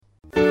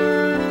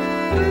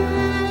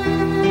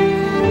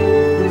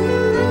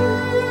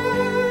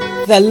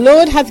The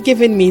Lord hath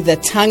given me the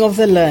tongue of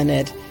the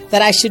learned,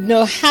 that I should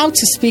know how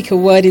to speak a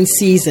word in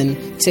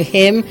season to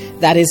him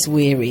that is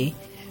weary.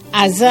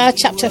 Isaiah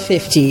chapter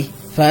 50,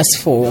 verse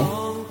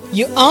 4.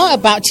 You are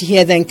about to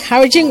hear the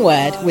encouraging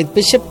word with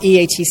Bishop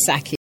E.A.T.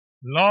 Sackey.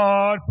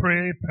 Lord,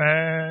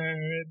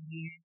 prepare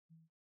me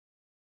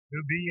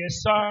to be a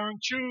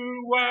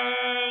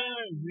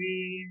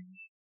sanctuary,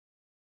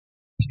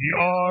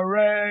 pure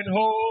and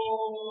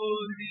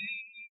holy,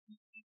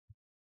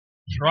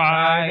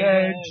 tried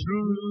and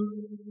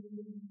true,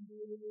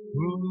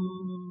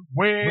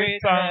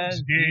 with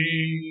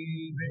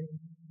thanksgiving.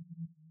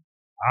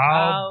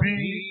 I'll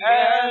be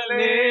a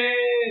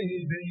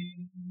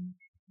living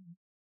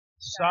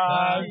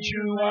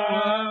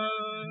sanctuary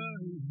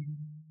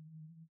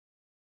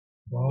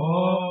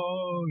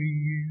for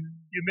you.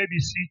 You may be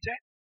seated.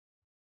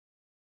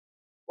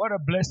 What a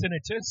blessing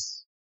it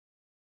is.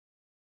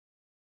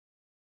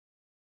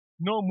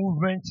 No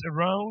movement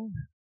around.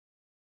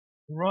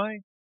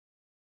 Right?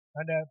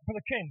 And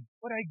Brother Ken,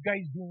 what are you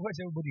guys doing? Where's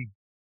everybody?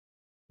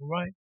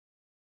 Right?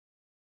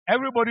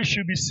 Everybody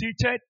should be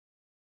seated.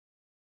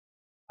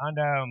 And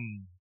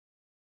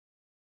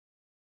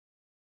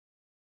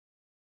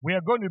we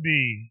are going to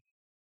be,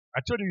 I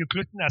told you you're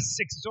closing at 6.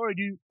 It's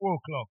already 4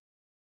 o'clock.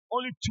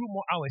 Only 2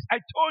 more hours. I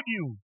told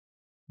you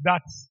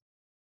that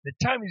the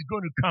time is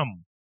going to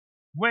come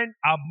when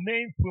our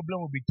main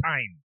problem will be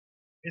time.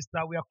 It's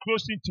that we are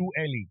closing too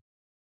early.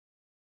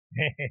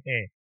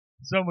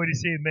 Somebody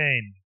say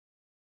amen.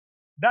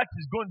 That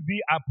is going to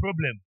be our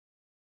problem.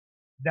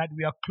 That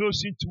we are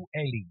closing too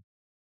early.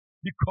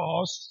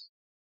 Because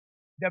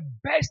the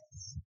best,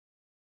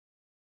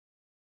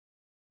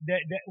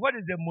 what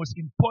is the most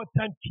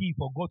important key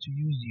for God to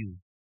use you?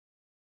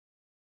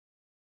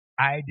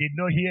 I did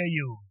not hear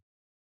you.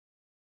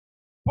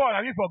 Paul,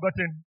 have you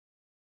forgotten?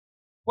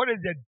 What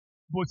is the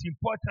most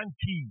important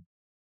key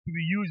to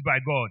be used by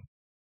God?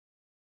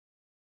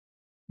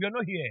 You are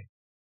not here.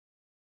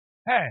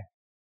 Hey,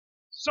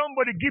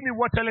 somebody give me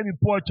water, let me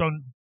pour it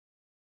on,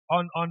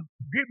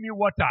 give me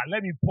water,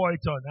 let me pour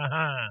it on.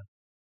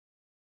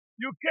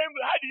 You came,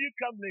 how did you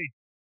come late?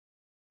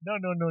 No.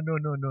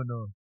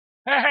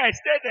 Hey,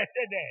 stay there.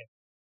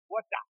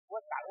 Water.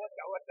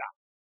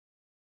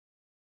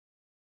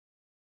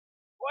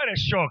 What a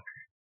shock.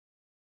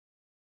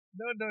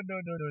 No.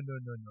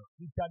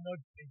 You cannot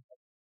think that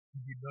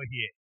you did not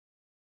hear.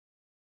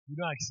 You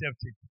don't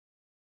accept it.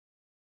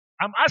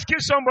 I'm asking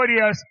somebody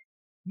else.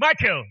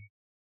 Michael.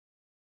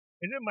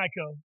 Is it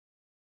Michael?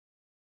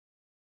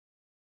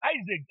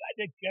 Isaac,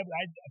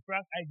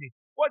 Frank Isaac.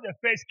 What's the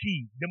first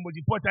key? The most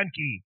important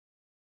key?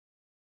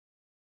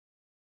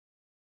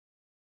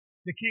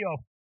 The key of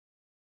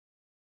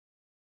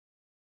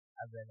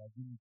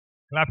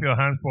clap your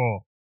hands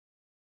for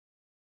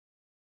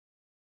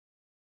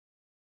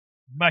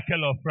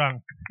Michael or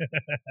Frank.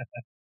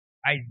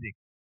 Isaac.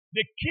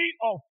 The key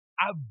of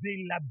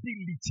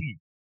availability.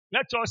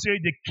 Let's all say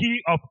the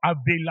key of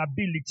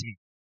availability.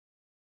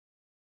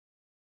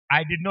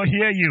 I did not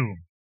hear you.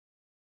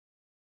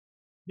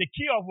 The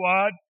key of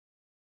what?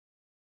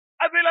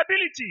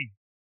 Availability.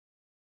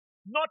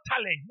 Not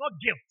talent, not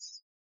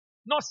gifts,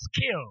 not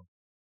skill,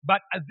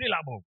 but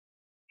available.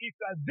 If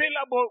you're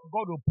available,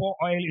 God will pour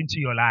oil into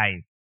your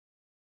life.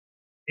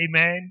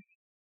 Amen.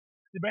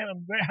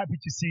 I'm very happy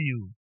to see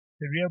you.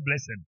 It's a real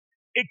blessing.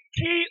 A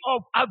key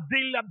of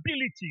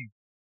availability.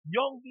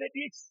 Young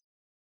ladies,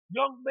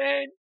 young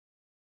men,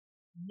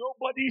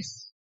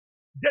 nobodies,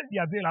 just be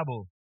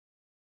available.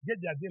 Just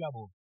be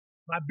available.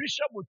 My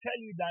bishop will tell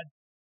you that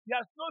he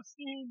has not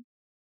seen,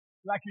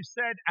 like you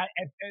said,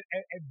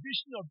 a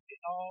vision of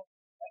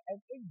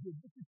an angel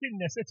visiting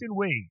in a certain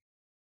way.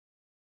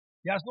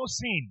 He has not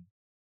seen.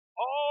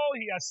 All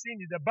he has seen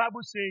is the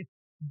Bible says,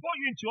 go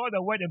into all the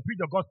world and preach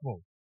the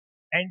gospel.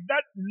 And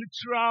that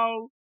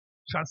literal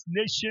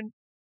translation,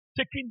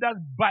 taking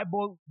that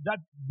Bible,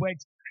 that word,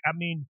 as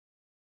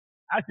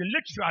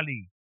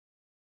literally,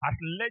 has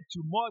led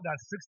to more than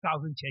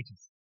 6,000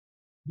 churches.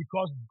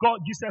 Because God,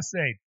 Jesus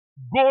said,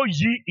 go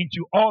ye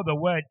into all the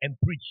world and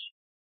preach.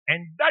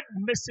 And that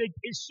message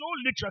is so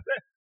literal.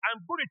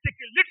 I'm going to take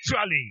it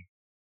literally.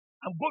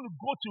 I'm going to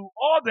go to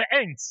all the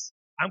ends.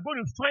 I'm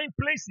going to find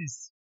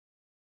places.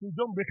 Please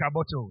don't break our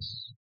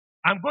bottles.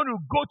 I'm going to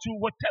go to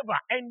whatever.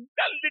 And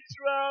that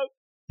literal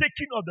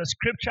taking of the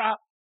scripture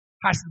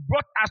has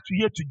brought us to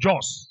here to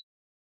Jos.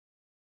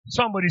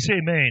 Somebody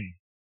say amen.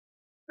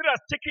 That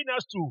has taken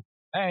us to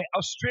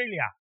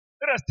Australia.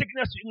 That has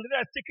taken us to England.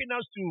 That has taken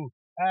us to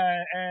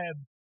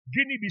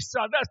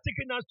Guinea-Bissau. That has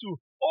taken us to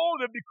all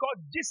the, because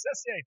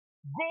Jesus said,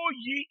 go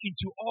ye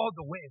into all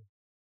the world.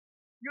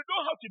 You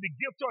don't have to be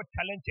gifted or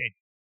talented.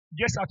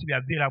 You just have to be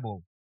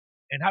available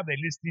and have a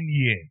listening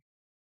ear.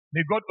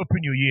 May God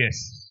open your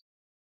ears.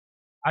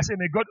 I say,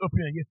 may God open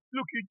your ears.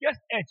 Look, you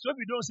just ate. So if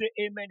you don't say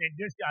amen and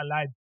just stay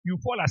alive, you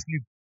fall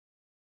asleep.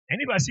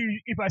 And if I see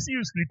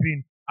you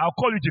sleeping, I'll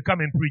call you to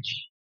come and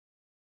preach.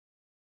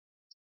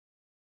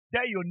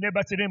 Tell your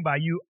neighbor sitting by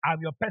you,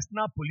 I'm your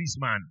personal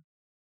policeman.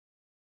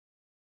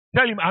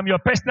 Tell him, I'm your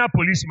personal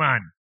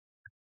policeman.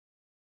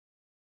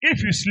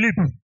 If you sleep,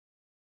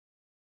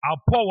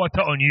 I'll pour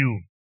water on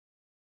you.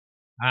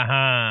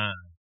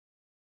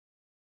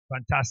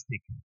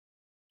 Fantastic.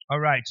 All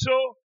right.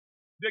 So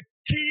the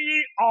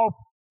key of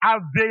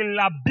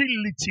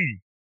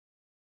availability.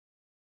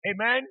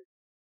 Amen.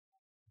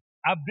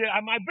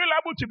 I'm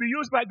available to be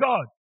used by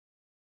God.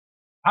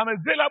 I'm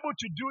available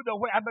to do the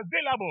work. I'm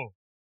available.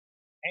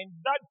 And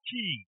that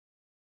key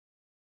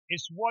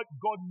is what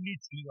God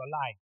needs in your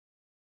life.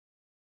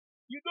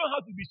 You don't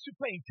have to be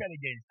super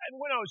intelligent. And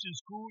when I was in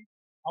school,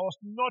 I was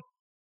not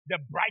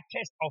the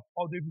brightest of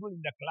all the people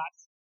in the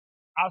class.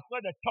 I was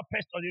not the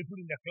toppest of the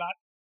people in the class.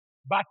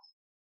 But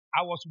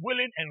I was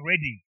willing and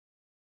ready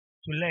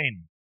to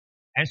learn.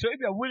 And so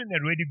if you're willing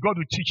and ready, God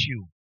will teach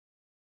you.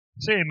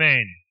 Say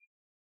amen.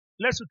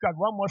 Let's look at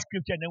one more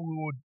scripture and then we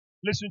would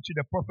listen to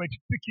the prophet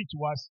speaking to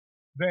us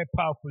very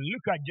powerfully.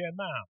 Look at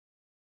Jeremiah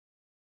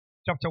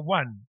chapter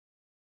 1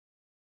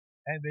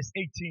 and verse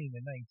 18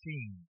 and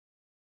 19.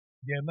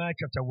 Jeremiah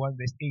chapter 1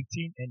 verse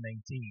 18 and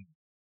 19.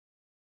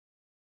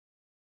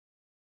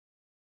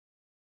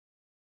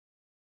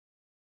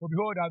 For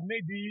behold, I've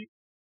made thee,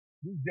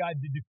 these are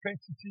the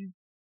defense city,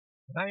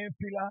 iron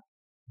pillar,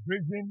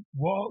 brazen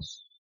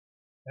walls,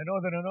 and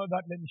all that and all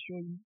that. Let me show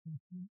you.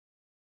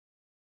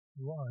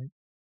 Why?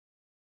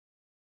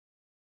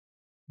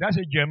 That's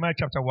a Jeremiah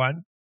chapter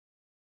 1.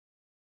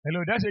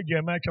 Hello, that's a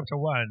Jeremiah chapter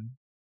 1.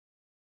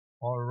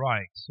 All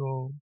right.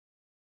 So,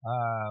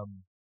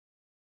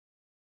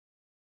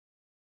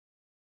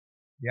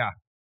 yeah.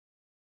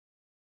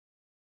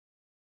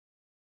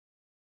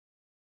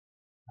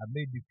 I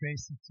made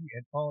defense city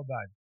and all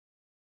that.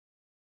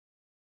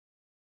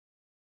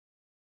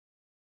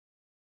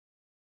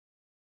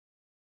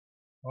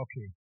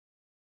 Okay.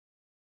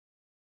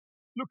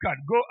 Look at,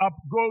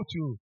 go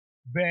to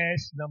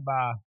verse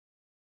number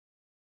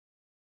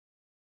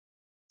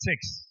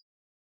 6.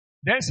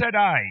 Then said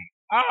I,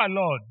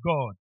 Lord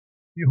God,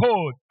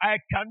 behold, I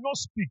cannot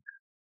speak,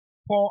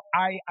 for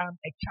I am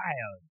a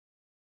child.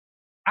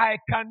 I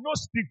cannot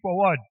speak for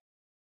what?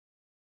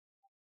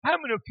 How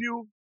many of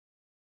you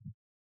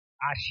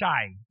are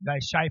shy? You are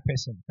a shy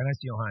person. Can I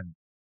see your hand?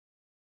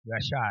 You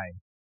are shy.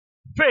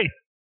 Faith,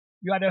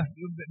 you are the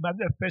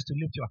first to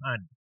lift your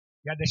hand.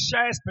 You are the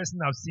shyest person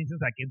I've seen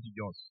since I came to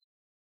Jos.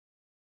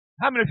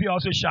 How many of you are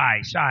also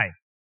shy? Shy.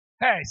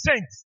 Hey,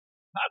 saints,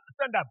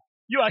 stand up.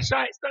 You are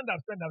shy. Stand up.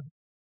 Stand up.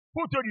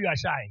 Who told you are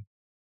shy?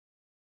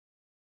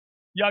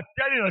 You are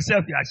telling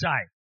yourself you are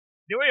shy.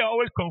 The way you're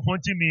always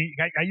confronting me,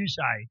 are you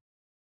shy?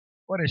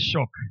 What a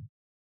shock.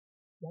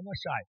 You're not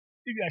shy.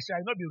 If you are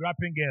shy, not be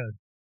rapping girls.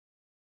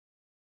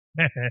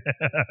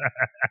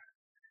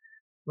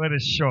 What a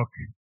shock.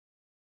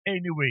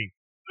 Anyway,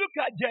 look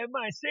at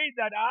Jeremiah saying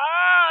that,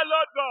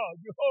 Lord God,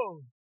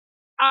 behold,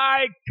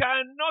 I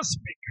cannot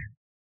speak,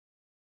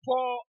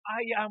 for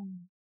I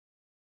am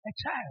a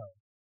child.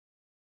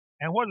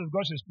 And what does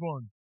God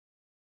respond?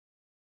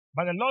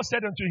 But the Lord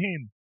said unto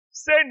him,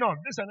 say not,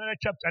 this is another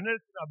chapter,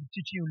 another thing I'll be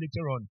teaching you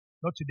later on,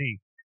 not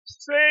today.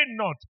 Say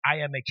not,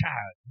 I am a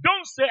child.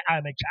 Don't say I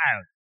am a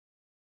child.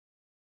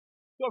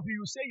 So if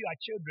you say you are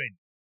children,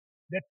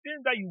 the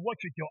thing that you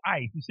watch with your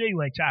eyes, you say you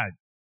are a child.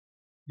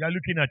 You are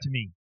looking at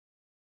me.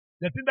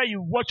 The thing that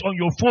you watch on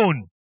your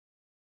phone,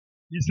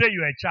 you say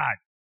you are a child.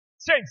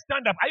 Say,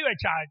 stand up. Are you a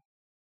child?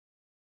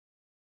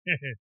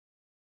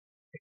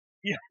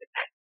 Yeah.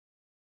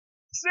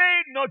 Say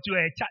not to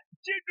a child.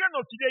 Children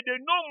of today, they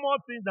know more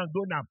things than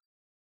grown-ups.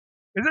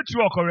 Is it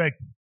true or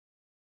correct?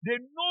 They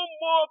know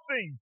more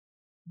things.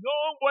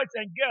 Young boys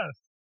and girls,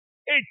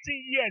 18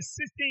 years,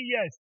 16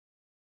 years.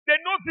 They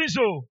know things.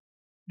 So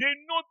they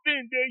know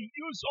things. They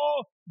use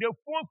all their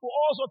phone for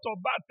all sorts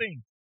of bad things.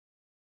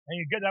 And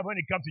you get that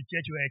when it comes to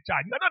church, you are a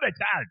child. You are not a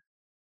child.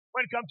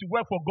 When it comes to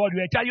work for God,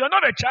 you are a child. You are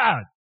not a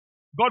child.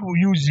 God will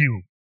use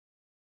you.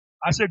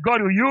 I said,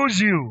 God will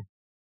use you.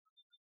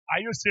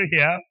 Are you still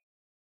here?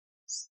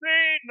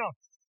 Say not.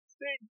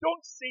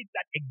 Don't say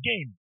that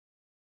again.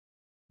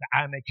 That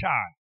I am a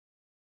child.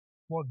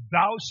 For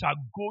thou shalt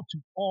go to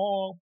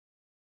all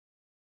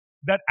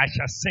that I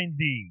shall send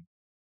thee,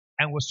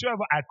 and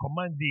whatsoever I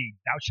command thee,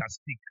 thou shalt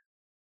speak.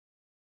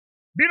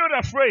 Be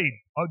not afraid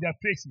of their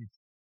faces,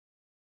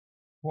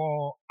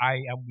 for I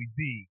am with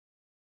thee,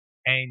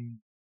 and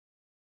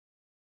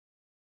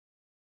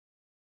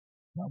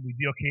I'm with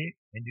thee, okay?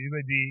 And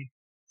deliver thee,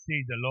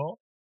 says the Lord,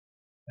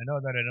 and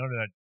all that,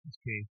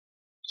 okay?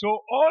 So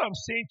all I'm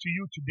saying to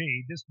you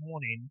today, this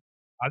morning,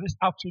 or this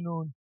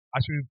afternoon,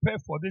 as we prepare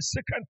for this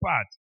second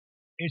part,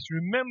 is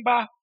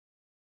remember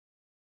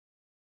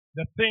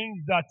the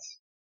things that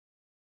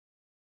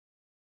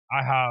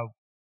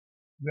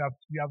we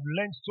have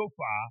learned so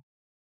far.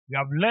 We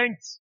have learned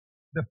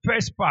the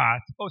first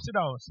part. Oh, sit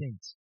down,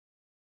 saints.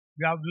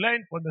 We have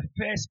learned on the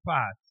first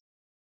part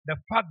the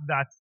fact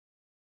that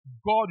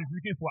God is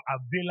looking for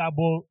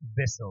available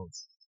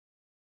vessels.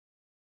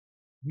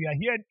 We are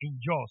here in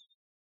Jos.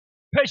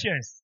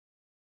 Patience.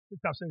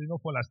 Sister said, you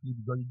don't fall asleep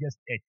because you just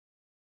ate.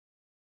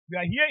 We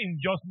are here in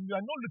Jos. We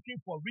are not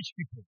looking for rich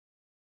people.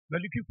 We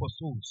are looking for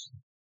souls.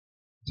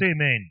 Say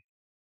amen.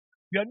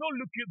 We are not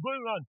looking, going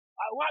around.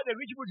 Why are the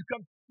rich people to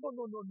come? No.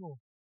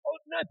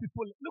 Ordinary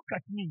people, look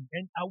at me,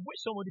 and I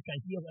wish somebody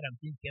can hear what I'm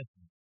saying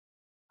carefully.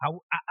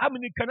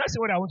 Can I say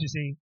what I want to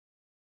say?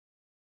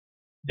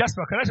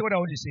 Jasper, can I say what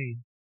I want to say?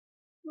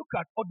 Look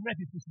at ordinary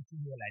people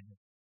sitting here like this.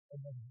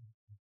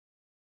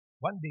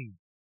 One day,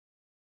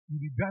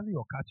 you'll be driving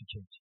your car to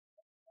church.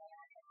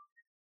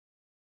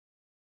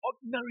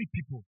 Ordinary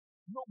people,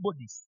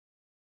 nobodies,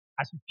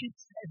 as you keep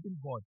serving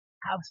God,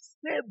 have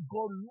served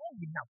God long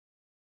enough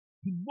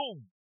to know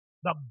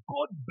that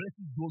God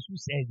blesses those who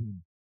serve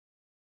Him.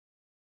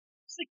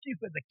 Seek ye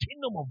for the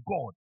kingdom of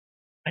God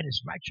and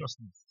His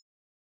righteousness.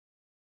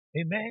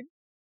 Amen.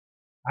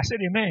 I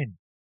said amen.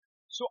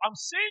 So I'm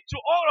saying to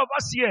all of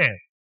us here,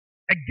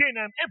 again,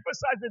 I'm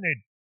emphasizing it,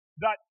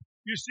 that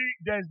you see,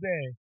 there's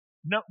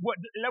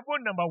level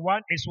number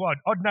one is what?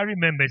 Ordinary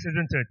members,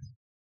 isn't it?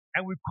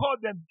 And we call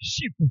them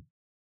sheep.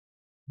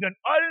 You're an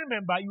ordinary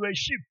member, you're a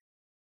sheep.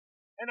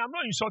 And I'm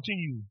not insulting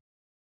you.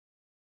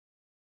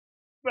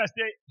 First,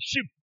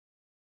 sheep.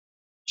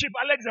 Chief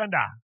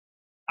Alexander,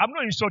 I'm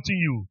not insulting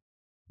you.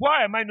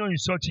 Why am I not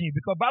insulting you?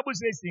 Because the Bible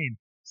says in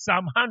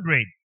Psalm 100,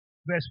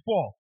 verse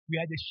 4, we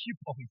are the sheep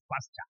of His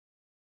pasture.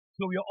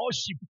 So we are all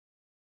sheep.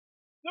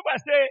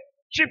 Somebody say,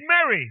 Chief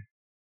Mary,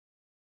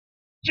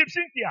 Chief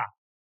Cynthia.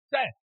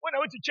 Say, when I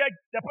went to church,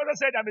 the pastor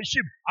said I'm a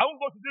sheep. I won't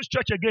go to this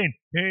church again.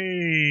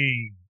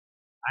 Hey.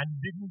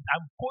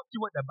 I'm quoting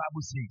what the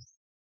Bible says.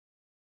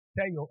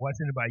 Tell you what's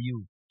in about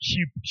you.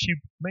 Sheep,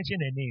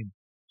 mention a name.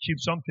 Sheep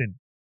something.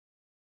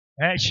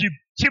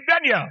 Sheep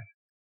Daniel.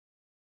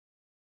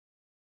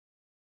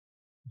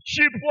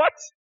 Sheep what?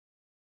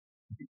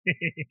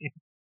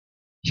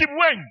 Sheep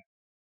when?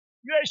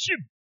 You're a sheep.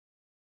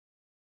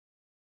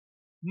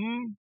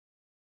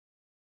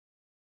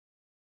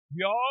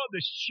 You're all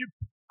the sheep.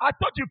 I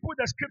thought you put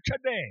the scripture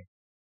there.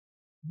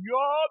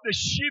 You're the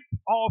sheep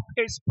of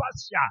His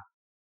pasture.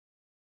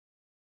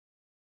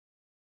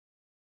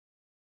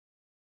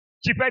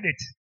 Sheep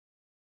edit.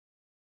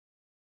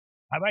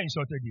 Have I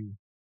insulted you?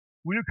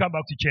 Will you come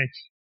back to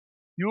church?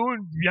 You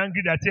won't be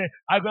angry that say,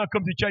 I'm going to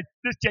come to church.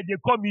 This church, they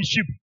call me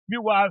sheep.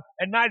 Meanwhile,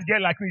 a nice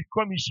girl like me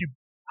call me sheep.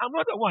 I'm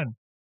not the one.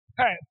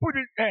 Hey, put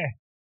it there.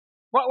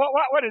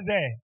 What is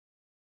there?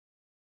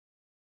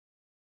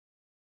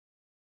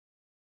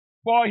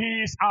 For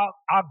He is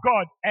our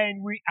God,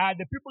 and we are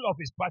the people of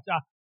His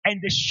pasture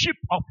and the sheep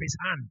of His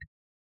hand.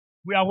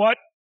 We are what?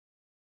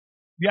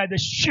 We are the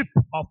sheep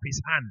of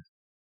His hand.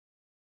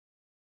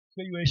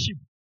 So you are a sheep.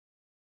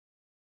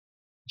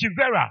 Chief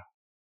Vera.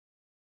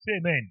 Say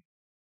amen.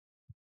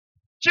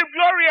 Chief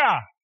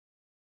Gloria.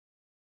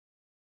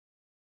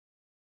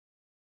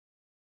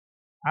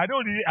 I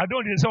don't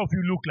know some of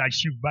you look like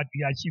sheep, but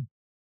you are sheep.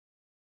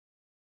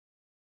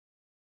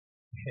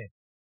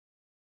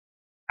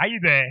 Are you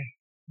there?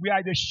 We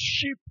are the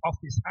sheep of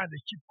His hand, the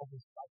sheep of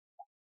His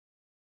pasture.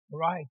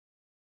 Alright?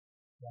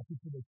 We are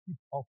people, the sheep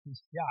of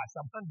His,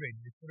 Psalm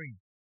 103.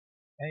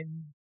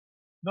 And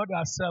not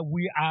as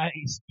we are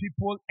His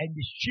people and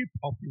the sheep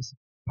of His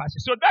pasture.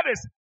 So that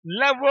is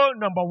level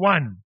number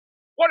one.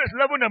 What is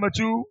level number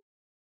two?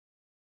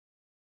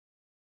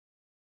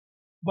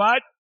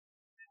 But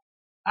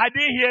I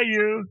didn't hear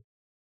you.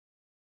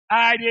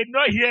 I did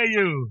not hear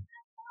you.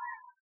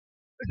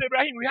 Mr.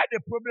 Ibrahim, we had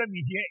a problem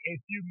in here a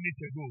few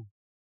minutes ago.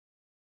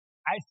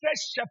 I said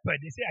shepherd.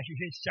 They say I should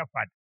say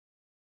shepherd.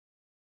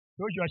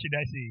 So what should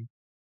I say?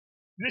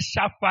 Is it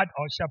shepherd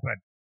or shepherd?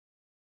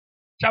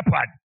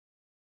 Shepherd.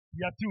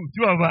 We are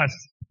two of us.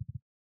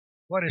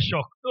 What a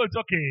shock. No, it's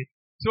okay.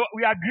 So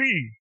we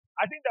agree.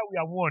 I think that we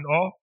are one.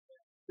 Or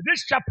is it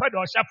shepherd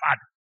or shepherd?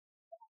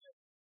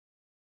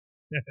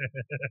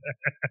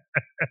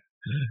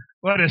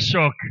 What a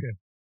shock.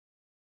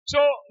 So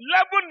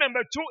level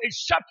number two is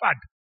shepherd.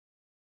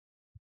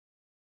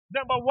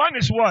 Number one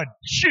is what?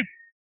 Sheep.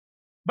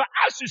 But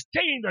as you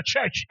stay in the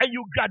church and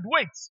you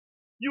graduate,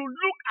 you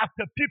look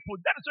after people.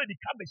 That is why you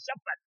become a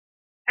shepherd.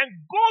 And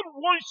God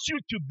wants you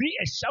to be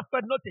a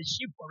shepherd, not a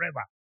sheep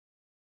forever.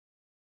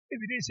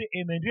 If you didn't say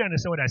amen, do you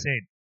understand what I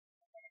said?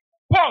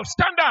 Paul,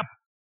 stand up.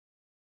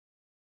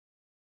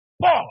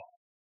 Paul,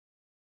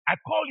 I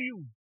call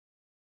you.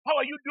 How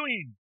are you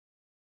doing?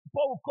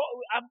 Paul will call,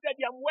 I'm dead,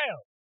 I'm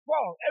well.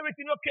 Paul,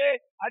 everything okay?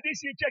 I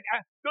didn't see you check.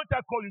 Don't I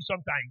call you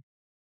sometime?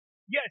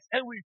 Yes,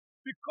 and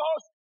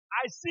because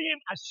I see him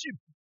as sheep.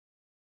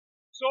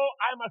 So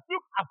I must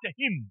look after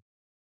him.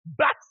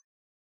 But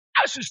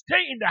as you stay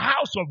in the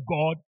house of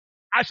God,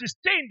 as you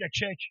stay in the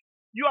church,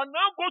 you are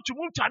now going to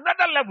move to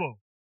another level.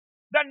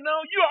 That now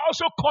you are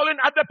also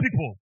calling other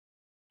people.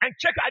 And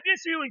check, I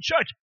didn't see you in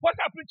church. What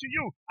happened to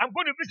you? I'm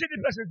going to visit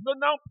this person. No,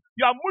 now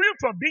you are moving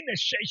from being a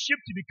sheep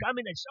to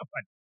becoming a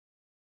shepherd.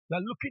 You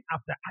are looking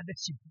after other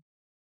sheep.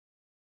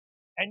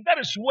 And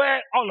that is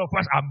where all of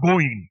us are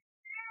going.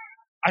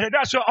 I said,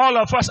 that's where all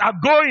of us are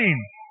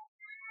going.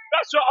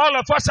 That's where all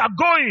of us are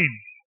going.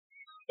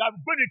 I'm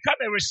going to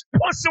become a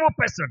responsible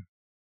person,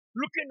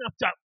 looking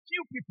after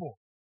few people.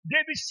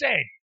 David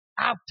said,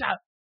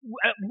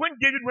 when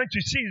David went to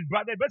see his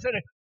brother, he said,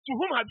 to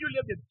whom have you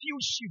left a few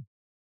sheep?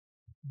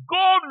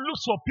 God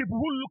looks for people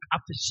who look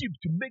after sheep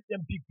to make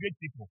them be great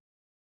people.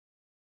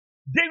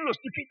 David was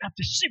looking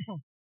after sheep,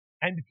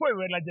 and before he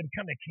realized they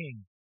become a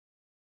king.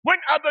 When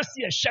others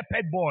see a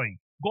shepherd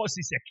boy, God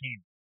sees a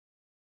king.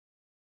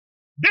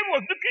 David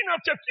was looking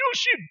after a few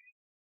sheep,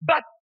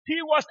 but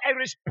he was a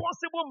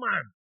responsible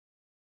man.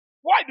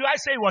 Why do I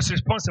say he was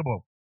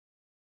responsible?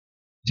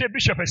 Say,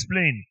 Bishop,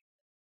 explain.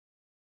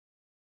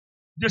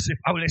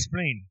 Joseph, I will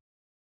explain.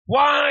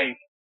 Why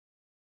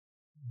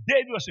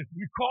David was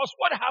responsible? Because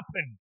what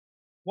happened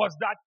was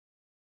that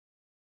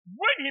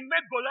when he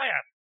met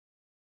Goliath,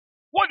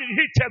 what did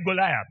he tell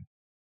Goliath?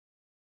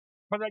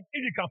 But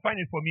if you can find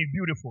it for me,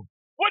 beautiful.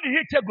 What did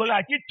he tell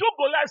Goliath? He told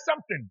Goliath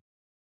something.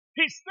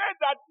 He said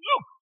that,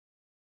 look,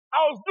 I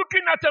was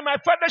looking after my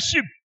father's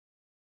sheep,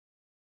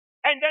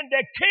 and then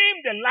there came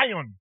the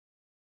lion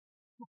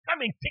to come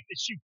and take the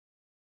sheep,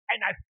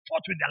 and I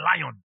fought with the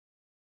lion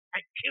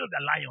and killed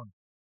the lion.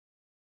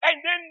 And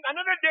then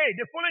another day,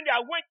 the following day,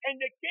 I went and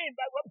they came,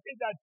 Bible says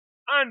that,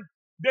 and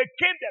they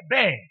came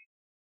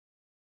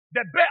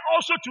the bear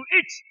also to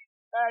eat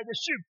the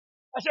sheep.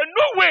 I said,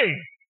 no way,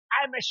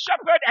 I'm a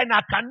shepherd and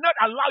I cannot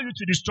allow you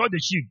to destroy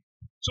the sheep.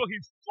 So he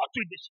fought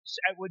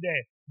with the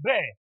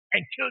bear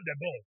and killed the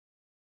bear.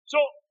 So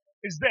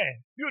it's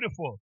there,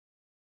 beautiful.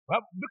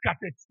 Well, look at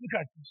it. Look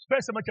at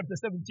 1 Samuel chapter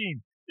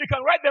 17. You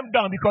can write them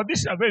down because this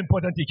is a very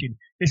important teaching.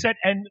 He said,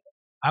 and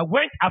I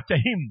went after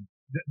him.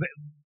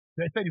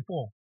 The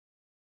 34.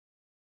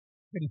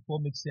 34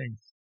 makes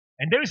sense.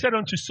 And David said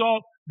unto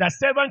Saul, that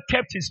servant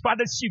kept his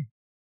father's sheep.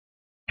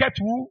 Kept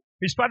who?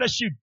 His father's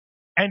sheep.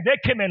 And there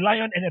came a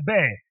lion and a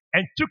bear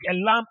and took a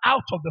lamb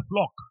out of the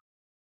flock.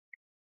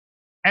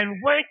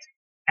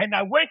 And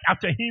I went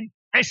after him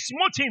and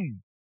smote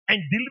him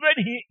and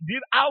delivered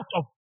him out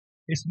of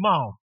his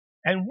mouth.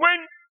 And when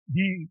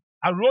he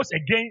arose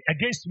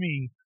against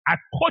me, I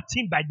caught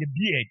him by the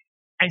beard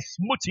and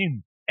smote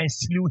him and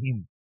slew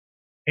him.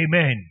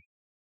 Amen.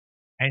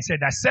 And said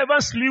that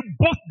servant slew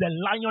both the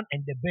lion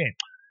and the bear.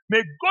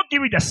 May God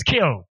give you the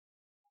skill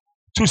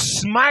to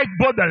smite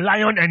both the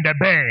lion and the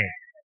bear.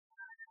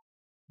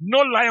 No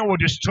lion will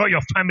destroy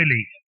your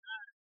family.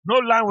 No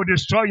lion will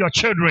destroy your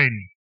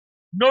children.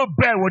 No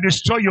bear will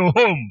destroy your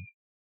home.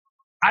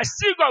 I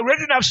see God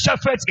raising up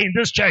shepherds in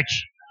this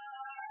church.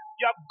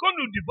 You are going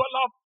to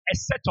develop a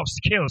set of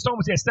skills.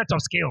 Someone say a set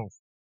of skills.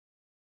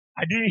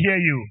 I didn't hear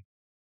you.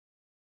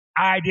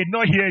 I did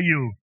not hear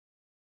you.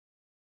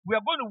 We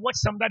are going to watch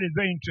something that is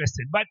very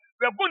interesting. But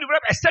we are going to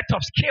develop a set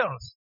of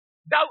skills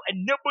that will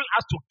enable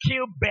us to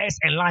kill bears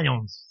and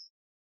lions.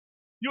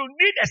 You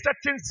need a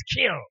certain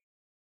skill.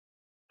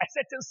 A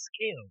certain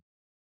skill.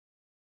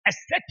 A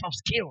set of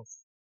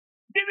skills.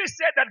 David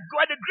said that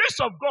by the grace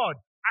of God,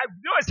 I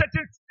know a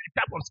certain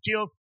type of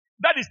skill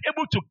that is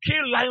able to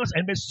kill lions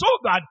and bears so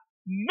that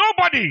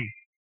nobody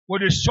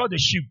will destroy the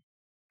sheep.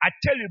 I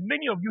tell you,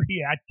 many of you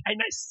here, and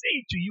I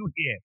say to you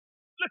here,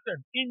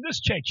 listen, in this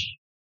church,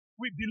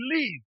 we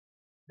believe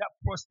that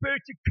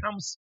prosperity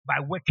comes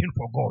by working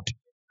for God.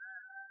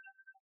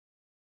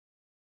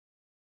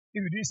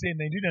 If you didn't say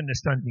amen, you didn't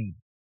understand me.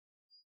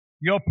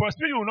 Your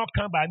prosperity will not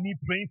come by me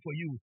praying for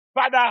you.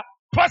 Father,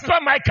 prosper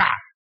my car.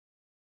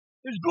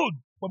 It's good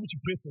for me to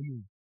pray for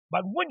you.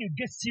 But when you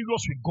get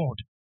serious with God,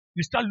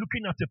 you start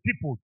looking after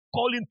people,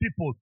 calling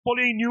people,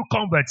 following new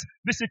converts,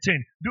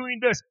 visiting, doing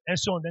this, and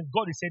so on. Then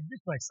God is saying, this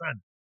is my son.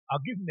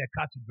 I'll give him a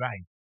car to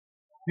drive.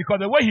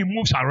 Because the way he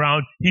moves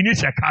around, he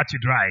needs a car to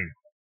drive.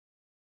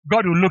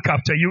 God will look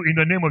after you in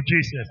the name of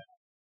Jesus.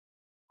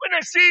 When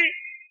I see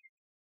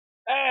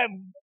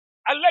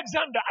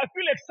Alexander, I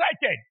feel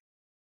excited.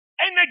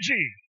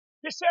 Energy.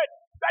 He said,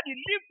 Daddy,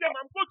 leave them.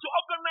 I'm going to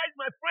organize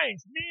my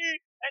friends. Me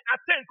and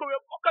Aten, we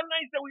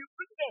organize them. We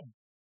bring them.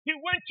 He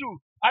went to,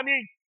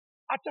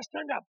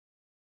 stand up.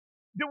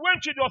 They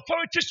went to the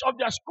authorities of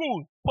their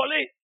school,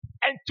 police,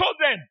 and told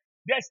them,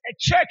 there's a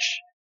church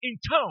in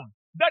town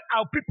that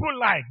our people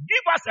like.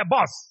 Give us a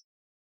bus.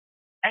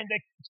 And the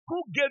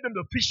school gave them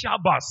the official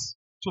bus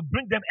to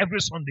bring them every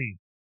Sunday.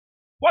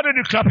 Why don't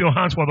you clap your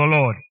hands for the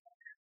Lord?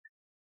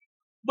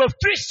 The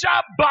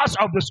official bus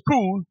of the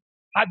school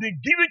had been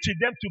given to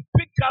them to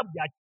pick up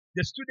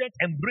the students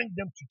and bring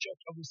them to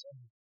church every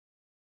Sunday.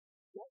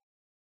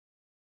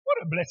 What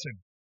a blessing.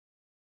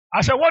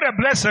 I said, what a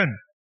blessing.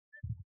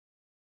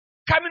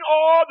 Coming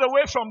all the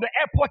way from the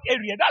airport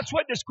area. That's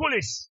where the school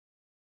is.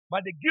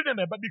 But they give them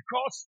but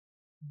because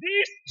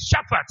these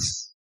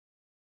shepherds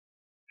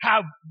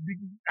have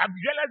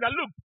realized that,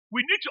 look,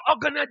 we need to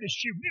organize the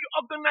sheep. We need to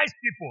organize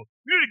people.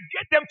 We need to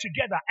get them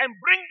together and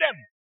bring them.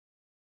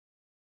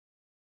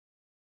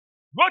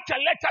 Wrote a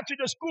letter to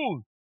the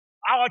school.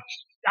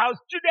 Our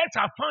students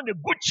have found a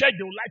good church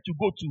they would like to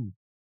go to.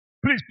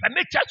 Please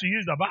permit us to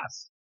use the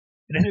bus.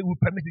 And they said, we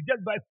permit you.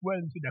 Just buy fuel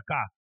into the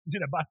car,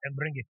 into the bus, and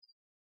bring it.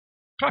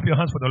 Clap your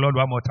hands for the Lord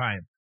one more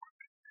time.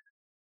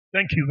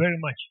 Thank you very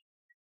much.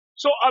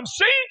 So I'm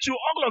saying to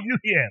all of you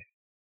here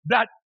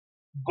that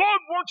God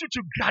wants you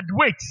to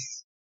graduate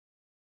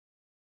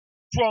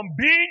from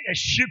being a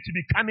sheep to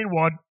becoming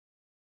what?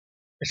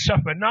 A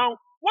shepherd. Now,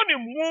 when you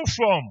move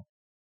from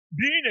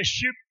being a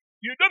sheep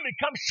You don't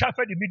become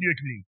shepherd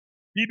immediately.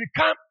 You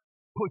become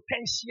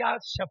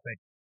potential shepherd.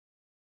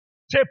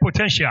 Say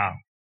potential.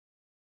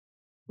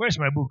 Where's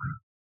my book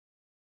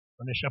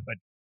on the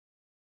shepherd?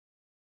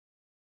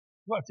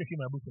 You are taking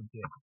my book from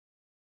here.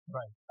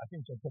 Right. I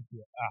think it's up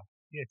here.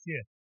 Yes,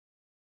 here.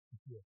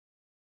 It's here.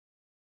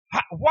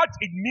 What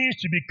it means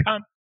to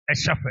become a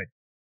shepherd.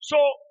 So,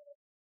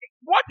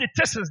 what it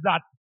is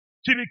that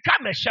to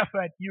become a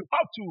shepherd, you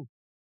have to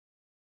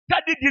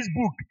study this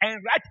book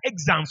and write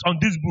exams on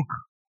this book.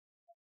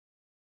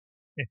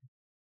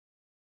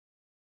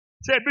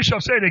 Say,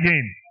 Bishop, say it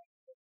again.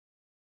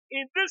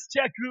 In this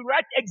church, we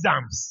write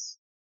exams.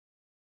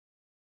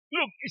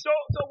 Look, so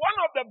one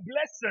of the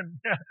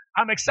blessings,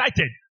 I'm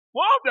excited.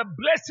 One of the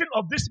blessings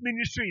of this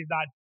ministry is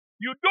that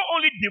you don't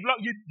only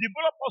develop, you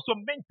develop also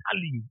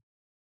mentally,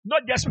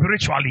 not just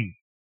spiritually.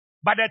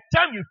 By the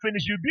time you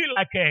finish, you'll be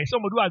like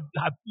somebody who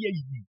have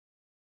PhD.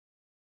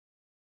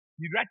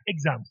 You write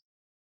exams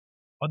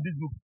on this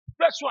book.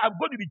 That's why I'm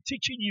going to be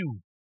teaching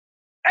you.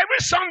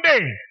 Every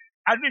Sunday,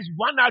 at least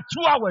 1 or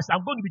 2 hours,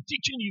 I'm going to be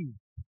teaching you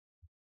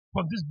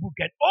from this book.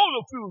 And all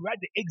of you will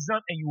write the exam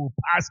and you will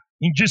pass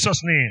in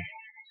Jesus' name.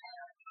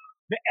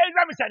 The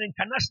exam is an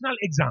international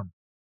exam.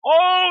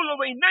 All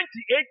over in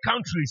 98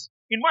 countries.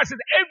 In my sense,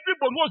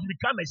 everybody wants to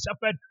become a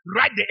shepherd,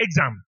 write the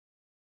exam.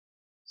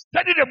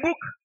 Study the book.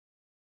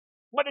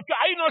 Mordecai,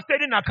 are you not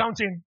studying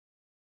accounting?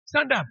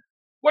 Stand up.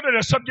 What are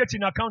the subjects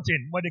in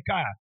accounting,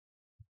 Mordecai?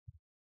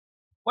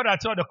 What are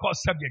all the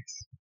course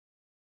subjects?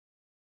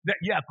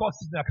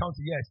 Courses in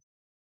accounting, yes.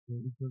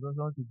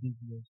 Introduction to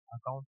business,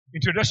 accounting.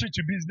 Introduction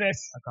to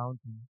business,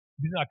 accounting.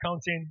 Business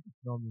accounting,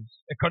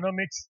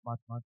 economics,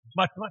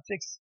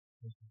 mathematics.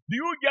 Do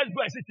you just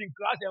go and sit in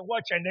class and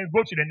watch and then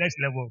go to the next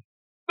level?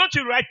 Don't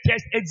you write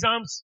test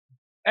exams,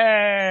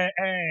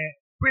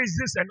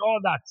 quizzes and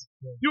all that?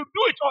 Yes. You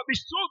do it all.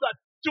 It's so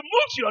that to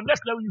move to your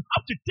next level, you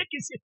have to take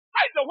it.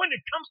 Either when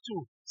it comes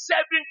to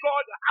serving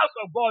God, the house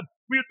of God,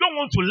 we don't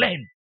want to learn.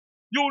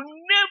 You'll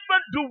never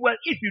do well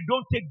if you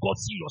don't take God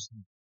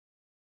seriously.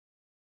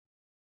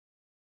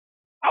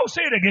 I'll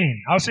say it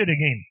again.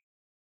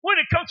 When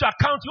it comes to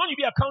accounting, you want to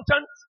be an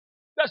accountant,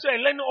 that's why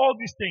I learn all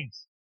these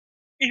things.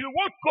 If you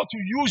want God to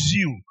use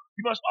you,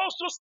 you must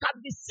also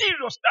study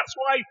serious. That's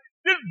why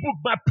this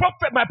book, my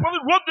prophet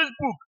wrote this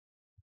book.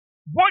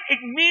 What it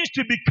means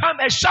to become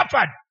a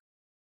shepherd.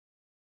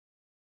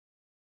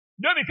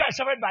 Don't become a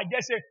shepherd by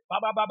just saying,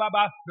 blah,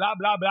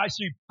 blah,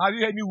 sheep. Have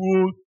you any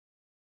wool?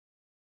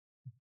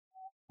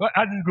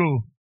 How does it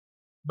go?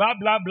 Blah,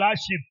 blah,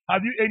 sheep.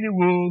 Have you any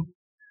wool?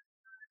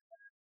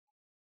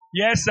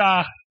 Yes,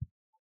 sir.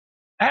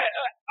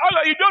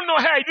 You don't know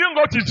her. You didn't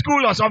go to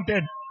school or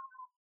something.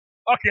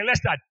 Okay, let's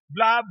start.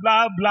 Blah,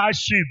 blah,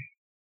 sheep.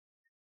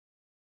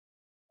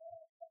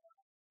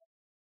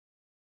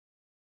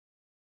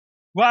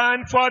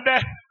 One for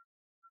the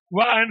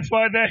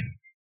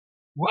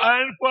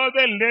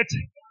late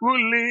who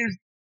lives.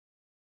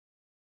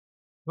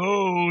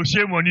 Oh,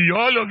 shame on you.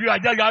 All of you are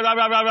just like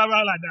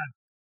that.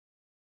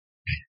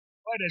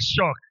 What a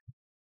shock.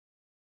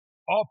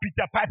 Oh,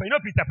 Peter Piper. You know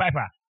Peter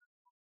Piper?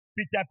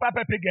 Peter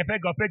Piper pig, a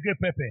peg or peg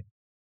pepper.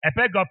 A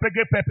peg or peg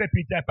pepper,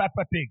 Peter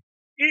Piper pig.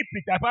 If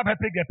Peter Piper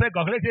pig, a peg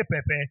or little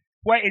pepper,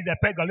 where is the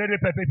peg or little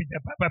pepper, Peter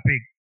Piper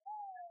pig?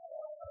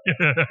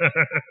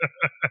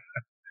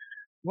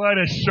 What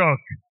a shock.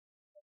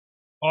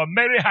 Or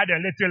Mary had a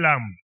little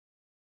lamb.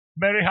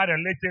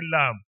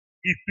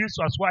 Its fleece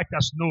was white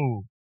as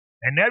snow.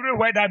 And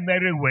everywhere that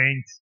Mary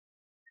went,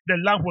 the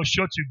lamb was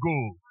sure to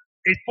go.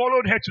 It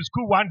followed her to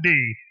school one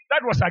day.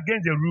 That was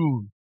against the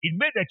rule. It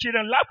made the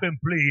children laugh and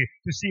play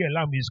to see a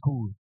lamb in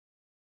school.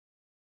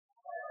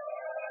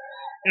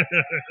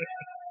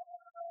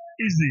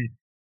 Easy.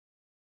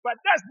 But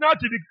that's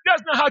not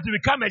how to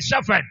become a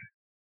shepherd.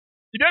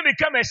 You don't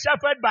become a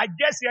shepherd by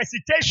just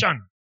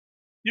recitation.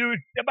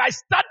 By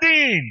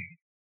studying.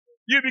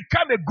 You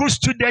become a good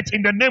student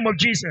in the name of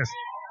Jesus.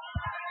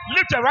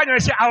 Lift your right hand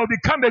and say, I will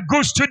become a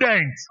good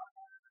student.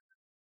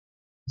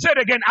 Say it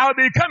again, I will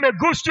become a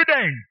good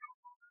student.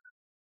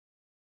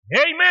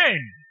 Amen.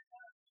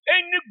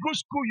 Any good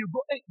school you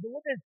go, the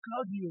weather is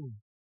cloudy.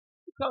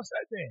 Look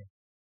outside there.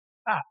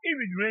 If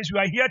it rains, we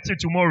are here till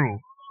tomorrow.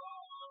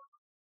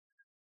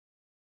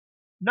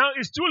 Now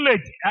it's too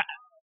late.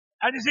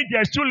 I just think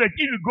it's too late.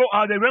 If you go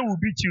out, the rain will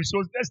beat you. So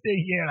let's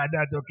stay here like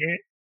that,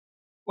 okay?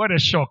 What a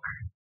shock.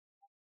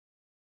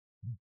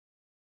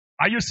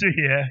 Are you still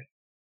here?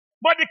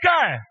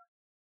 Mordecai,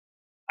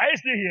 are you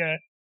still here?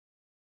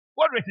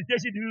 What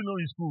recitation do you know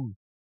in school?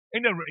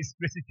 Any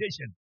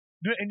recitation?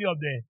 Do any of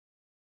them?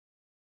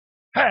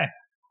 Hey,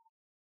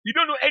 you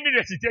don't know any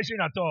recitation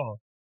at all.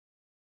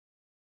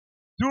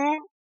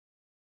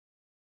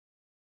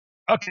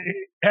 Okay.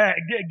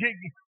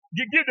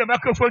 Give the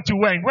microphone to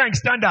Wang. Wang,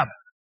 stand up.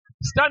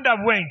 Stand up,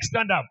 Wang.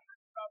 Stand up.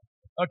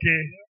 Okay.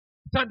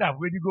 Stand up.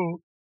 Where do you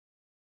go?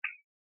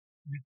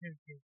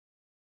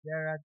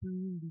 There are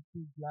two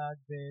little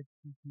blackbirds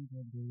sitting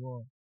on the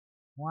wall.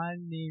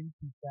 One named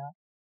Peter,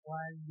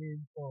 one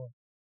named Paul.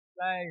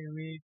 Fly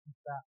away,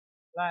 Peter.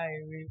 Fly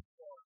away,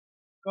 Paul.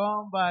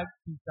 Come back,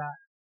 Peter.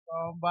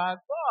 back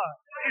on.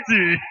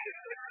 Easy.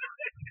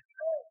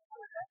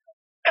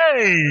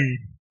 Hey,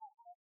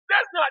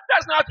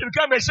 that's not to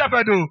become a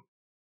shepherd, though.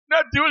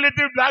 Not two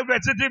little black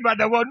birds sitting by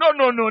the wall. No.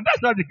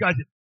 That's not the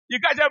culture. You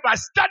guys are by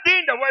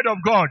studying the word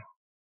of God.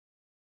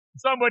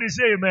 Somebody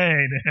say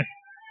amen.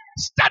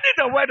 Study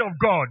the word of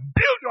God.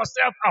 Build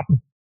yourself up.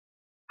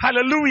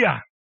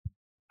 Hallelujah.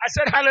 I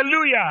said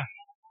hallelujah.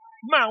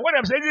 Man, what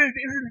I'm saying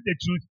isn't the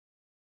truth.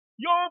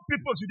 Young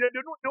people today,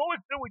 they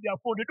always play with their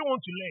phone. They don't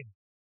want to learn.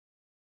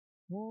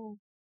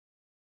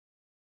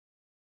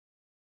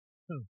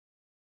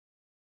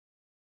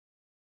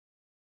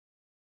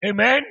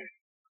 Amen.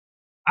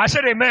 I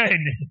said amen.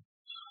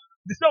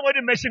 Did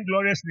somebody mention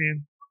glorious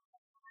name?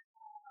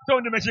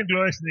 Somebody mention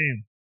glorious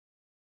name.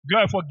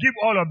 God, forgive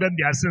all of them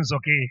their sins,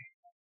 okay?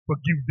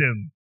 Forgive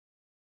them.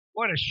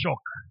 What a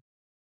shock.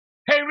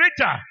 Hey,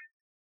 Rita,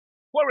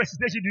 what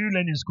recitation do you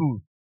learn in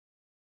school?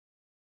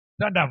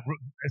 Stand up,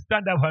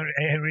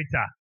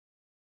 Rita.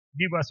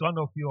 Give us one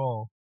of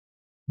your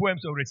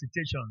poems or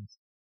recitations.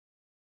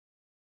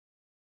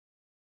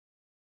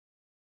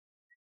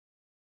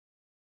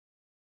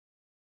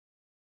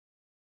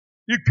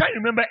 You can't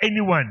remember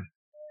anyone.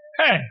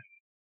 Hey,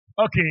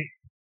 okay.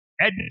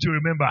 Edit to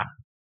remember.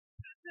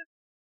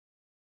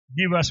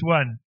 Give us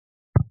one.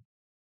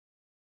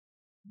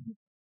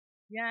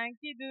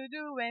 Yankee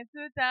Doodoo went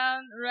to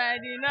town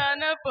riding on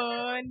a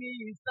pony.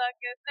 He stuck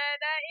a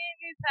feather in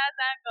his hat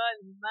and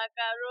called him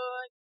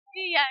macaroni.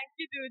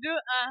 Yankee Doodoo,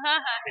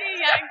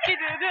 Yankee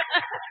Doodoo.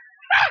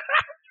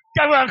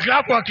 Come on,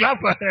 clap.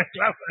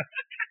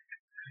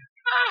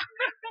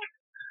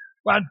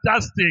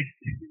 Fantastic.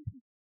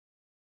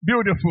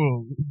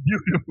 Beautiful.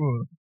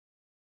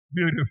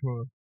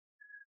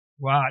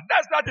 Wow.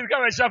 That's not to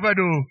become a shepherd,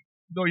 though.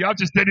 No, you have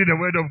to study the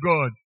word of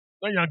God.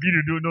 Not Yankee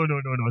Doodoo. No.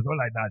 It's not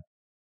like that.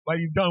 But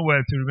you've done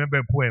well to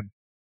remember a poem.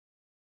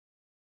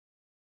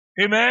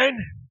 Amen.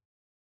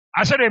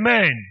 I said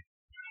amen.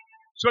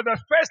 So the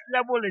first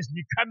level is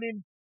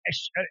becoming a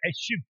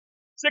sheep.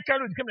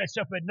 Second is becoming a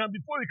shepherd. Now,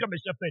 before you become a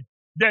shepherd,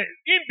 the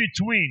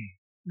in-between,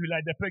 you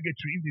like the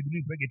purgatory, if you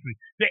believe purgatory,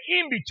 the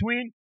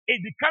in-between is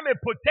become a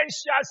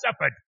potential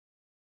shepherd.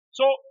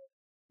 So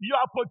you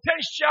are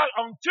potential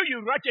until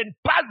you write and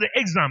pass the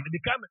exam, you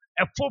become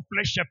a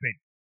full-fledged shepherd.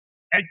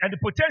 And the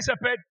potential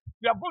shepherd,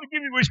 we are going to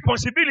give you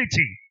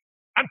responsibility.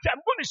 I'm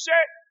going to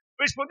share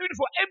responsibility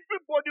for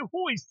everybody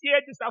who is here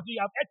this afternoon.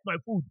 You have ate my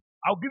food.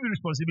 I'll give you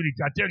responsibility.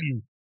 I tell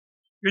you.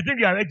 You think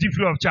you are eating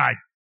free of charge?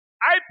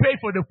 I pay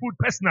for the food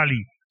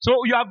personally.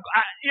 So you have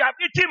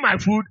eaten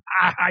my food.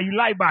 You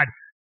lie bad.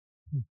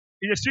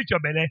 In the street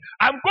of belly.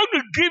 I'm going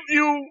to give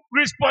you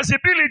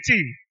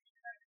responsibility.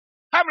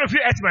 How many of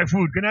you ate my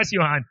food? Can I see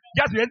your hand?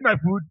 Jasper, you ate my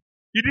food.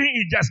 You didn't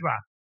eat Jasper.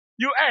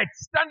 You ate.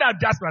 Stand up,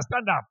 Jasper.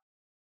 Stand up.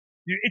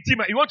 You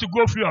want to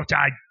go free of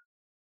charge?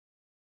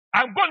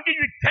 I'm going to give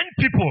you 10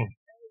 people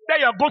that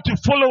you are going to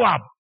follow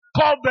up,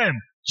 call them,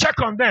 check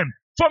on them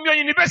from your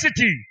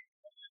university.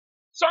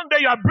 Sunday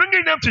you are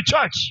bringing them to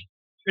church.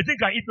 You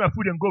think I eat my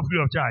food and go free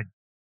of charge?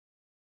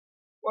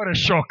 What a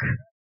shock.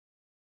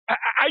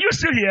 Are you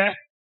still here?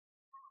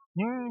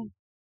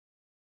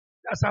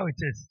 That's how it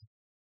is.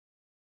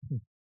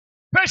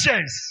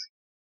 Patience.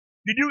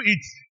 Did you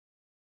eat?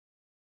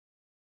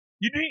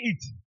 You didn't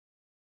eat.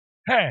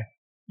 Hey,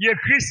 you're a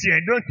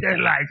Christian. Don't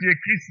tell lies. You're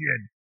a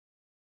Christian.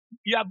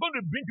 You are going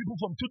to bring people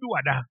from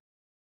Tuduwada.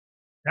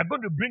 You are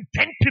going to bring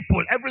 10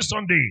 people every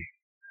Sunday.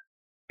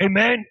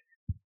 Amen.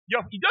 You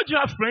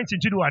have friends in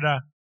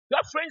Tuduwada. You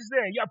have friends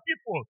there. You have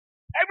people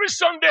every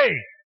Sunday.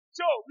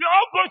 So we are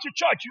all going to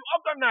church. You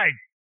organize.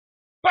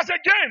 Pastor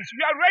James,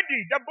 we are ready.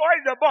 The boy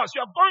is the boss.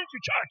 You are going to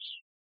church.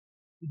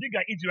 You think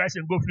I eat rice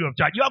and go free of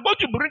charge? You are going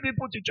to bring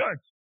people to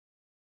church.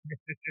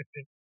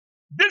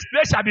 This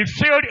place shall be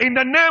filled in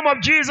the name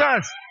of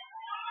Jesus.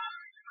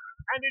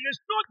 And it is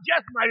not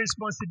just my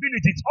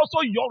responsibility, it's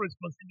also your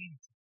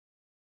responsibility.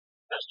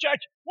 This church,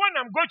 when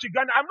I'm going to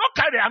Ghana, I'm not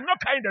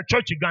carrying the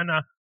church to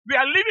Ghana. We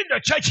are leaving the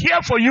church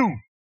here for you.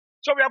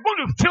 So we are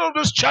going to fill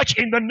this church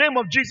in the name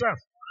of Jesus.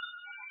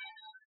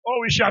 Oh,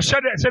 we shall say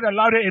a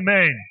louder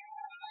amen.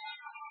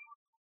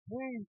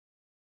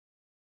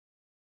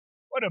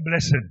 What a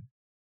blessing.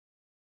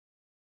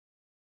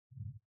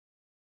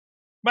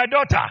 My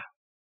daughter,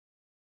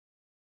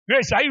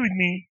 Grace, are you with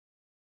me?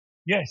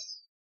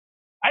 Yes.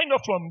 I know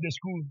from the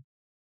school.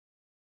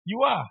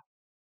 You are.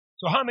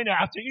 So how many,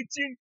 after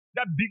eating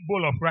that big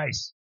bowl of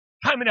rice,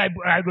 how many are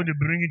going to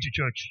bring into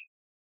church?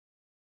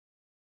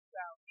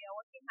 Well, we are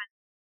working hand.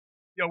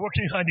 You're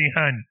working hand in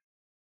hand.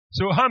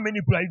 So how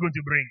many people are you going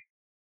to bring?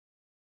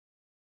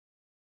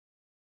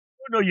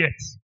 Don't know yet.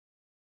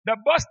 The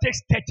bus takes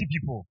 30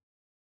 people.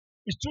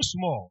 It's too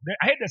small.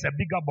 I heard there's a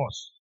bigger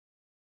bus.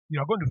 You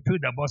are going to fill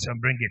the bus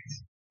and bring it.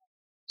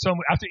 So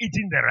after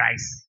eating the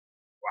rice.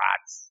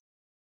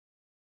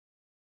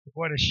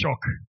 What a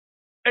shock.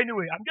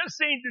 Anyway, I'm just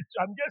saying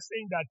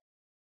that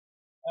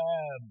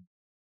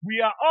we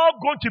are all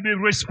going to be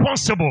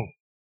responsible.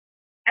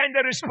 And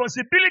the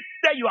responsibility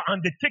that you are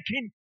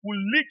undertaking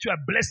will lead to a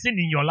blessing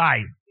in your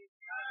life.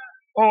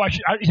 Oh, I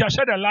shall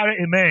say a loud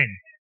amen.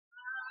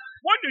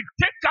 When you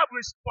take up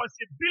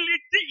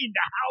responsibility in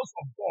the house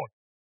of God,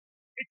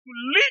 it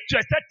will lead to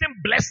a certain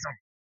blessing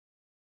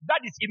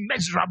that is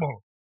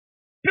immeasurable.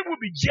 People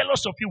will be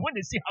jealous of you when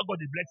they see how God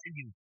is blessing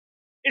you.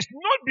 It's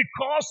not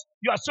because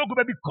you are so good,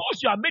 but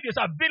because you have made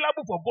yourself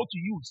available for God to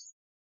use.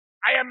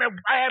 I am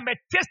a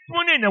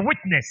testimony and a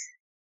witness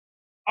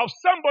of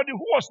somebody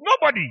who was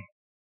nobody,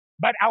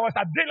 but I was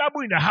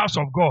available in the house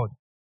of God.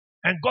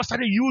 And God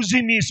started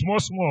using me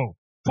small.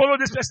 Follow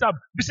this person up,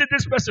 visit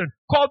this person,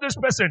 call this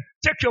person,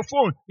 check your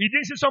phone. You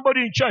didn't see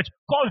somebody in church,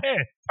 call her,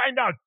 find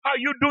out how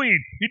you doing.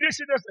 You didn't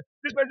see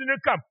this person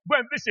didn't come, go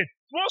and visit.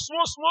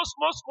 Small.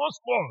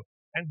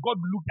 And God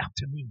looked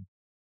after me.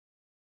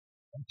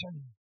 I'm telling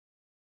you,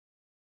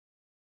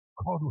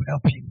 God will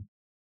help you.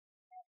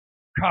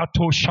 God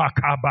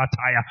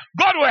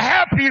will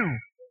help you.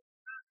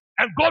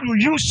 And God will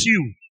use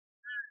you.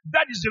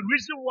 That is the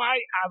reason why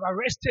I've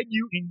arrested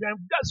you in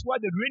them. That's why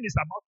the rain is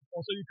about to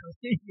fall, so you can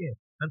stay here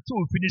until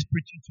we finish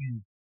preaching to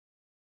you.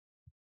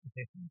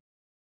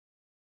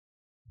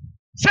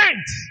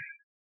 Saints,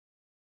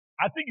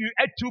 I think you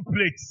ate 2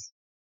 plates.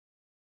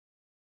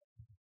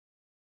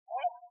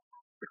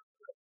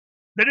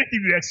 They didn't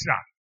give you extra.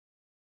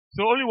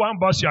 So only 1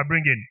 bus you are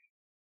bringing.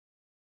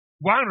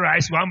 1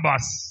 rice, 1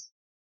 bus.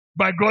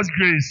 By God's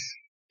grace.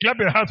 Clap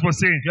your hands for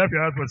saying. Clap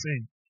your hands for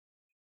saying.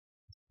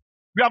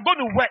 We are going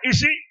to work. You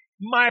see,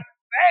 my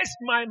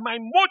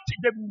motive,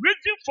 the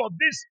reason for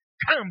this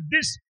camp,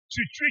 this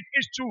retreat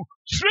is to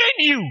train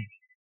you.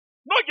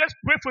 Not just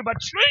pray for you, but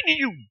train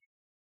you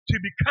to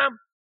become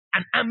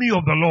an army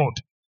of the Lord.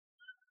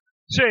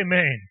 Say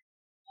amen.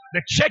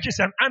 The church is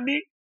an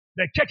army.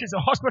 The church is a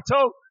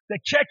hospital. The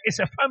church is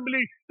a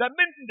family. That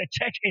means the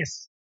church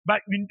is.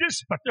 But in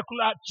this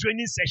particular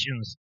training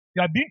sessions,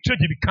 you are being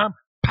trained to become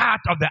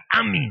part of the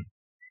army.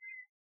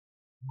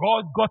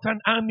 God got an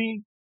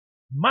army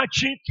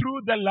marching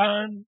through the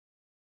land.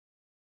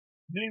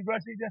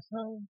 Deliverance is the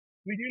song.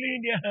 We deal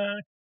in their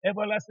hand.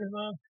 Everlasting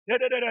song.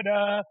 It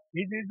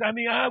is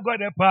army. I've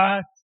got a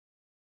part.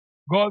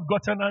 God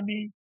got an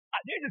army.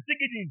 They used to sing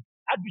it in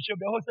Archbishop,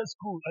 the hostel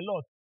school a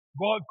lot.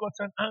 God got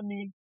an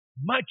army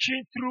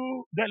marching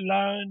through the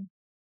land.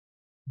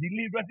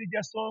 Deliverance is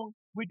their song.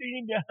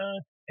 Within their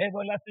hands,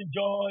 everlasting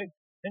joy,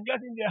 and glass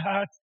in their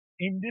hearts.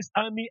 In this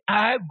army,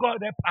 I've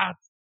got a part.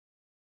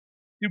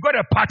 You got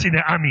a part in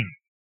the army.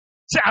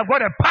 Say, I've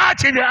got a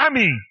part in the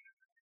army.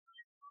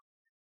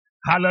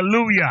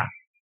 Hallelujah.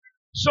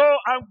 So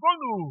I'm going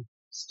to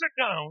sit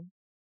down,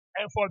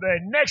 and for the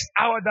next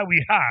hour that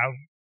we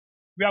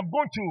are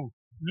going to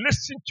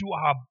listen to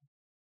our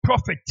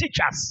prophet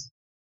teachers.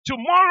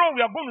 Tomorrow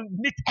we are going to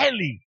meet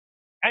early,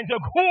 and the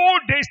whole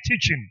day's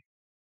teaching.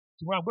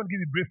 Tomorrow I'm going to give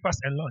you breakfast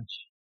and lunch.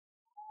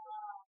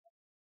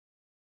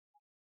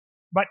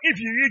 But if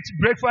you eat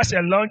breakfast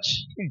and lunch,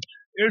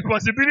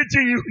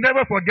 responsibility, you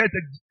never forget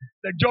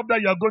the job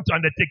that you are going to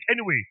undertake.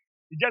 Anyway,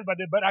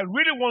 but I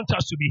really want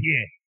us to be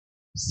here.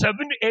 7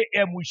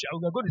 a.m. we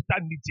are going to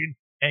start meeting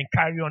and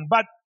carry on.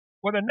 But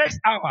for the next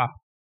hour,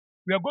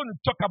 we are going to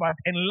talk about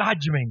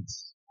enlargement.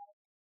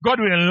 God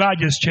will enlarge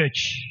His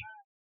church.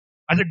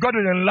 I said, God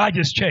will enlarge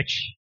His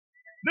church.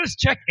 This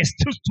church is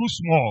still too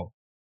small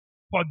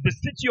for the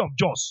city of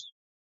Jos.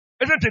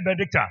 Isn't it,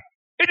 Benedicta?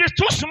 It is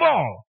too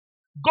small.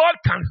 God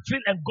can fill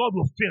and God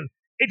will fill.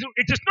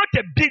 It is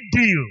not a big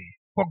deal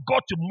for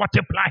God to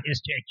multiply His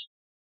church.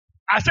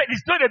 I said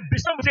it's not a big.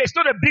 Somebody say it's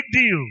not a big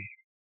deal.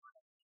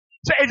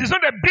 Say it is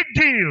not a big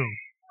deal.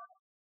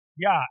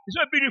 Yeah, it's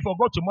not a big deal for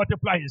God to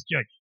multiply His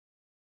church.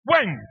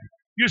 When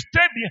you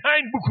stay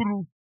behind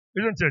Bukuru,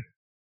 isn't it?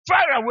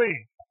 Far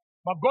away,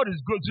 but God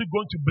is going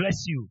to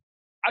bless you.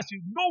 As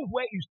you know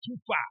where is too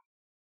far.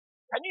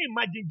 Can you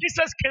imagine?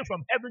 Jesus came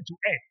from heaven to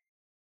earth,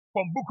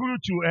 from Bukuru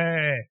to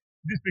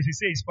this place. He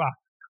says far.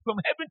 From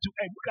heaven to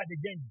earth. Look at the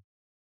journey.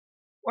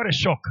 What a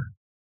shock!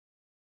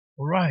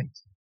 All right,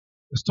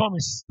 the storm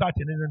is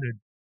starting, isn't it?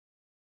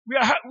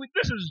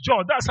 This is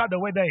joy. That's how the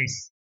weather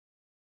is.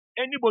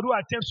 Anybody who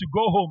attempts to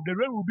go home, the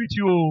rain will beat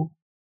you.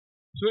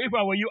 So if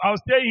I were you, I'll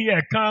stay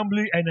here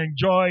calmly and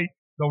enjoy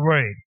the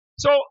word.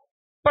 So,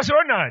 Pastor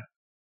Ronald,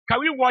 can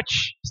we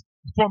watch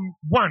from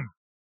 1?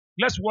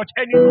 Let's watch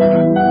any.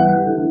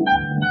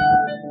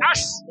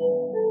 As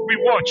we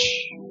watch,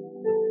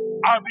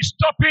 I'll be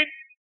stopping,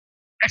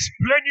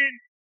 explaining,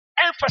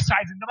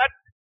 emphasizing that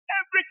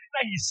everything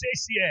that he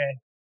says here,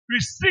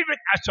 receive it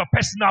as your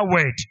personal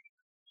word.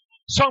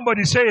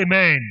 Somebody say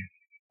amen.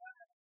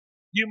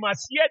 You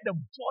must hear the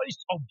voice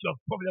of your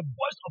prophet, the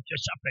voice of your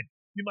shepherd.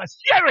 You must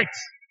hear it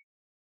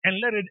and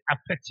let it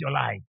affect your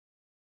life.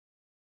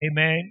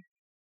 Amen.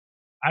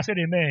 I said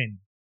amen.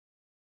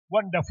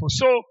 Wonderful.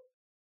 So,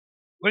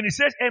 when he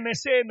says amen,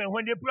 say amen.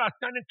 When the people are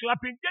standing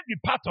clapping, just be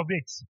part of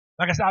it.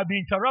 Like I said, I'll be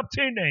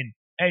interrupting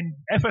and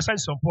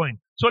emphasize some point.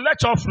 So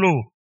let's all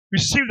flow.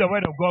 Receive the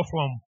word of God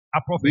from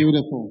our prophet.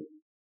 Beautiful.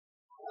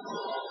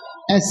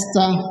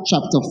 Esther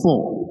chapter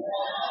 4.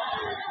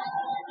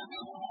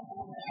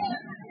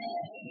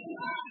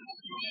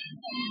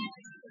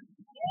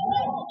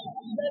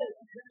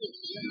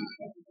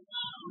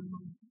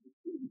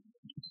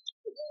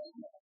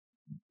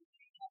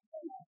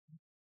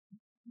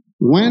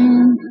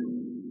 When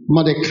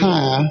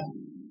Mordecai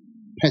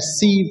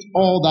perceived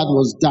all that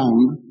was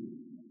done,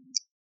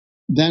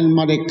 then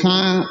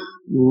Mordecai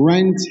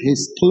rent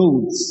his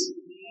clothes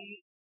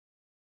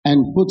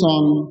and put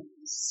on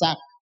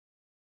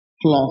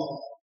sackcloth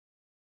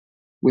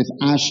with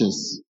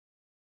ashes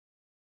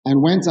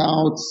and went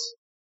out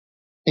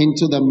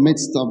into the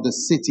midst of the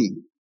city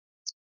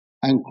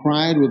and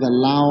cried with a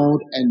loud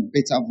and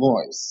bitter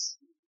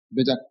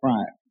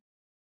cry,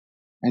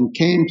 and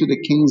came to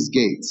the king's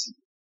gate,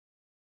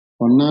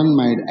 for none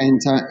might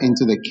enter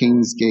into the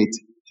king's gate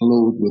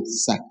clothed with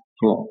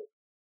sackcloth.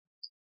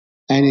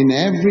 And in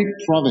every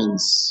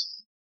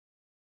province,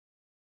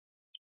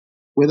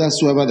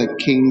 whithersoever the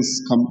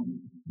kings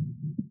come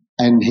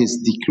and his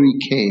decree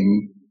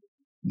came,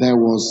 there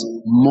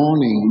was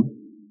mourning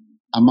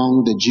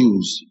among the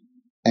Jews,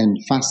 and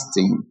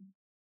fasting,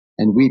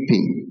 and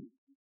weeping,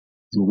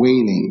 and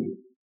wailing.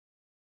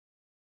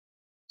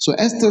 So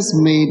Esther's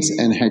maids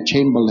and her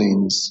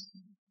chamberlains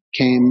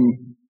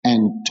came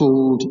and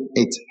told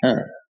it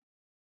her.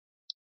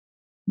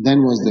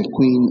 Then was the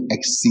queen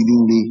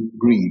exceedingly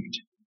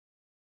grieved,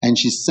 and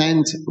she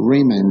sent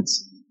raiment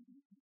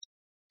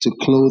to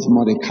clothe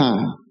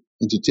Mordecai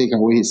and to take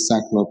away his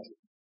sackcloth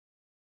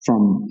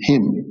from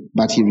him,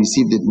 but he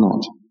received it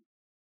not.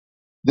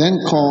 Then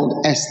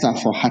called Esther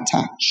for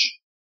Hathach,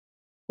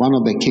 one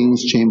of the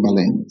king's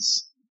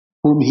chamberlains,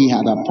 whom he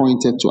had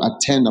appointed to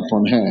attend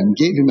upon her, and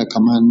gave him a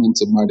commandment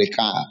to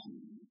Mordecai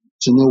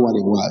to know what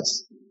it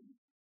was.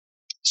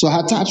 So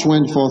Hathach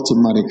went forth to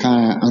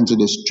Mordecai unto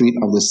the street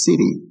of the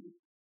city,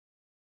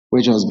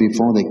 which was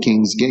before the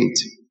king's gate.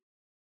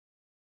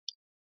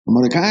 And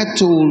Mordecai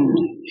told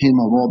him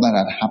of all that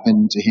had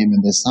happened to him,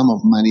 and the sum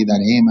of money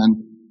that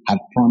Haman had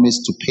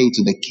promised to pay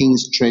to the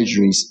king's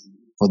treasuries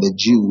for the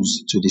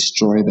Jews to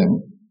destroy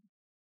them.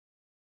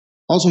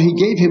 Also, he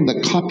gave him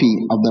the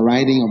copy of the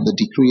writing of the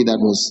decree that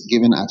was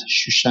given at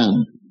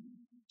Shushan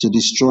to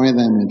destroy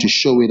them, and to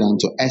show it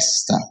unto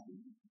Esther,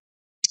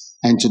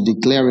 and to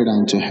declare it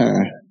unto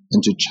her,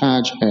 and to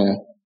charge her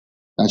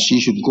that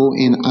she should go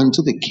in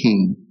unto the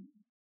king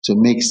to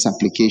make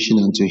supplication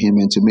unto him,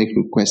 and to make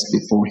request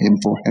before him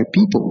for her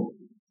people.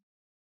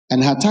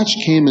 And Hathach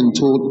came and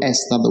told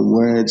Esther the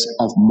words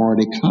of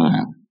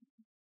Mordecai.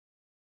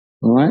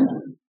 All right?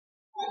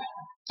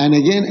 And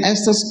again,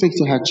 Esther spake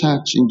to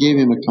Hathach and gave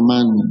him a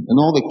commandment. And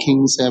all the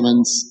king's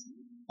servants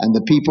and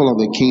the people of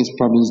the king's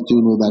province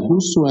do know that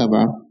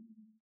whosoever,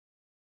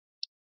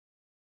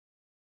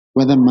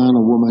 whether man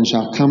or woman,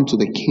 shall come to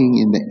the king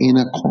in the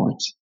inner court,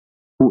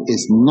 who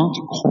is not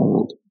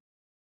called,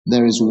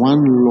 there is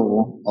one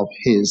law of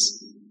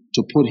his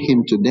to put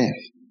him to death,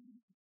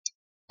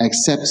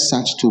 except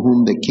such to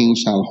whom the king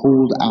shall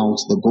hold out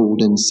the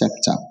golden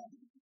scepter,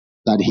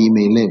 that he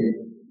may live.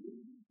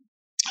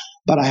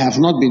 But I have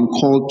not been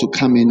called to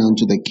come in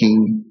unto the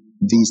king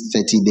these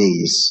 30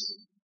 days.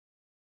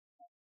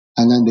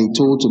 And then they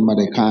told to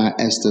Mordecai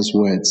Esther's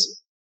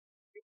words.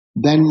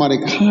 Then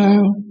Mordecai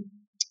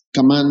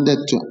commanded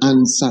to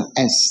answer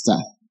Esther,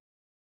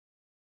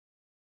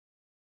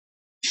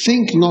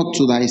 think not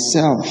to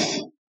thyself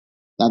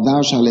that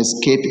thou shalt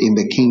escape in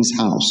the king's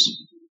house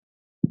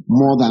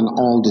more than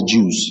all the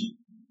Jews.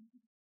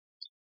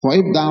 For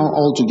if thou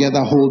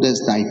altogether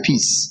holdest thy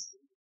peace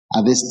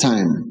at this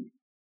time,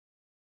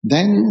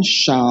 then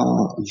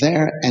shall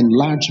their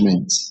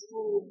enlargement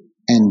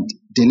and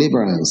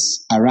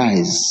deliverance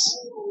arise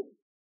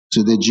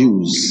to the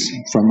Jews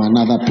from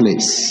another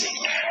place.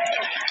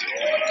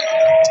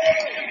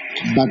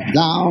 But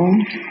thou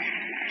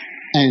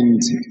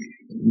and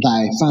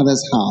thy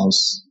father's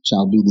house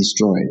shall be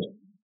destroyed.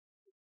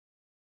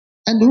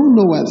 And who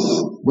knoweth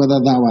whether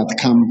thou art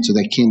come to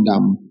the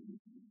kingdom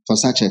for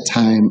such a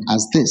time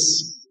as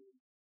this?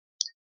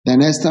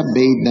 Then Esther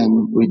bade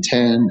them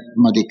return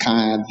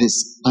Mordecai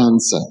this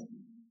answer.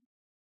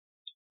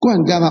 Go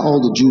and gather all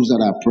the Jews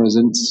that are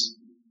present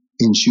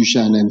in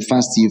Shushan, and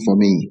fast ye for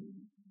me,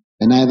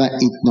 and neither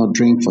eat nor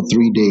drink for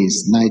 3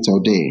 days, night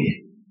or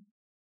day.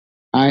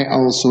 I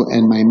also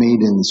and my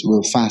maidens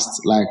will fast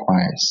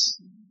likewise,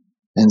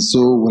 and so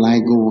will I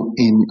go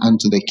in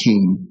unto the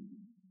king,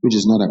 which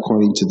is not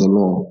according to the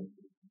law.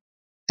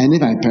 And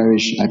if I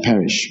perish, I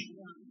perish.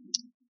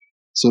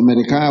 So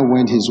Mordecai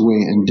went his way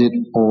and did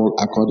all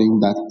according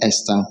that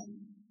Esther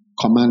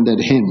commanded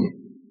him.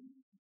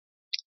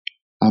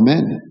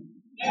 Amen.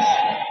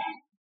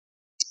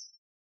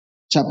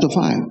 Chapter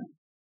 5.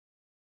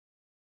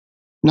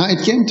 Now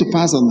it came to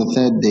pass on the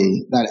third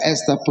day that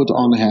Esther put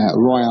on her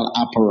royal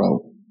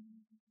apparel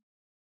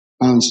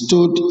and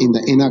stood in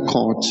the inner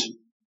court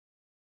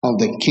of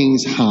the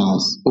king's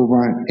house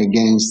over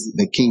against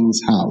the king's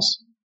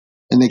house.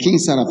 And the king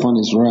sat upon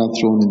his royal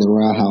throne in the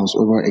royal house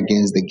over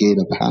against the gate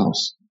of the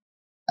house.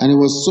 And it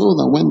was so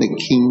that when the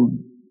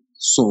king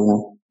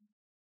saw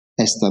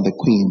Esther the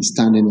queen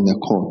standing in the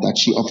court, that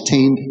she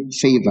obtained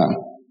favor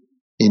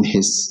in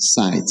his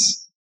sight.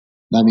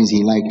 That means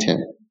he liked her.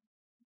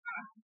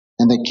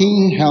 And the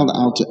king held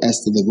out to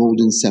Esther the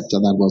golden scepter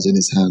that was in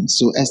his hand.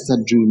 So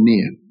Esther drew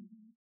near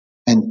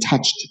and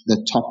touched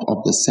the top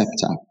of the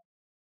scepter.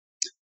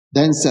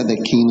 Then said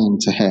the king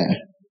unto her,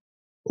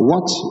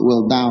 What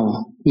wilt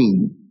thou,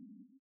 queen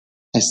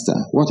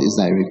Esther? What is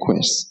thy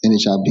request? And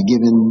it shall be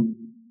given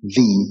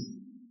thee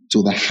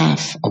to the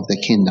half of the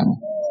kingdom.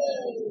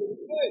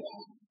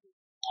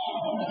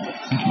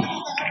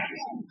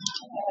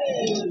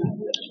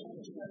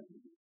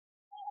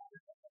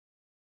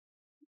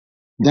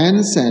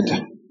 Then said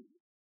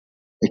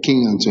the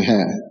king unto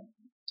her,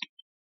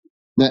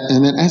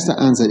 and then Esther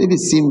answered, If it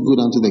seem good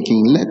unto the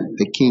king, let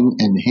the king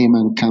and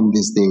Haman come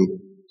this day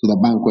to the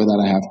banquet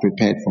that I have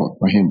prepared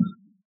for him.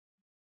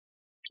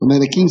 And then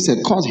the king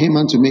said, Cause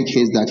Haman to make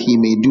haste that he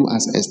may do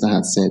as Esther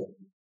had said.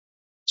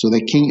 So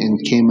the king and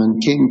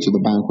Haman came to the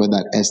banquet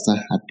that Esther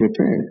had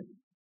prepared.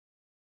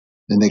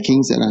 And the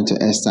king said unto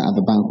Esther at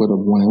the banquet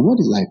of wine,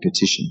 What is thy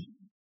petition?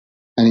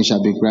 And it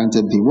shall be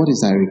granted thee. What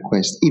is thy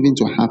request? Even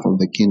to half of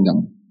the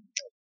kingdom,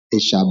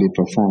 it shall be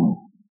performed.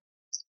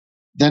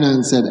 Then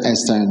answered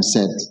Esther and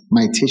said,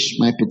 My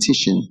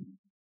petition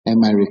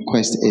and my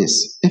request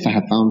is, if I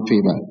have found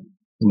favor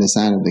in the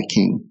sight of the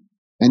king,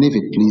 and if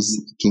it please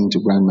the king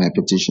to grant my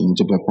petition,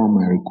 to perform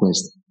my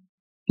request,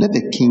 let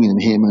the king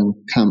and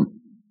Haman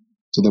come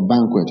to the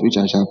banquet which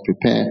I shall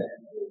prepare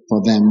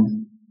for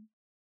them,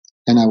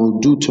 and I will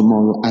do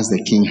tomorrow as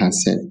the king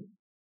has said.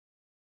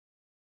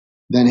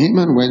 Then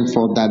Haman went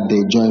forth that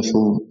day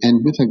joyful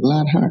and with a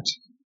glad heart.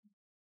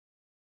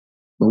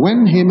 But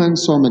when Haman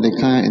saw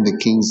Mordecai in the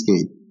king's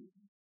gate,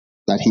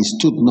 that he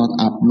stood not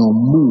up nor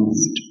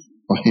moved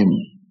for him,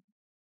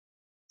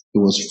 he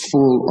was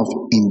full of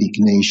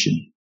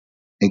indignation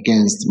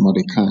against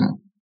Mordecai.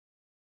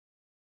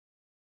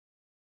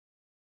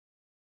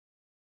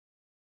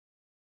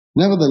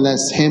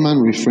 Nevertheless, Haman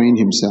refrained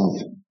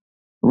himself.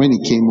 When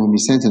he came home,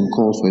 he sent and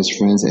called for his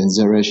friends and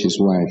Zeresh his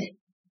wife.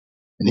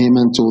 And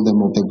Haman told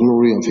them of the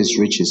glory of his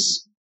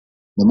riches,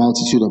 the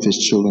multitude of his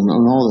children,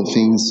 and all the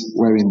things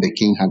wherein the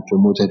king had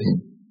promoted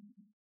him,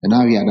 and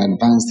how he had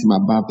advanced him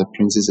above the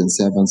princes and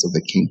servants of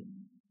the king.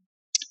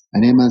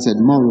 And Haman said,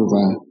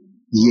 Moreover,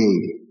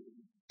 yea,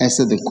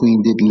 Esther the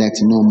queen did let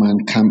no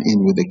man come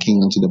in with the king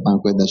unto the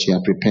banquet that she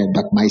had prepared,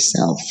 but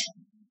myself.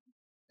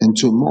 And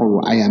tomorrow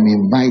I am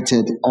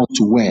invited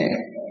unto where?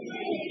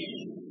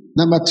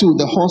 Number 2,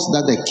 the horse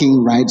that the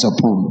king rides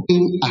upon.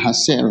 King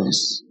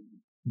Ahasuerus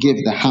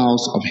gave the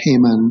house of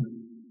Haman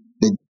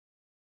the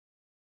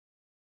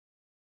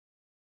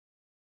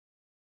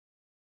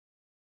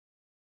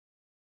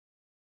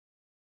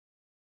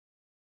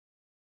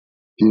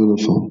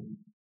beautiful.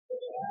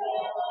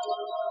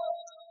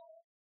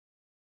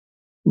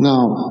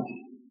 Now,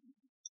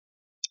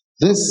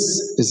 this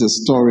is a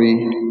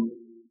story,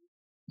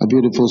 a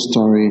beautiful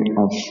story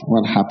of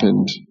what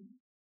happened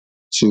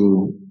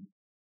to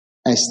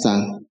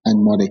Esther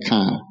and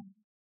Mordecai.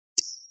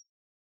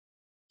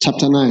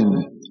 Chapter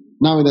 9.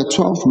 Now in the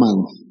 12th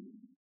month,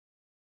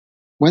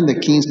 when the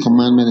king's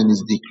commandment and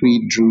his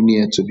decree drew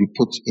near to be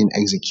put in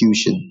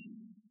execution,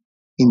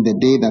 in the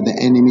day that the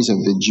enemies of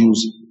the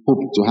Jews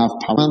hoped to have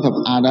power, month of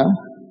Adar,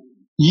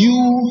 you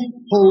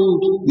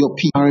hold your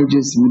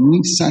marriages. You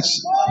need such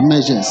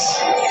measures.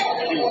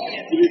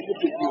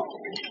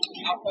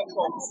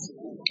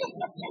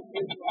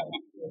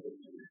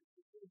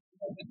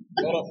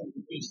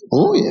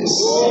 Oh yes.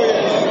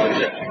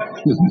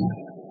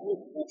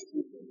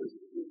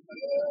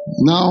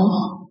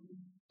 Now,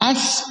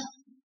 as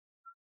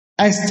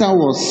Esther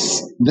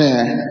was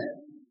there,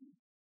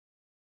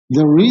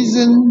 the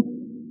reason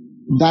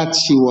that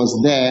she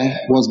was there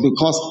was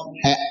because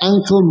her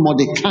uncle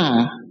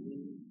Mordecai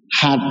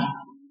had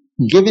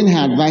given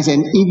her advice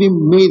and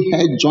even made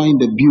her join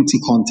the beauty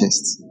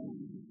contest.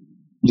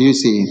 Do you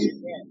see?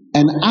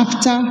 And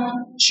after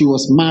she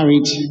was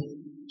married,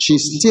 she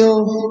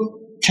still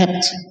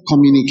kept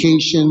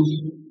communication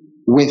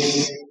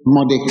with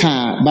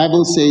Mordecai.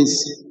 Bible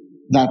says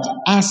that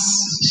as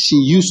she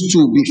used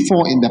to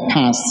before in the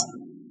past,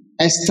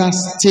 Esther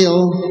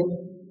still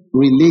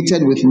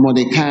related with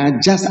Mordecai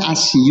just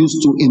as she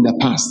used to in the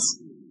past.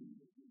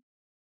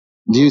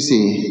 Do you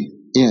see?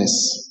 Yes.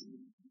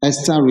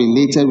 Esther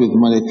related with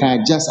Mordecai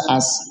just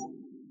as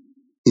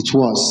it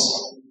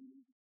was.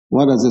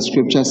 What does the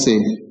scripture say?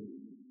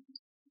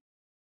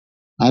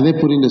 Are they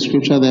putting the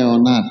scripture there or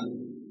not?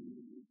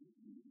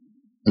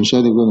 I'm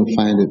sure they're going to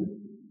find it.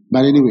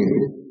 But anyway,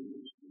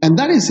 and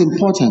that is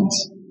important.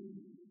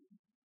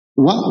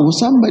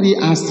 Somebody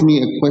asked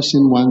me a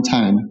question one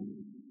time,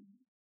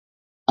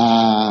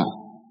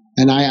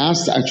 and I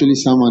asked actually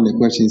someone the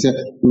question. He said,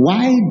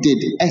 why did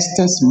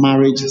Esther's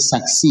marriage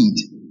succeed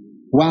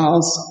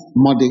whilst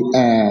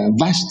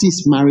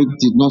Vashti's marriage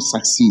did not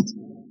succeed?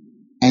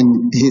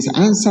 And his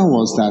answer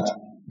was that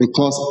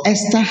because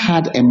Esther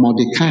had a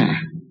Mordecai,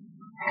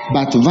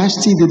 but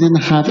Vashti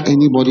didn't have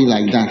anybody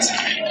like that.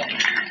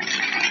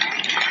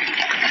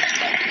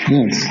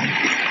 Yes.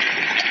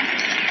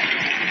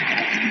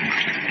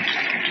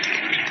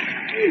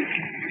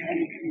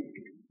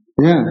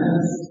 Yeah.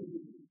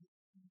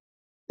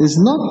 It's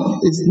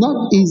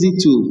not easy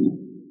to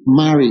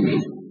marry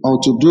or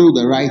to do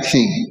the right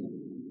thing.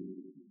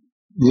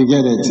 You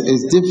get it?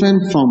 It's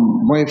different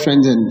from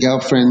boyfriends and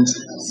girlfriends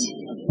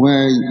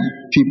where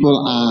people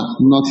are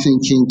not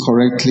thinking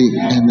correctly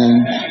and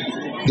then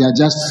they are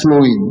just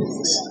flowing.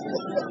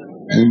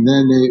 And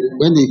then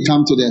when they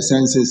come to their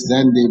senses,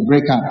 then they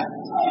break up.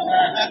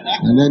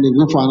 And then they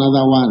go for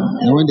another one.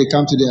 And when they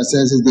come to their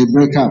senses, they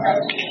break up.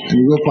 And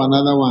they go for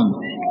another one.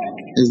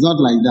 It's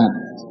not like that.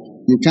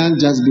 You can't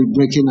just be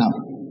breaking up.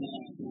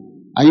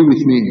 Are you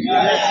with me?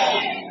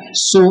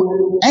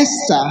 So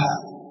Esther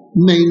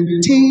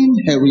maintained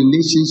her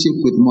relationship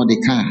with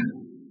Mordecai.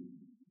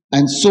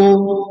 And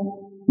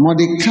so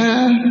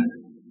Mordecai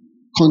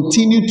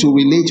continued to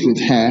relate with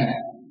her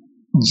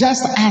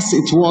just as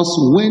it was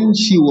when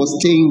she was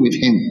staying with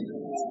him.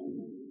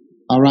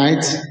 All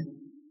right?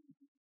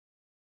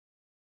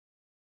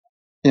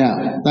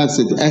 Yeah, that's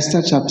it.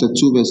 Esther chapter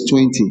 2 verse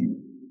 20.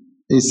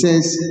 It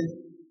says,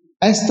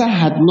 Esther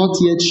had not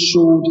yet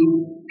showed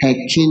her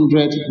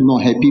kindred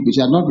nor her people.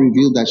 She had not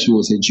revealed that she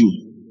was a Jew.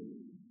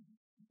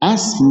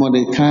 As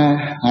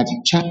Mordecai had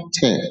checked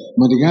her,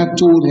 Mordecai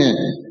told her,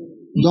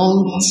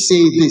 don't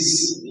say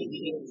this.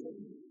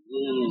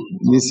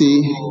 You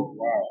see?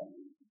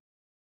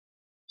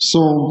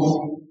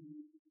 So,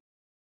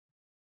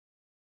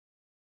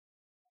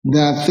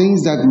 there are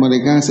things that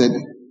Mordecai said,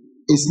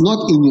 it's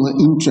not in your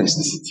interest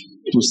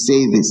to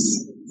say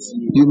this.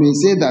 You may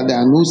say that there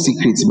are no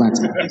secrets, but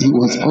he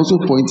was also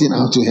pointing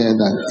out to her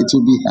that it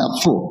will be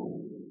helpful.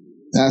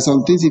 There are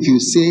some things if you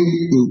say,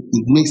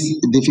 it makes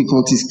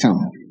difficulties come.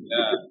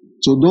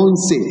 So don't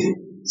say.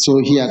 So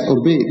he had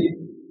obeyed.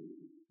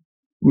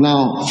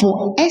 Now,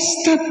 for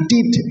Esther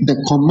did the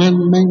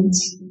commandment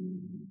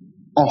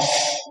of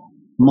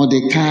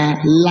Mordecai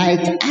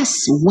like as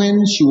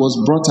when she was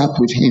brought up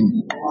with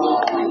him.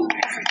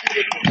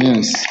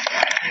 Yes.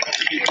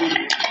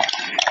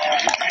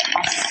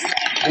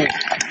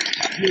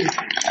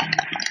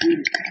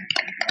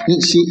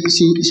 She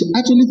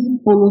actually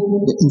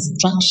followed the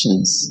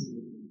instructions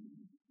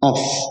of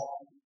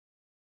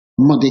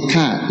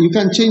Mordecai. You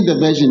can change the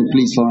version,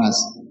 please, for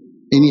us.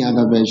 Any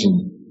other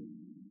version.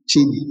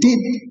 She did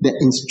the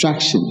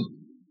instruction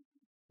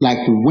like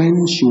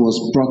when she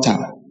was brought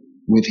up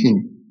with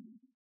him.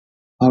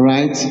 All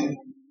right?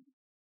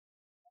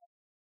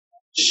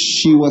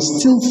 She was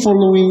still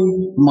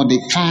following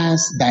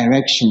Mordecai's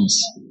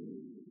directions,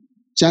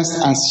 just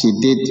as she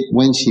did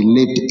when she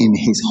lived in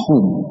his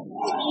home.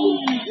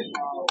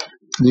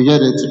 You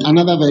get it?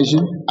 Another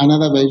version?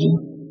 Another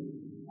version?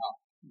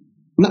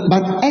 No,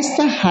 but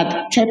Esther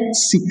had kept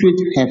secret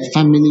her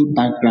family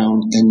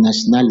background and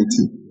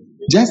nationality,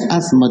 just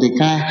as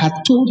Mordecai had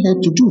told her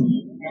to do.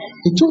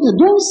 He told her,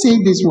 don't say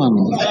this one.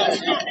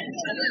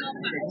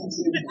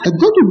 It's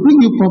going to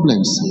bring you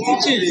problems.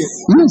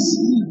 Yes.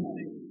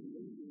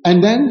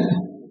 And then,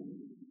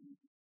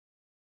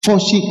 for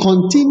she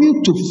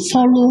continued to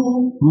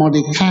follow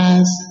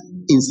Mordecai's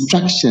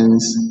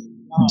instructions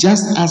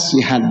just as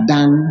she had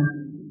done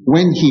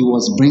when he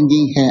was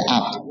bringing her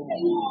up.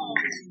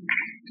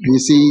 You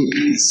see,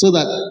 so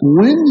that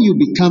when you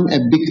become a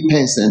big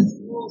person,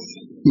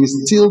 you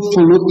still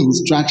follow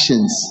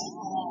instructions.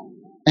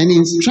 And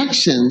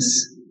instructions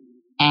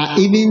are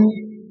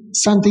even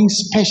something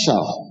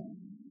special,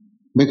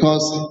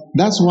 because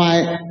that's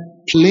why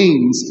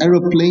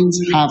aeroplanes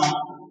have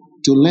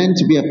to learn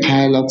to be a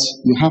pilot.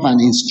 You have an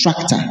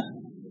instructor,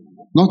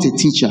 not a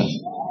teacher,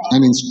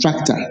 an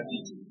instructor.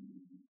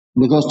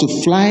 Because to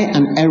fly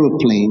an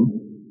aeroplane,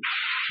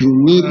 you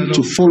need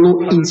to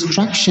follow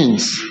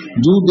instructions.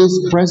 Do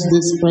this, press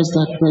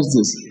that, press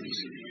this.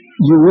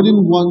 You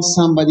wouldn't want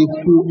somebody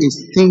who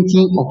is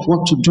thinking of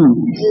what to do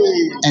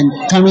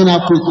and coming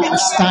up with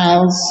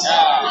styles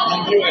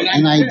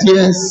and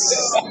ideas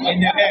in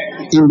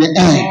the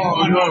air.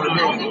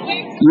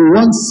 You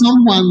want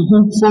someone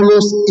who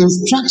follows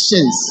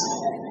instructions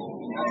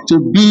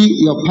to be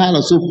your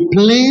pilot. So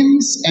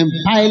planes and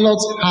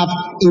pilots have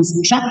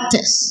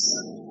instructors.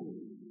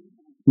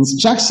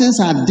 Instructions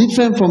are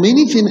different from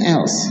anything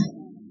else.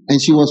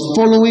 And she was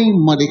following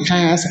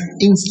Mordecai's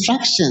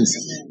instructions,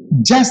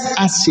 just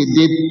as she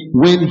did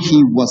when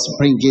he was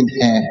bringing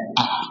her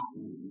up.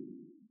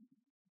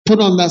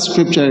 Put on that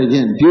scripture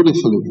again,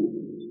 beautifully.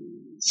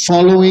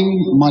 Following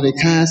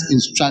Mordecai's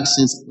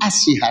instructions as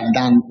she had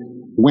done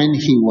when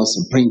he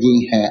was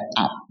bringing her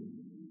up.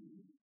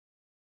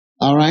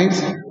 All right?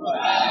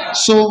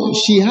 So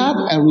she had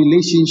a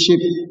relationship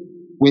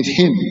with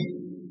him.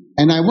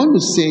 And I want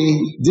to say,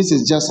 this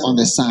is just on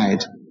the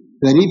side,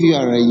 that if you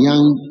are a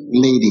young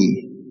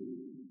lady,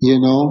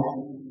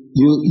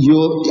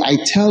 I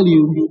tell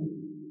you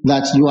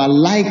that you are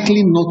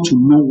likely not to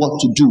know what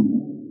to do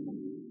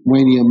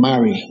when you're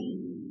married.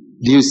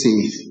 Do you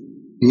see?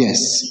 Yes.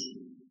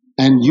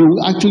 And you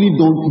actually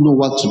don't know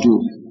what to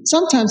do.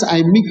 Sometimes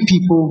I meet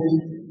people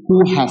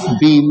who have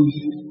been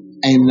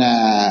in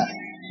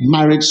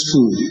marriage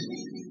school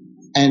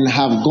and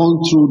have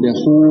gone through the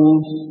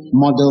whole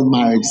model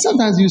marriage.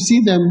 Sometimes you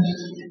see them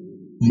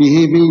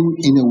behaving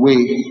in a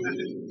way,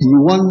 You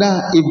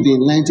wonder if they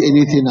learned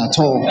anything at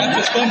all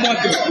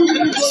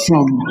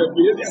from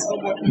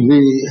the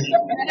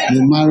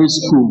marriage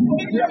school.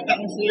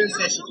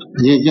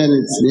 You get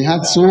it? They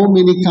had so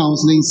many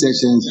counseling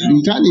sessions. You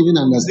can't even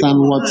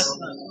understand what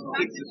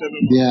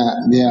they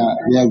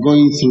are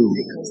going through.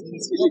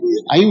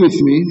 Are you with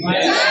me?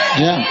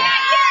 Yeah.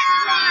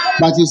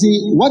 But you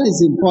see, what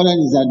is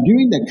important is that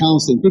during the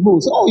counseling, people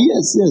will say, oh,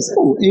 yes,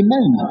 oh,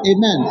 amen,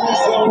 amen.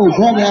 Oh,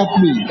 God help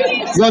me.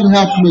 God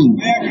help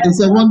me. It's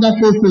a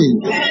wonderful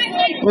thing.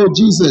 Oh,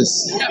 Jesus,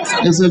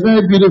 it's a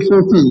very beautiful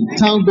thing.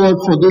 Thank God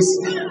for this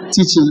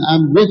teaching.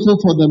 I'm grateful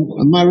for the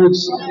marriage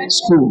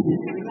school.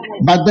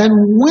 But then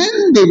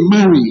when they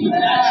marry,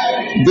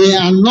 they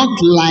are not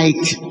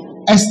like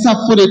Esther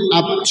put it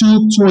up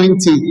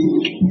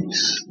 2:20.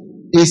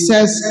 It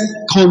says,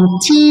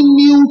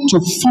 continue to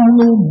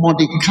follow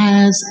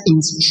Mordecai's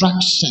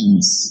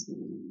instructions,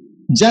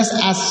 just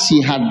as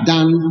she had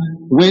done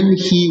when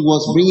he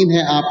was bringing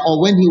her up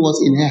or when he was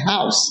in her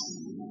house.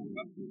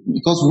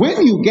 Because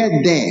when you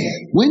get there,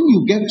 when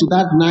you get to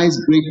that nice,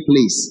 great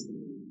place,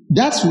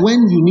 that's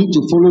when you need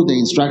to follow the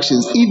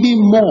instructions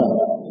even more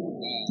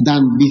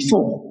than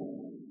before.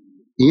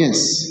 Yes.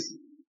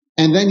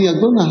 And then you're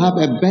going to have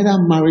a better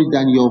marriage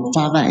than your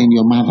father and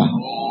your mother.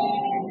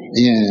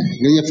 Yeah,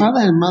 your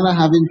father and mother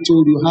haven't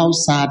told you how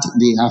sad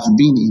they have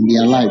been in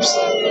their lives.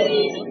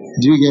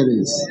 Do you get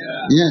it?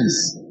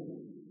 Yes.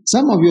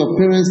 Some of your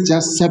parents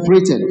just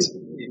separated.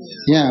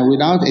 Yeah,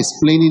 without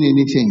explaining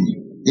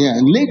anything.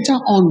 Yeah,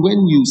 later on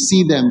when you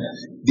see them,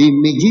 they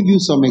may give you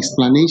some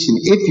explanation.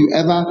 If you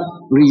ever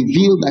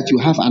reveal that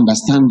you have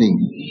understanding,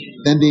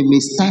 then they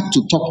may start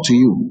to talk to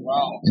you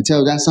and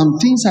tell you that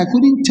some things I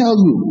couldn't tell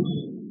you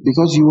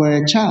because you were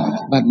a child,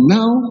 but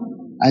now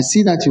I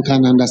see that you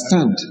can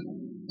understand.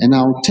 And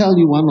I'll tell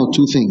you one or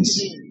two things.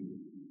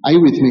 Are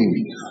you with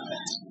me?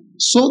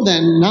 So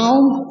then now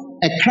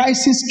a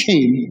crisis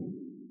came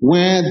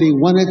where they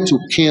wanted to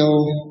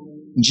kill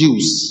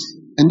Jews.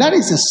 And that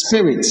is a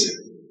spirit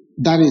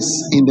that is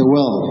in the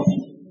world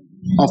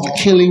of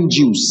killing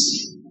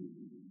Jews.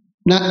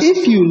 Now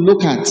if you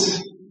look at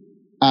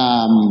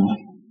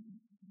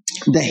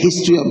the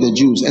history of the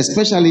Jews,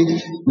 especially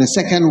the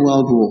Second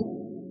World War,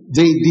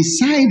 they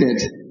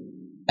decided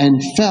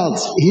and felt,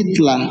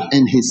 Hitler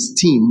and his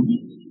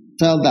team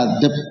felt that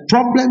the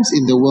problems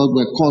in the world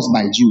were caused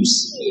by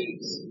Jews.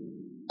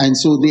 And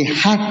so they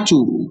had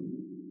to,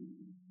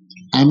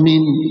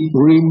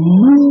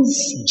 remove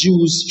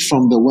Jews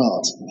from the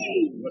world.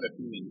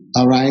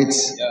 All right?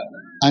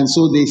 And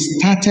so they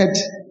started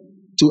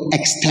to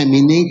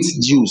exterminate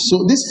Jews.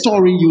 So this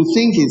story you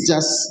think is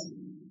just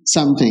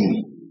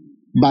something,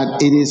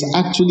 but it is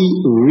actually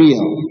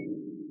real.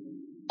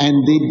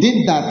 And they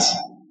did that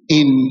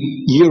in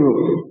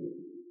Europe.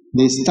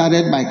 They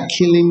started by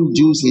killing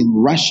Jews in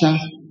Russia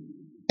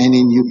and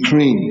in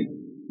Ukraine.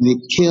 They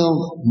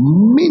killed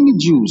many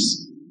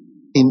Jews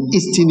in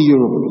Eastern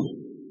Europe.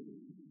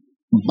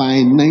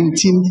 By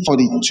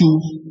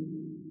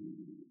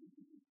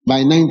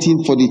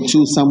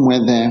 1942, somewhere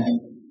there,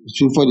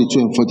 between 42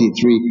 and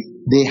 43,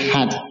 they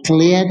had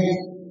cleared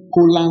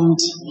Poland,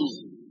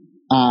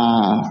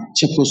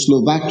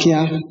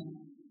 Czechoslovakia,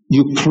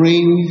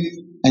 Ukraine,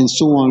 and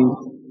so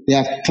on. They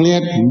have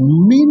cleared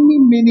many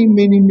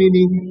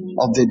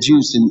of the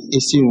Jews in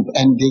Eastern Europe,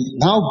 and they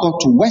now got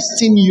to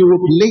Western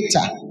Europe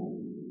later.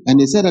 And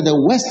they said that the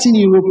Western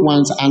Europe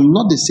ones are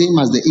not the same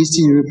as the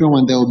Eastern European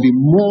one. There will be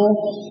more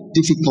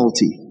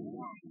difficulty,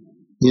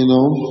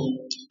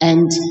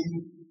 And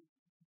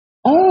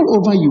all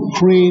over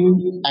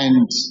Ukraine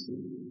and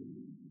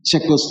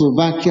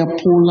Czechoslovakia,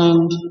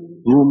 Poland,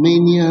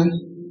 Romania,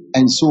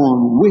 and so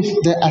on, with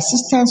the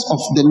assistance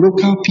of the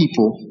local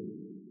people,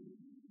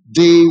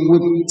 they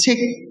would take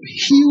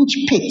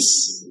huge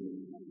pits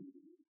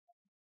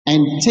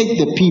and take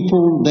the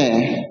people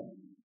there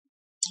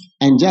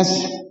and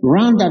just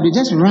round up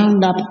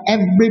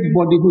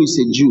everybody who is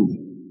a Jew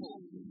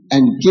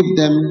and give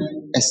them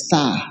a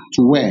star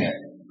to wear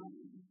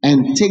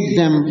and take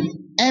them,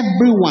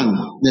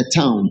 everyone, the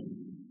town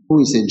who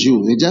is a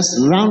Jew. They just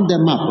round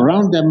them up.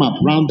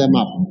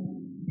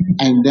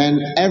 And then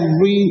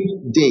every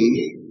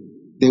day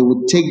they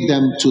would take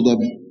them to the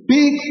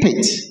big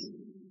pit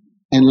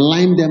and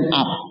line them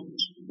up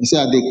so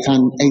that they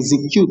can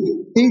execute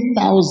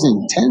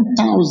 8,000,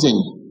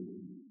 10,000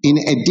 in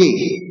a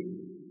day.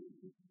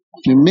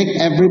 To make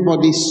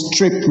everybody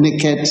strip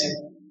naked,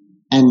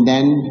 and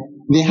then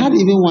they had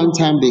even one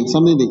time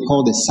something they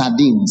call the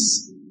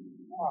sardines,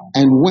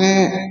 and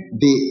where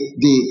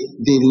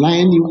they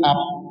line you up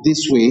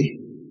this way,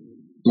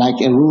 like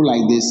a row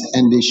like this,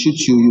 and they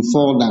shoot you, you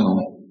fall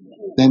down.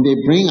 Then they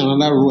bring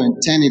another row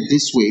and turn it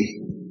this way,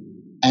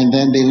 and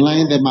then they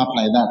line them up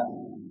like that.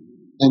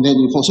 And then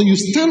you fall. So you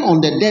stand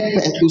on the dead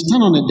person,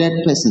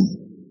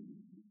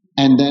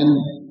 and then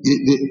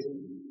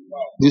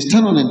you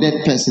stand on a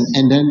dead person,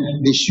 and then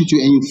they shoot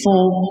you, and you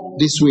fall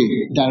this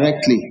way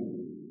directly.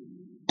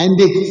 And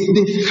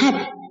they've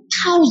had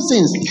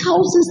thousands.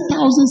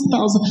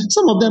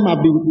 Some of them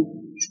are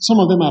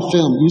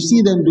filmed. You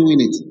see them doing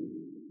it.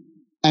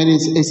 And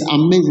it's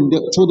amazing.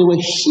 So there were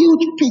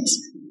huge pits,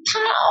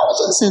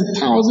 thousands and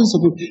thousands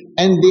of people.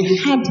 And they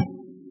had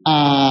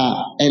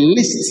a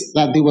list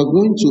that they were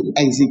going to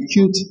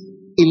execute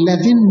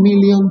 11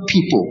 million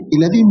people,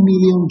 11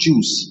 million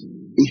Jews.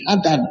 They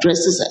had the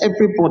addresses of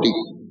everybody.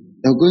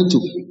 They were going to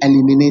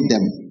eliminate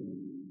them.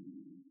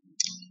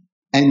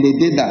 And they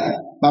did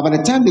that. But by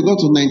the time they got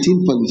to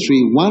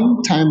 1943,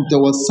 one time there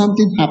was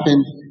something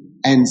happened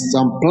and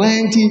some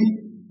plenty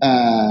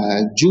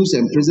Jews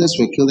and prisoners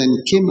were killed, and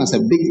it came as a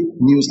big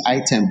news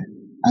item.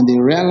 And they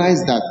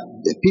realized that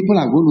the people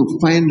are going to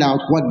find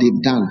out what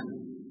they've done.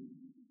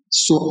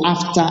 So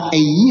after a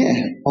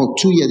year or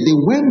 2 years, they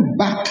went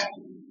back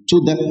to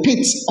the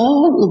pits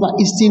all over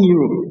Eastern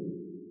Europe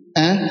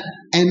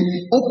and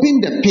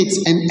opened the pits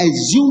and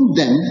exhumed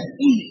them,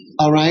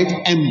 all right,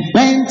 and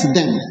burnt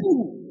them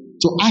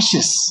to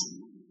ashes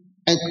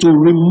and to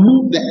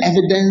remove the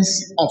evidence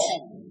of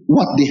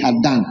what they had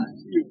done.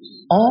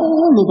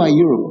 All over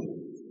Europe,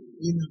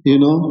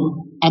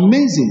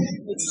 amazing.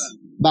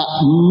 But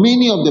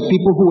many of the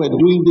people who were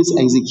doing these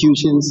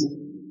executions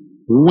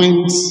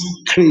went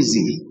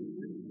crazy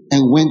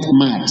and went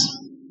mad.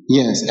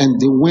 Yes, and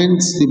they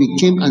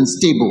became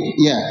unstable.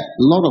 Yeah,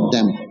 a lot of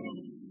them.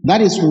 That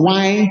is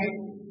why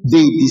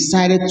they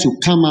decided to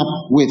come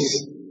up with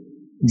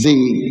the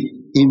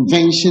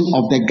invention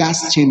of the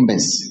gas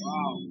chambers.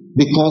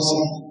 Because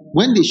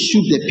when they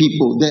shoot the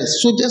people, the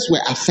soldiers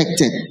were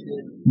affected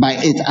by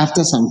it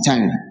after some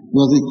time.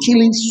 Because they're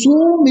killing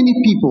so many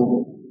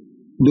people,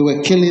 they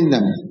were killing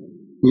them,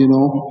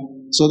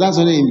 So that's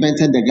when they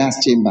invented the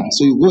gas chamber.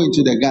 So you go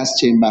into the gas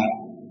chamber,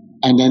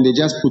 and then they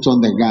just put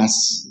on the gas,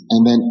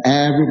 and then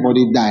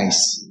everybody dies.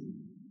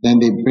 Then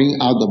they bring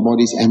out the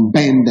bodies and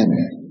burn them.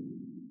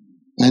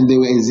 And they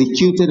were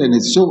executed, and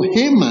so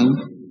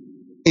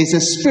Haman is a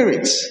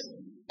spirit,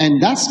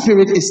 and that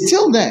spirit is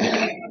still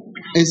there.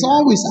 It's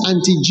always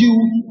anti-Jew,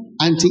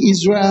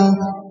 anti-Israel,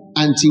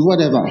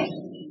 anti-whatever.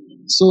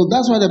 So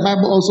that's why the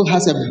Bible also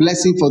has a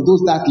blessing for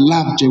those that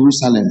love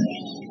Jerusalem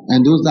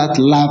and those that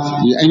love.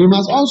 And you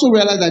must also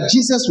realize that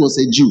Jesus was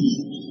a Jew.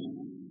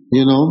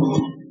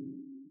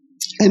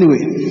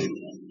 Anyway,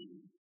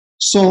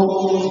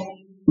 so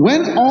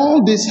when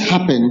all this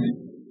happened,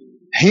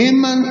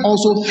 Haman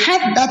also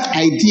had that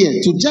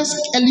idea to just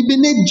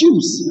eliminate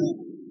Jews.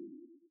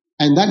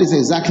 And that is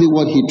exactly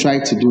what he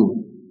tried to do.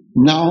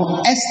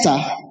 Now, Esther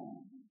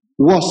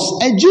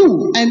was a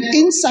Jew and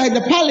inside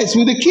the palace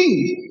with the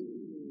king.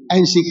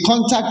 And he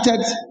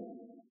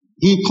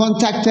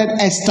contacted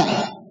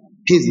Esther,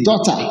 his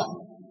daughter.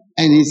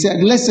 And he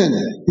said, listen,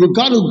 you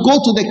got to go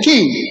to the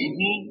king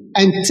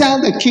and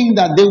tell the king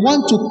that they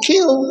want to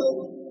kill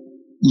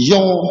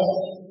your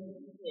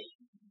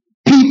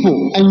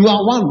people and you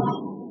are one.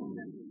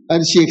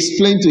 And she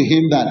explained to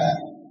him that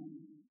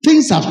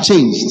things have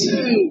changed.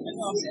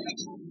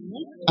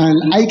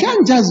 And I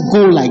can't just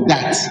go like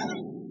that.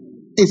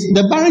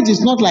 The marriage is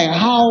not like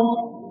how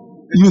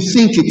you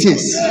think it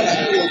is.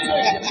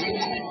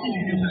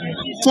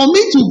 For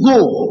me to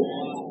go,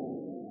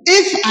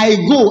 if I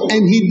go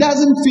and he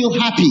doesn't feel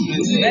happy,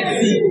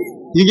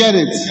 you get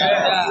it?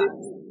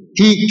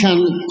 He can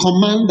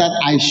command that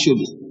I should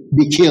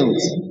be killed.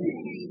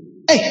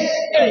 Hey!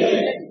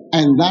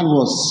 And that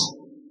was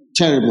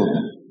terrible.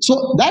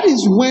 So that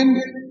is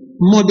when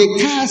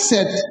Mordecai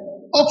said,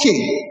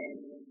 okay,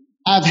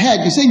 I've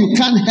heard. You say you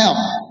can't help.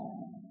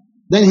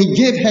 Then he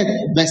gave her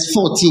verse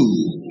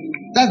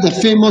 14. That's the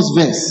famous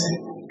verse.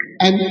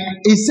 And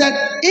he said,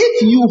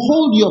 if you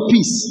hold your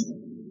peace,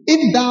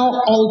 if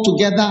thou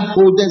altogether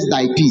holdest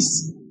thy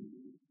peace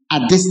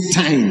at this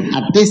time,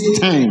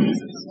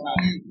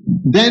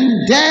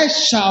 then there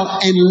shall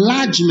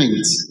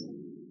enlargement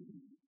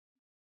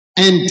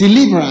and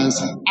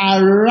deliverance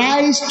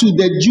arise to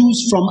the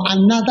Jews from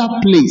another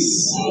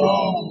place.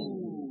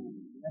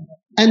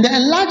 And the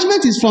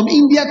enlargement is from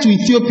India to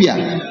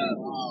Ethiopia.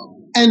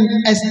 And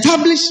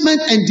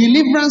establishment and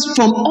deliverance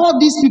from all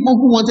these people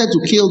who wanted to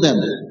kill them.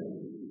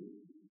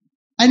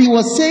 And she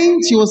was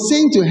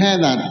saying to her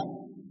that,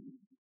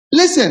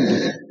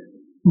 listen,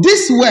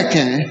 this work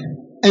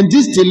and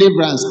this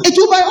deliverance, it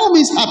will by all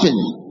means happen,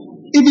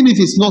 even if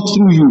it's not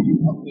through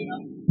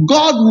you.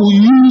 God will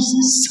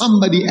use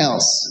somebody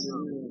else.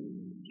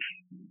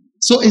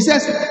 So it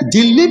says,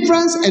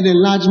 deliverance and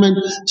enlargement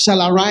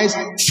shall arise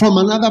from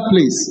another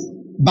place,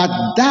 but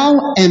thou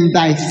and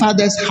thy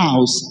father's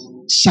house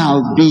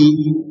shall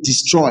be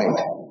destroyed.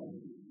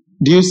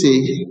 Do you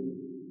see?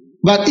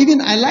 But even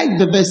I like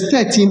the verse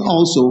 13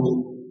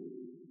 also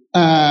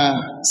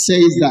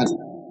says that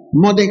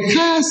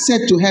Mordecai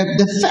said to her,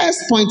 the first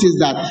point is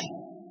that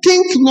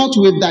think not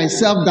with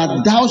thyself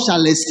that thou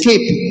shalt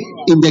escape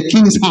in the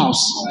king's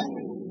house.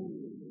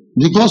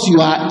 Because you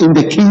are in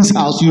the king's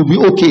house, you'll be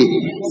okay.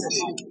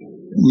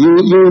 You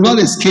will not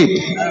escape.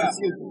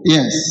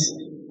 Yes.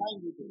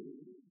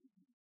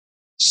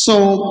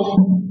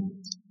 So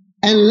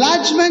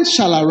enlargement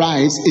shall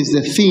arise is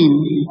the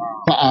theme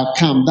for our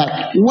camp.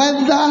 That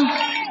whether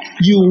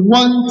you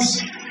want,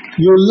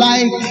 you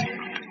like,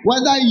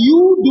 whether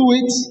you do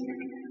it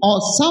or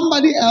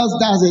somebody else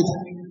does it,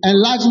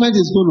 enlargement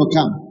is going to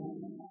come.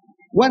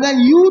 Whether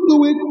you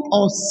do it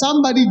or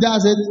somebody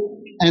does it,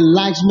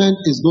 enlargement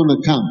is going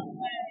to come.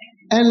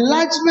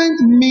 Enlargement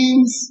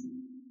means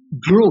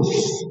growth,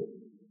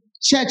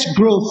 church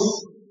growth.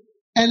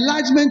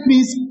 Enlargement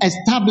means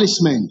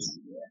establishment.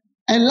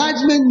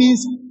 Enlargement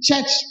means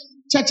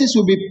churches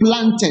will be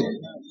planted.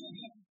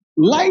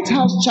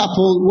 Lighthouse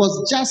Chapel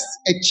was just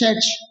a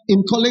church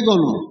in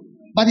Kolegono,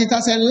 but it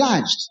has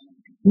enlarged.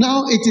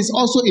 Now it is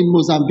also in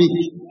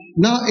Mozambique.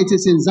 Now it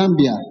is in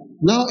Zambia.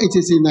 Now it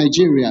is in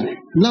Nigeria.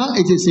 Now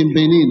it is in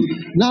Benin.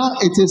 Now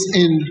it is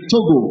in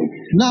Togo.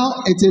 Now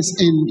it is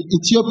in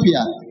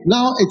Ethiopia.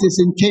 Now it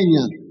is in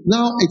Kenya.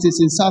 Now it is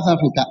in South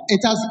Africa. It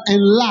has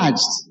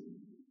enlarged.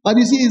 But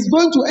you see, it's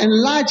going to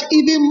enlarge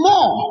even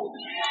more.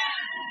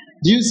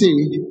 Do you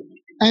see?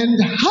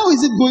 And how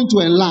is it going to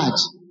enlarge?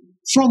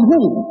 From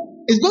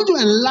whom? It's going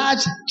to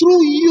enlarge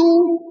through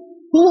you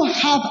who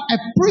have a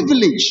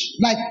privilege,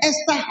 like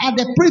Esther had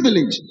a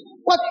privilege.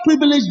 What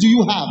privilege do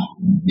you have?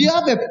 You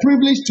have a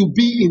privilege to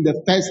be in the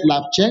First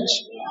Love Church.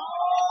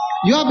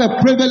 You have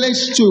a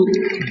privilege to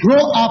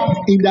grow up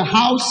in the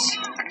house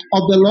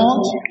of the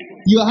Lord.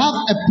 You have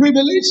a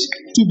privilege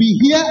to be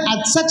here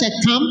at such a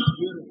camp.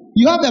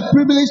 You have a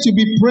privilege to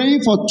be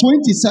praying for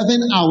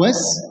 27 hours.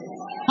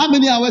 How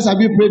many hours have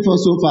you prayed for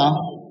so far?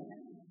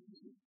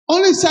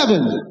 Only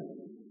 7.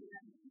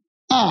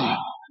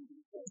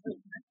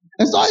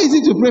 It's not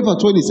easy to pray for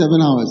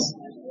 27 hours.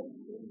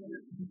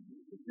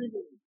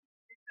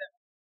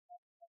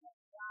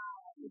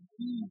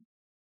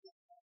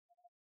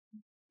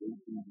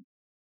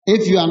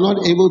 If you are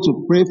not able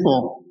to pray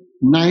for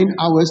 9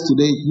 hours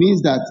today, it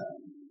means that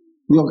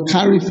your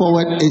carry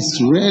forward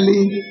is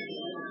really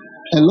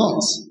a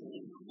lot.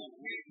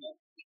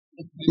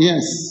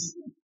 Yes.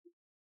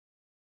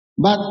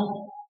 But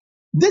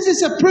this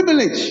is a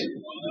privilege.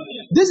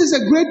 This is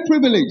a great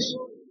privilege.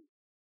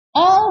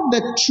 All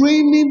the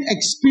training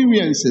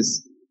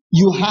experiences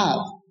you have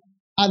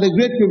are the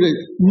great privilege.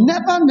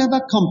 Never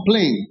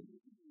complain.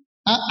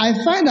 I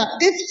find that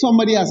if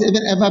somebody has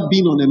even ever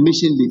been on a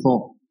mission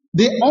before,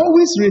 they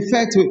always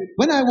refer to it.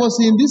 When I was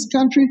in this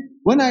country,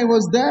 when I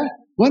was there.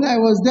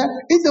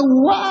 It's a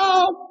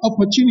wow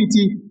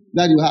opportunity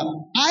that you have.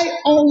 I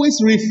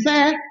always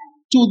refer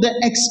to the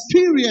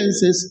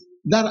experiences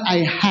that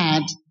I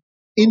had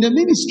in the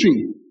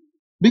ministry,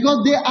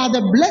 because they are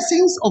the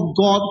blessings of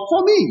God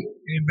for me.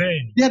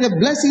 Amen. They are the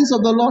blessings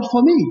of the Lord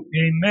for me.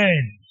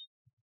 Amen.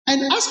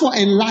 And as for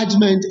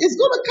enlargement, it's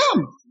going to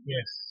come.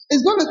 Yes.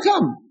 It's going to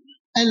come.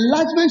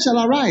 Enlargement shall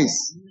arise.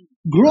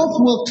 Growth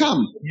will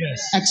come.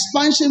 Yes.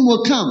 Expansion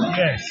will come.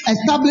 Yes.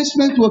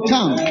 Establishment will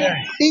come. Yes.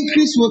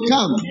 Increase will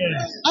come.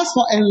 Yes. As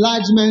for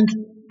enlargement,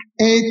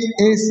 it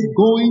is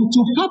going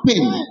to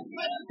happen.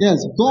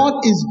 Yes,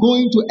 God is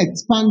going to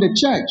expand the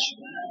church.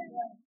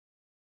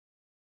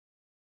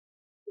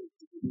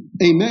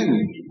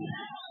 Amen.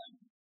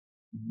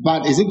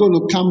 But is it going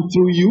to come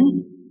through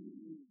you?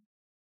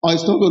 Or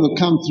it's not going to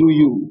come through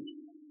you?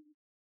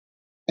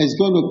 It's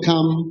going to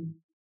come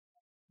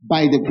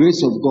by the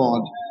grace of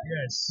God.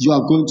 Yes. You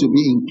are going to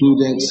be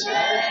included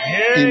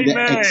in the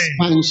Amen.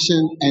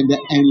 expansion and the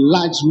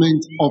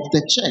enlargement of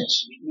the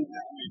church.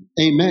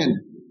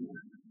 Amen.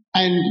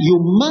 And you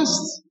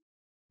must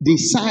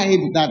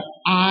decide that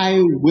I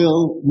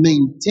will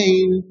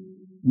maintain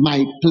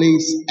my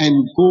place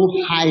and go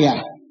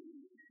higher.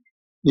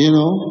 You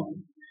know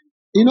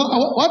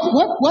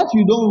what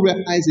you don't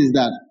realize is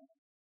that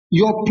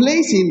your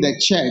place in the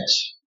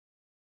church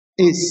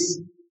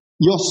is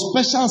your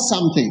special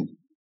something.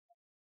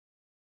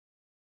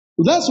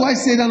 That's why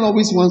Satan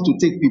always wants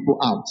to take people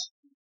out.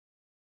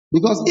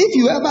 Because if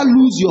you ever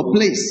lose your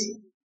place,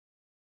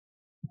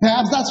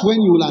 perhaps that's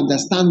when you will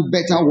understand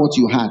better what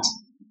you had.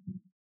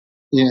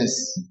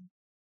 Yes.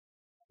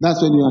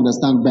 That's when you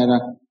understand better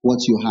what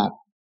you had.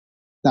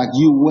 That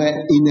you were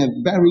in a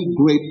very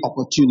great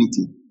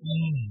opportunity.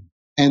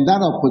 And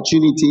that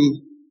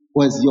opportunity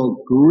was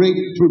your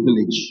great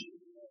privilege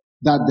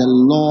that the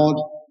Lord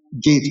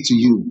gave to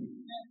you.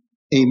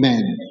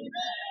 Amen.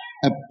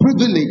 A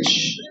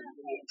privilege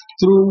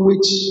through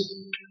which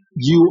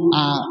you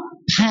are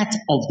part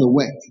of the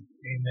work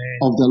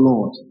of the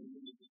Lord.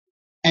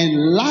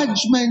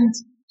 Enlargement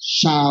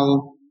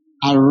shall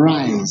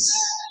arise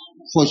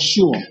for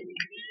sure.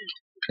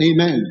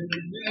 Amen.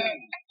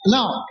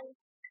 Now,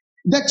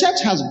 the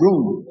church has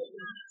grown.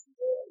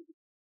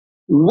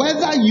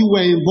 Whether you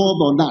were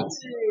involved or not.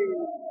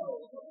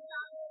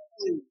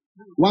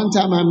 One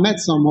time I met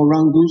some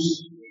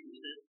Orangus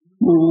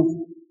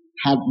who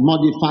had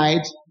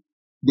modified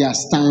their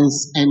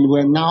stance and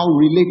were now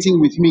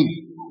relating with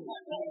me.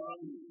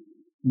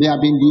 They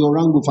have been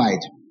de-Orangufied.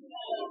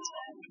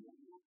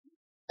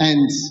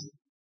 And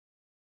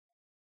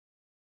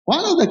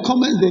one of the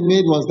comments they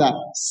made was that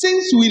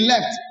since we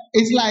left,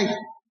 it's like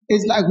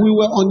we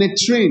were on a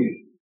train.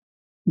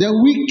 Then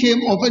we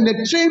came off and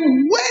the train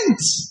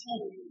went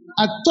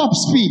at top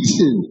speed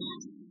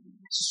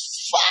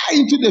far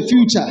into the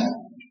future.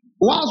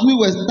 Whilst we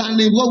were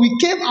standing, well, we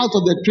came out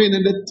of the train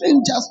and the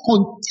train just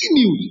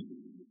continued.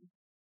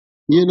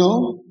 You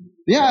know,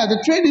 Yeah,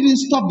 the train didn't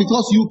stop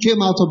because you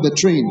came out of the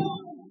train.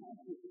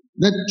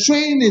 The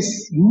train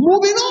is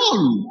moving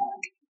on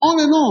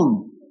and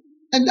on.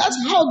 And that's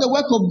how the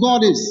work of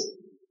God is.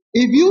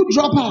 If you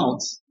drop out,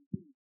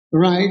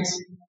 right,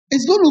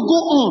 it's going to go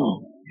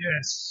on.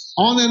 Yes.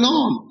 On and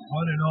on.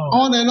 On and on.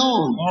 On and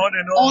on. On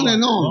and on. On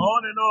and on.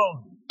 On and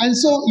on. And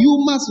so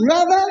you must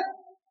rather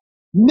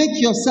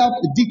make yourself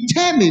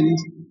determined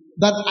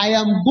that I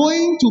am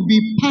going to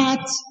be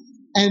part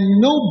and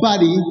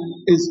nobody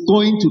is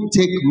going to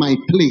take my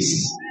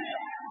place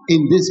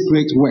in this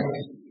great work.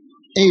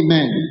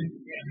 Amen.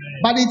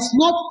 But it's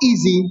not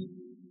easy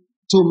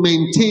to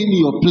maintain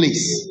your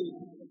place.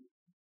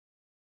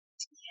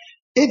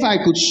 If I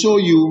could show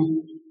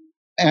you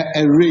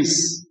a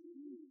race,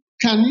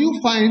 can you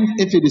find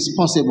if it is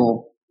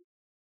possible?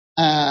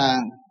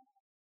 I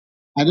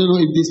don't know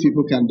if these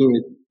people can do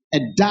it. A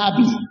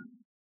derby,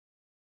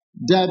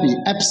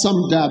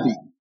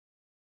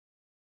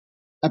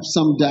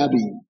 Epsom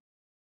derby,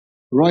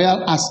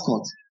 Royal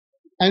Ascot,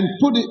 and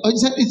put it.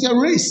 It's a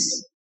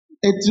race.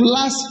 It will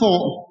last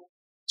for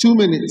 2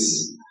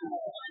 minutes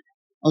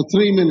or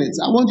 3 minutes.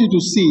 I want you to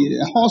see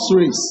a horse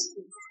race.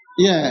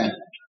 Yeah,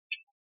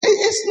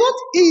 it's not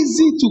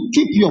easy to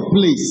keep your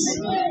place.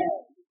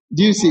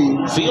 Do you see?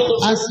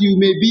 As you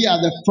may be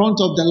at the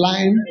front of the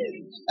line,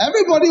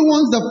 everybody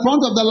wants the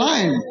front of the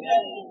line.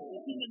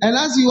 And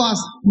as you are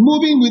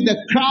moving with the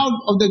crowd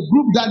of the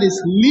group that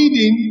is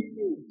leading,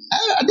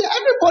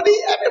 everybody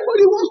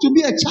wants to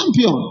be a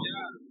champion.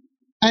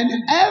 And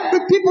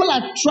people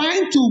are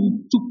trying to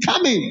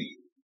come in.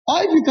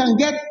 Or if you can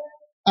get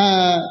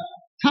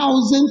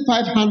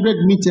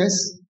 1,500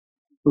 meters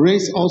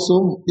race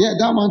also. Yeah,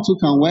 that one too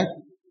can work.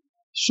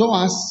 Show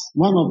us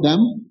one of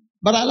them.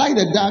 But I like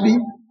the derby.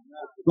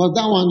 Because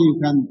that one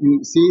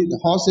you see the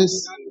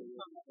horses.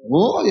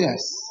 Oh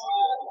yes.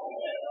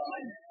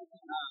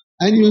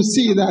 And you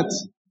see that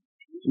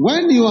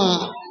when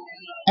your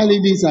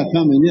LEDs are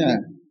coming, yeah.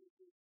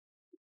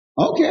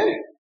 Okay.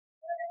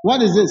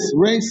 What is this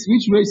race?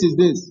 Which race is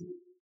this?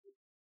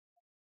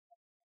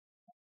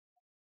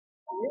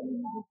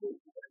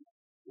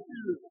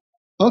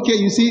 Okay,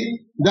 you see,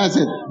 that's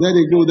it. There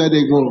they go, there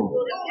they go.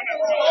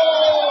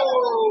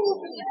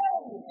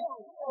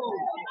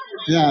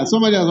 Yeah,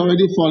 somebody has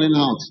already fallen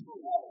out.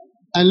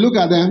 And look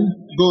at them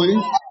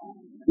going.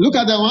 Look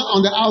at the one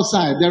on the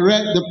outside, the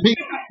red,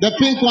 the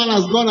pink one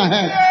has gone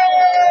ahead.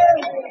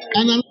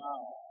 And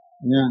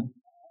yeah.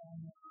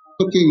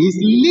 Okay, he's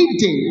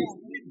leading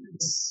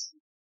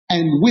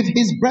and with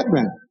his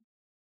brethren.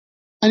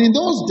 And in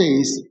those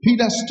days,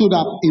 Peter stood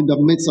up in the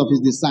midst of his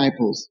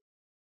disciples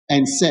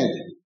and said,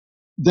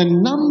 the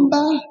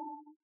number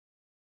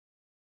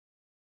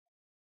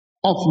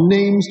of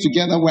names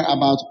together were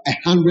about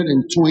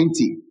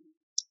 120.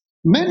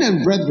 Men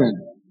and brethren,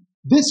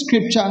 this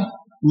scripture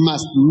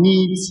must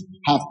needs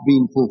have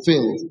been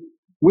fulfilled,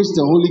 which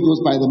the Holy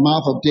Ghost by the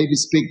mouth of David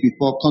spake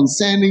before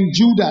concerning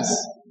Judas,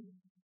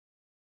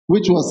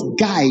 which was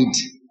guide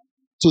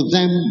to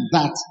them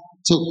that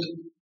took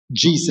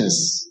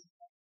Jesus.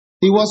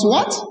 He was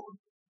what?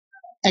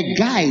 A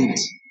guide.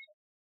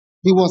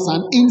 He was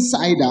an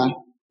insider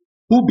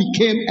who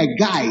became a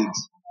guide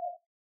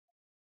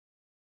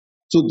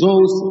to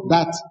those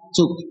that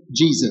took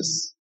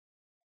Jesus.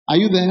 Are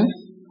you there?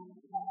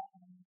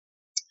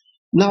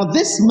 Now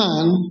this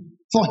man,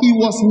 for he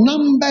was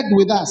numbered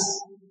with us.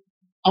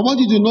 I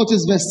want you to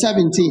notice verse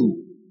 17.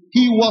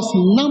 He was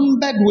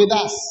numbered with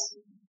us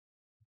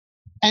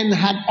and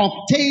had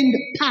obtained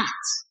part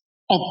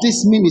of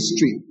this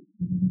ministry.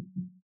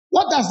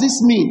 What does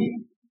this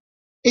mean?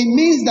 It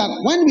means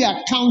that when we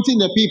are counting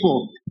the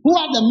people, who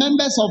are the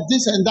members of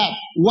this and that?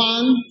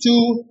 1,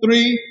 2,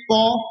 3,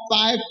 4,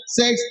 5,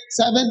 6,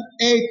 7,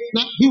 8,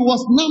 9. He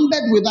was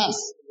numbered with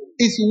us.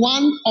 It's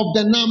one of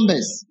the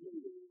numbers.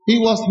 He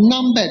was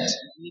numbered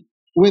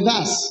with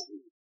us.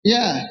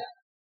 Yeah.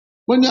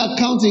 When you are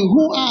counting,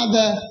 who are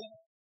the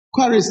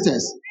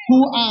choristers?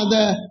 Who are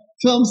the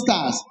film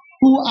stars?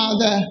 Who are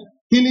the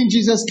Healing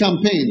Jesus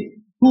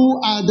campaign?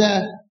 Who are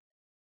the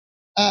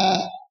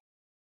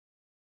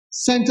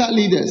center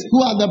leaders?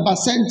 Who are the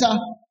Bacenta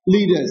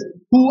leaders?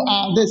 Who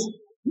are this?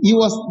 He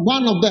was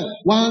one of them.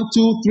 1,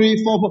 2,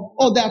 3, 4, 4.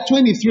 Oh, there are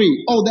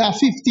 23. Oh, there are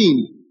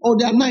 15. Oh,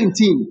 there are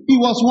 19. He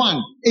was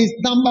one. His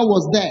number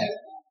was there.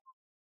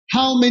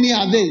 How many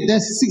are they?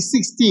 There's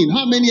 16.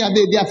 How many are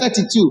they? They are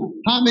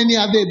 32. How many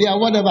are they? They are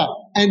whatever.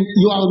 And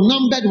you are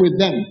numbered with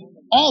them.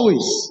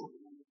 Always.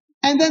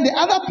 And then the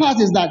other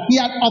part is that he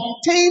had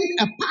obtained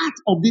a part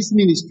of this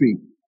ministry.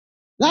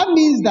 That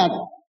means that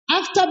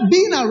after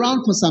being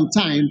around for some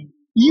time,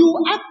 you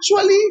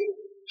actually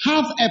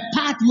have a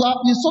part.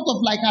 You're sort of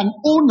like an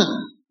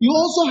owner. You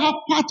also have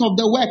part of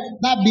the work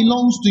that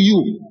belongs to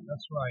you.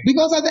 That's right.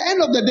 Because at the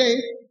end of the day,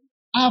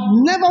 I've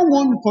never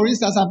won, for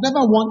instance, I've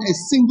never won a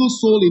single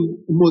soul in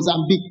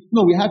Mozambique.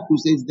 No, we had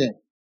crusades there.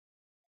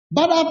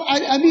 But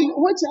I mean,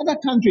 which other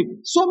country?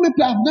 So many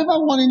people, I've never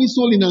won any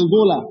soul in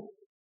Angola.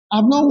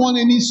 I've not won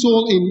any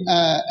soul in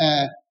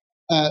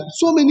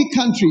so many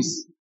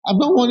countries. I've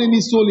not won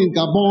any soul in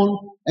Gabon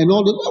and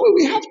all that. No,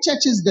 we have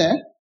churches there.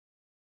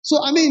 So,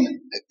 I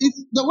mean,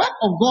 the work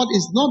of God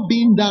is not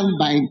being done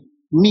by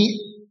me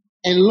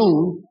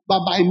alone,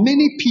 but by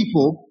many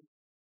people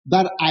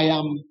that I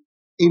am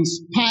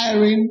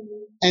inspiring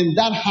and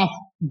that have,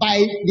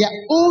 by their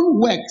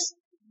own works,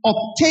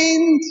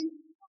 obtained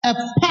a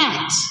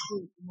part.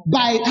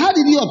 By, how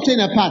did he obtain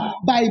a part?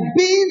 By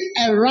being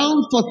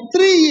around for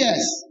 3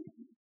 years.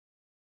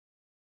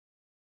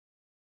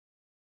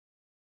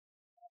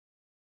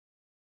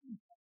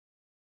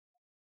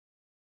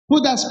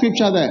 Put that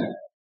scripture there.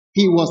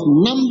 He was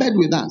numbered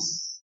with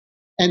us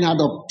and had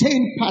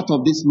obtained part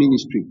of this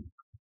ministry.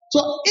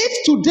 So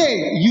if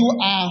today you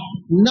are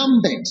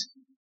numbered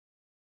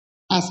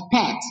as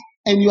part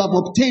and you have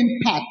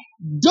obtained part,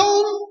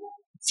 don't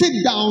sit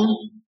down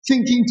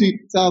thinking to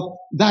yourself,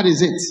 that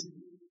is it.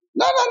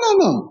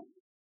 No.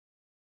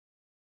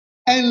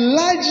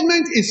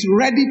 Enlargement is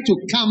ready to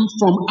come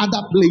from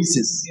other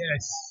places.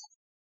 Yes.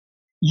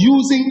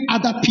 Using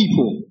other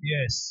people.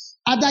 Yes.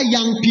 Other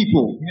young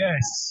people.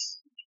 Yes.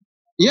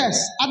 Yes,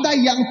 other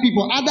young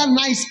people, other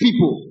nice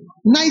people,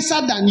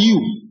 nicer than you,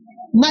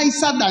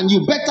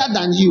 better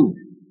than you.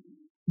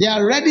 They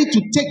are ready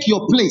to take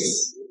your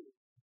place.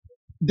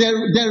 The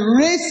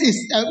race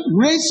is a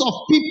race of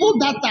people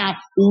that are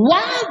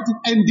wild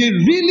and they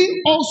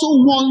really also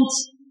want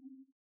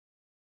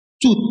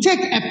to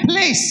take a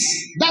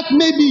place that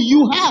maybe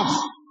you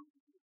have.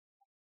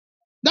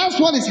 That's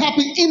what is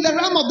happening in the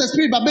realm of the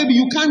spirit, but maybe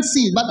you can't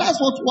see it, but that's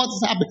what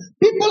is happening.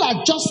 People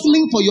are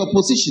jostling for your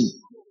position.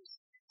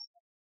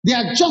 They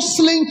are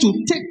jostling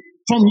to take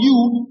from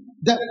you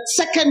the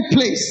second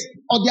place,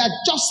 or they are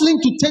jostling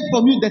to take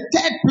from you the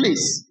third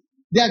place.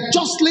 They are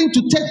jostling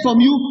to take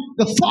from you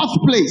the fourth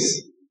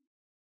place.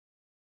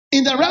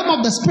 In the realm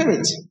of the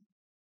spirit,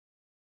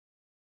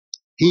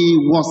 he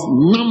was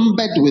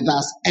numbered with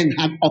us and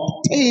had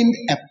obtained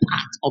a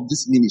part of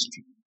this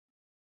ministry.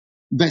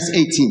 Verse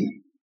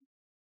 18.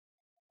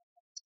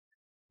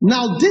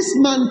 Now this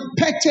man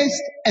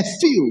purchased a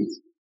field.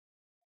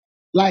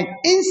 Like,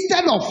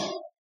 instead of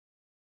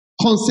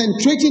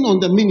concentrating on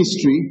the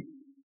ministry,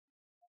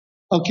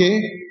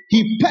 okay,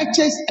 he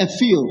purchased a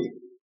field.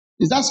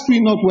 Is that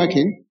screen not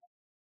working?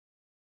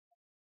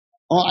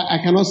 Or I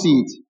cannot see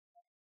it?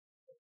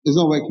 It's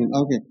not working.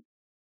 Okay.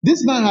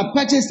 This man had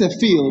purchased a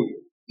field.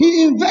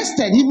 He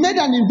invested. He made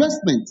an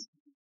investment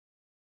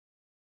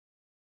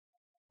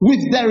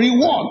with the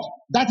reward.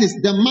 That is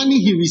the money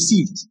he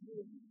received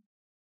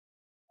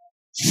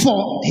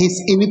for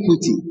his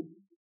iniquity.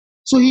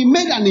 So he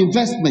made an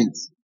investment.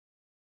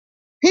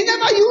 He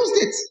never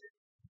used it.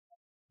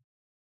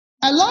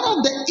 A lot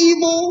of the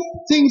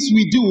evil things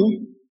we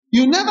do,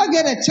 you never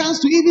get a chance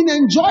to even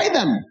enjoy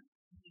them.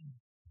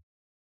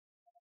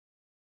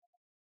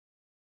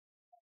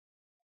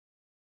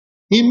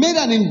 He made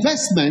an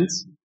investment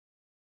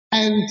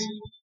and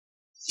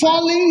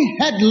falling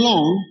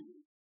headlong,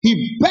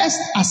 he burst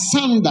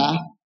asunder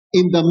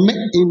in the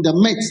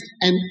midst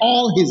and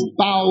all his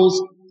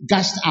bowels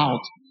gushed out.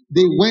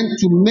 They went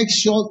to make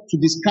sure to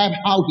describe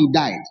how he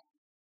died.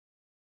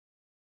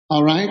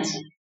 All right?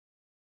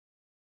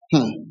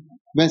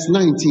 Verse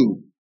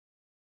 19.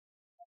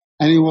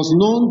 And it was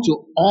known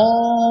to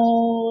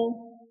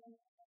all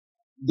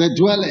the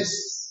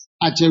dwellers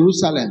at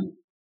Jerusalem,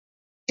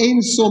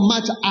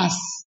 insomuch as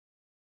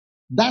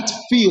that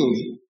field,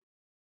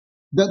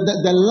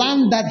 the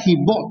land that he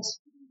bought,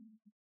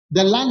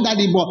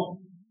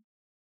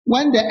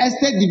 when the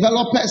estate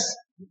developers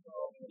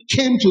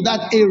came to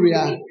that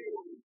area,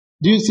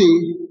 do you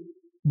see,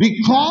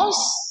 because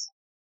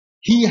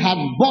he had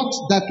bought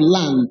that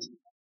land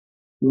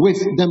with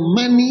the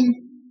money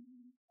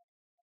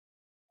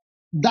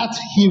that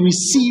he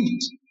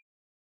received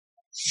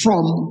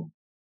from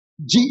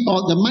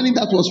or the money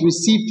that was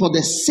received for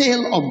the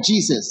sale of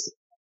Jesus,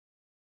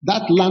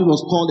 that land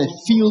was called a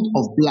field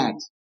of blood.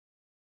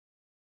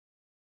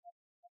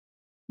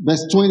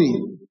 Verse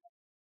 20.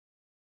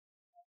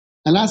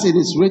 And as it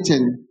is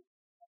written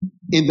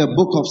in the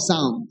book of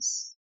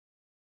Psalms,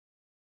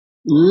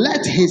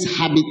 let his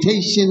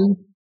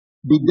habitation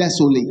be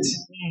desolate.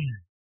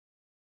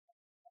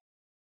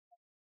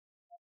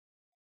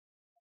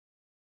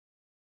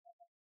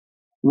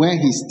 Where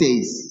he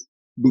stays,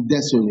 be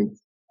desolate.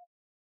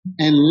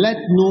 And let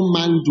no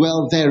man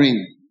dwell therein.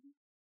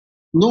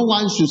 No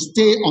one should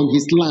stay on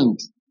his land.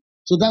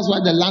 So that's why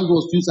the land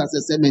was used as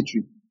a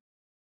cemetery.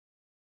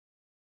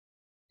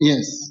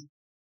 Yes.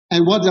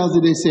 And what else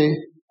did they say?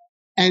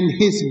 And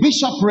his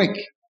bishopric,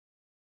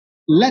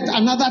 let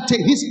another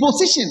take his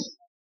position.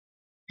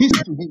 He's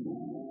to him.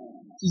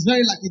 She's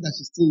very lucky that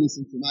she still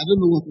listens to him. I don't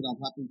know what would have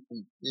happened to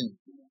him. Yeah.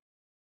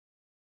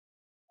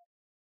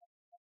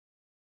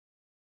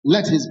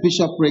 Let his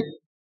bishopric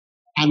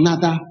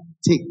another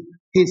take.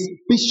 His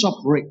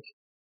bishopric.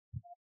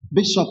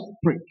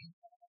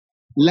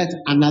 Let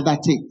another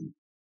take.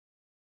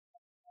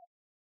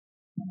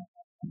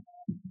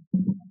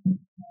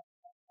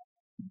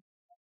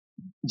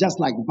 Just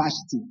like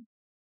Vashti.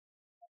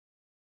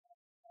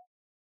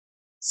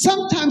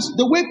 Sometimes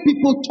the way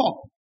people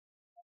talk,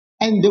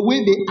 and the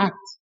way they act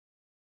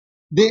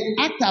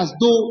as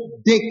though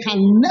they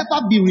can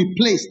never be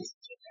replaced.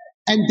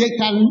 And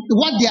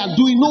what they are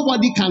doing,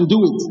 nobody can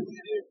do it.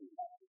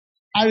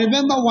 I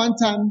remember one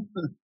time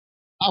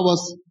I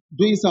was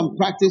doing some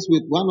practice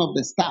with one of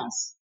the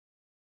stars.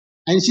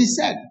 And she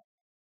said,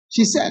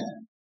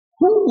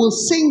 who will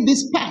sing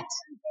this part?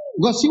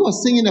 Because she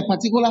was singing a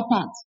particular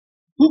part.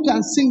 Who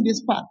can sing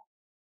this part?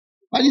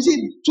 But you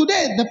see,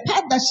 today, the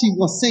part that she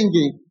was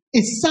singing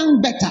is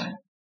sung better.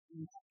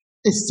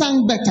 It's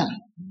sung better.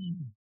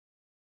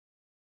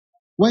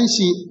 When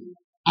she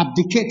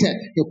abdicated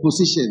her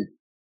position.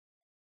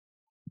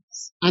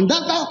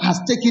 Another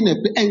has taken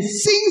and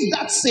sings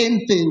that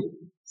same thing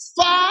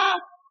far.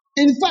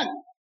 In fact,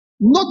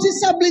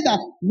 noticeably that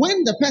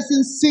when the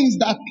person sings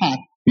that part,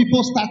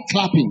 people start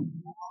clapping.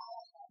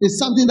 It's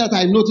something that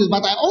I noticed,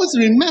 but I always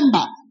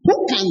remember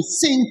who can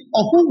sing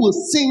or who will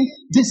sing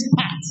this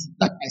part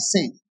that I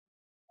sing.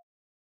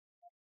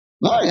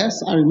 Oh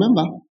yes, I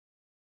remember.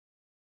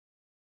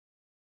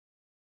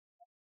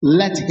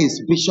 Let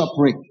his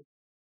bishopric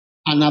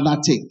another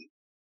take.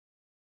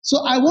 So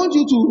I want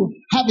you to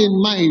have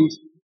in mind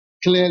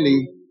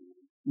clearly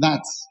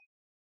that,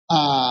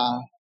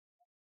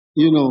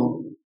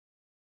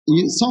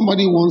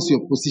 somebody wants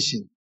your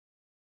position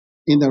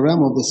in the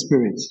realm of the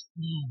spirit.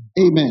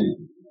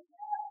 Amen.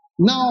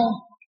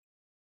 Now,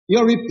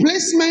 your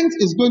replacement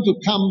is going to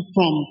come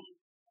from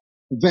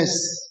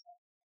verse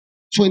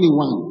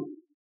 21.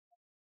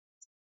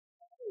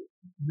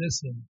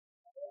 Listen.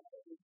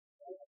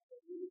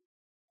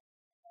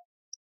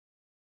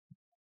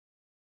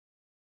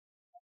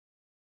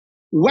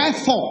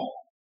 Wherefore,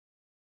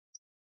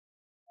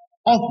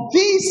 of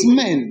these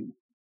men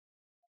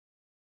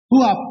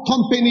who have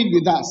companied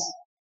with us,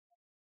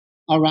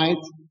 all right,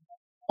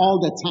 all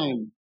the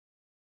time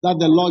that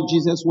the Lord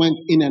Jesus went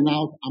in and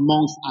out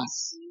amongst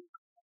us,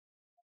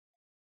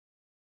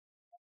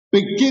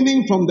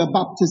 beginning from the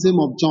baptism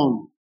of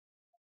John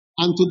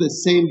unto the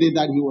same day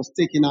that he was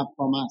taken up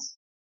from us,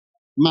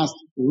 must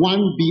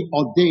one be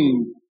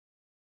ordained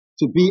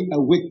to be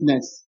a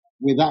witness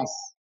with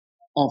us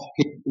of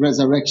his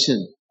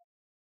resurrection.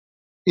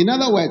 In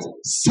other words,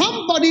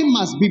 somebody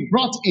must be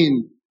brought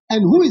in.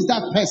 And who is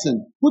that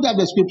person? Put up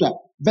the scripture.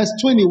 Verse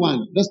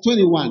 21. Verse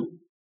 21.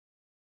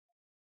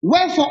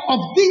 Wherefore of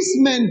these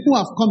men who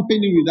have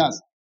company with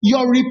us,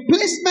 your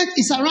replacement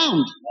is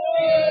around.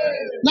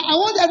 Now I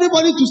want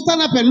everybody to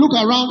stand up and look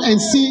around and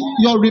see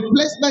your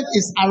replacement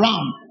is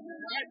around.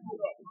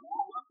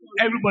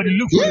 Everybody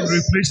look for your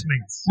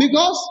replacement.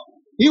 Because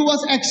he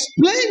was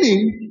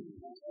explaining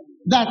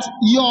that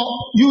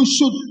you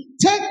should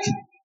take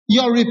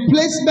your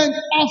replacement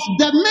of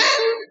the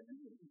men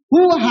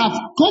who have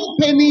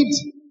companied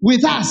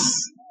with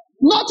us.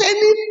 Not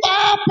any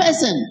far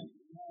person.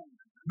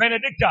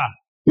 Benedicta.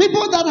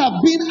 People that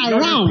have been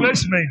around. Your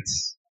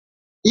replacements.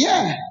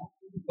 Yeah.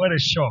 What a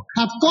shock.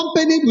 Have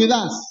companied with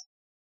us.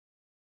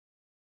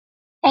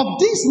 Of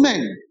these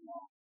men,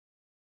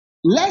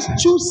 let's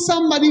choose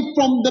somebody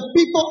from the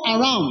people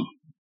around.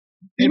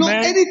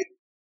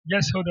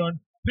 Just hold on.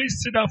 Please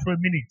sit down for a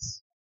minute.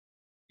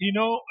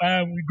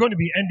 We're going to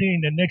be ending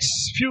in the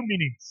next few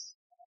minutes.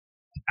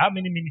 How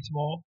many minutes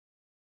more?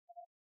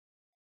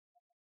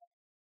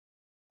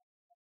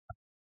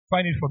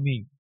 Find it for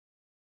me.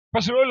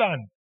 Pastor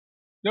Roland,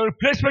 the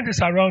replacement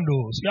is around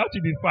us. You have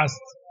to be fast.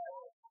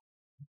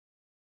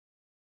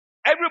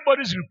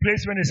 Everybody's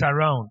replacement is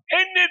around.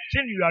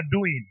 Anything you are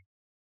doing,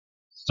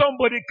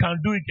 somebody can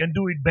do it and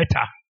do it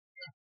better.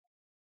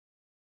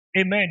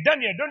 Amen.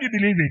 Daniel, don't you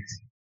believe it?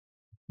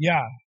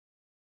 Yeah.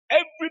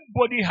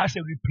 Everybody has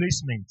a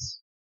replacement.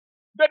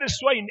 That is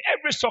why in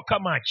every soccer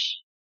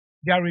match,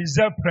 there are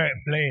reserve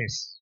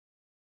players.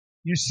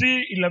 You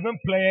see 11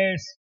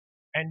 players,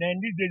 and then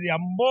these days there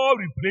are more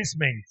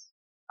replacements.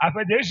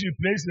 After they used to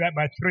replace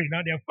by 3,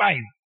 now there are 5.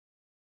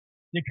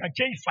 They can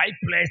change 5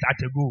 players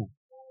at a go.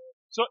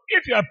 So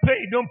if you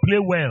don't play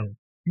well,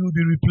 you will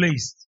be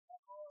replaced.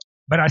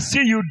 But I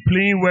see you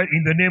playing well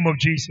in the name of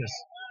Jesus.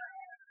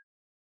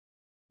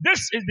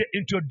 This is the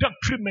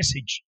introductory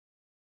message.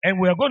 And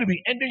we are going to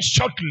be ending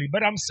shortly.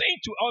 But I'm saying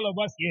to all of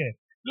us here,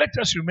 let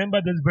us remember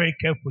this very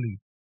carefully.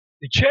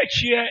 The church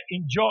here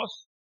in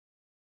Jos,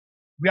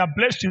 we are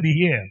blessed to be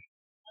here.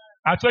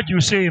 I thought you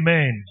would say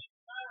amen.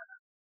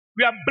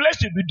 We are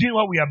blessed to be doing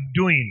what we are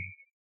doing.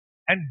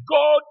 And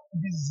God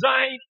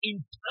designed in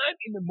time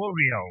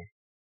immemorial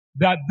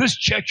that this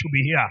church will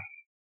be here.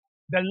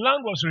 The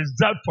land was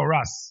reserved for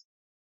us.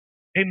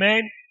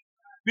 Amen.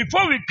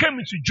 Before we came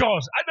into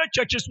Jos, other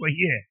churches were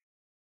here.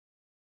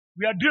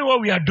 We are doing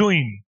what we are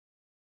doing.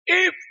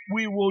 If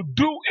we don't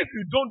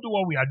do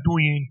what we are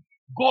doing,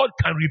 God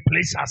can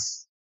replace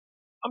us.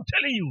 I'm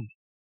telling you.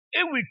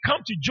 If we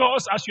come to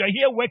Jos as you are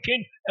here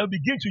working and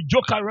begin to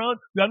joke around,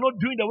 we are not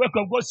doing the work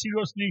of God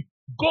seriously,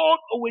 God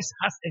always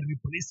has a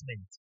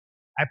replacement.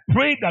 I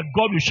pray that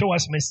God will show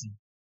us mercy.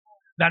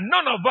 That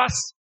none of us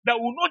that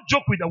will not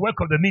joke with the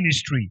work of the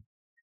ministry,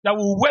 that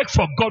will work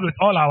for God with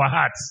all our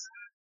hearts.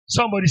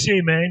 Somebody say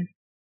amen.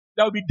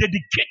 That will be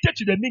dedicated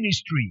to the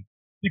ministry.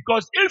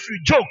 Because if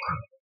you joke,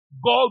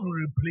 God will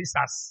replace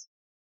us.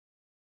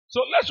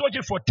 So let's watch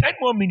it for 10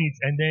 more minutes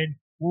and then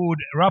we would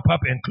wrap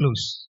up and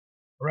close.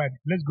 All right,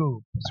 let's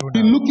go.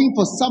 Be looking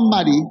for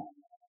somebody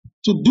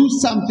to do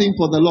something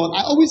for the Lord.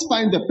 I always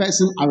find the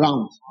person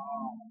around.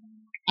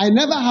 I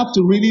never have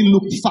to really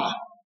look far.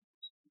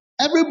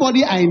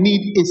 Everybody I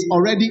need is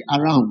already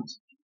around.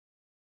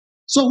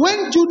 So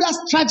when Judas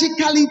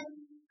tragically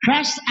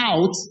crashed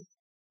out,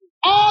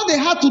 all they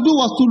had to do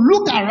was to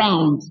look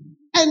around.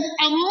 And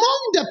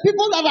among the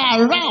people that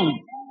are around,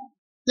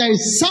 there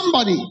is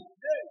somebody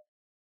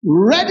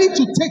ready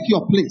to take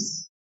your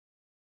place.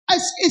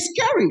 It's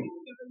scary.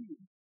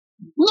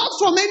 Not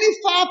from any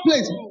far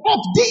place. Of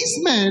these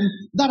men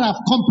that have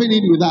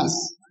accompanied with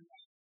us.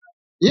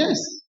 Yes.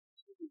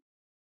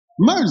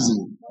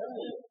 Mercy.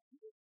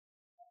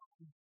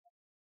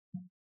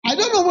 I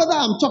don't know whether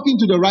I'm talking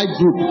to the right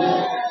group.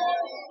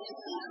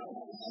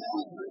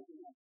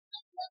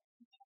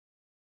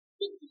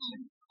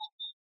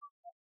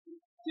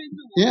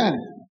 Yeah.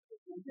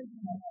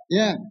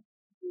 Yeah.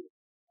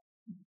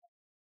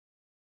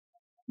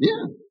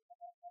 Yeah.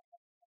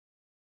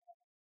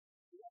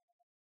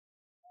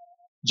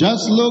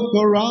 Just look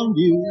around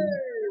you.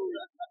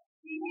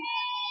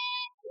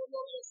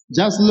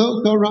 Just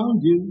look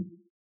around you.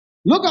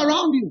 Look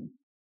around you.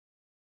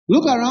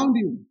 Look around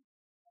you.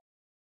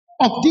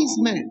 Of these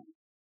men.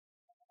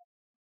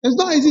 It's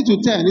not easy to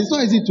turn. It's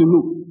not easy to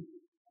look.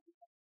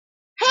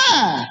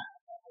 Hey!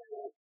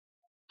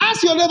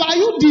 Ask your neighbor, are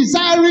you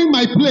desiring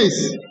my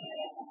place?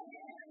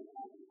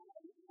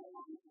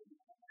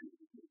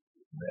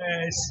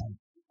 Yes.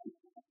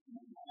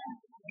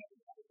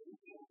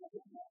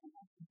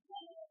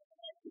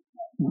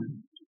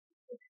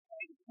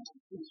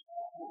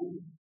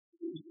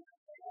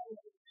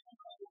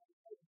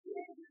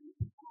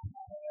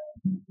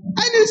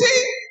 And you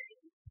see,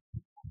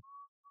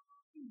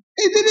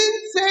 it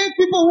didn't say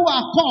people who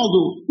are called.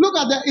 Though. Look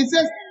at that. It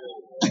says,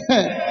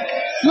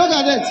 look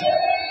at it.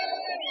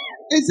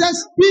 It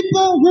says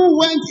people who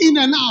went in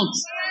and out.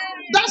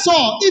 That's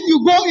all. If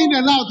you go in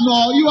and out,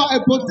 no, you are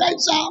a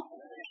potential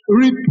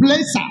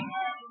replacer.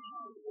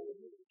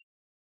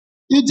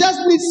 You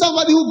just need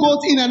somebody who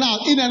goes in and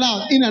out, in and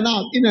out, in and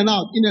out, in and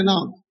out, in and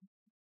out.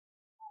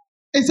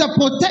 It's a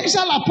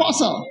potential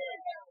apostle.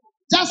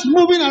 Just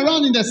moving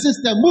around in the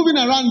system, moving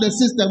around the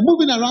system,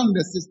 moving around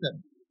the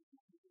system.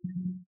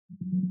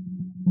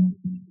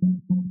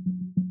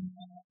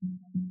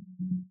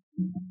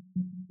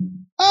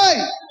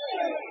 Hey!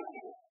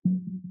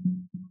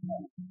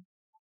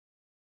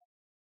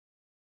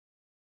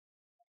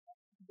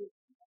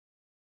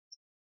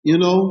 You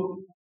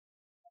know,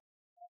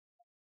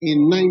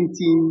 in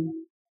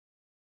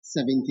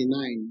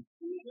 1979,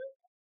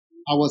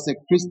 I was a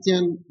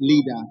Christian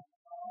leader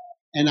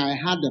and I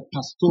had a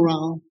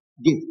pastoral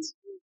gift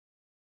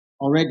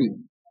already.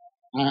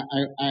 I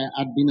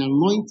had been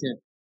anointed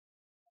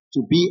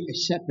to be a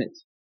shepherd.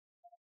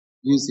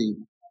 You see,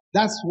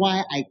 that's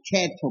why I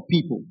cared for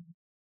people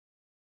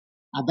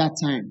at that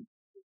time.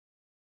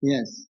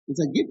 Yes, it's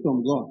a gift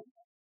from God.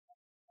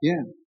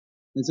 Yeah,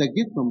 it's a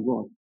gift from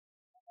God.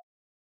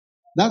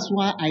 That's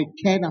why I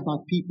cared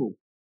about people.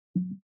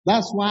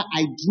 That's why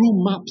I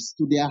drew maps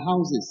to their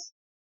houses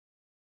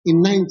in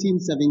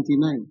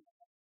 1979.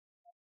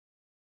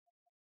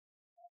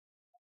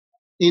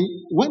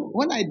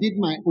 When I did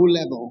my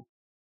O-level,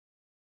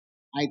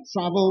 I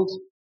traveled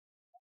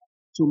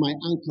to my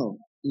uncle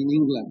in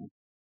England.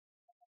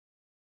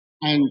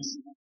 And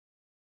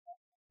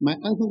my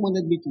uncle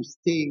wanted me to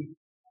stay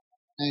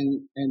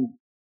and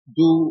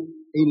do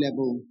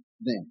A-level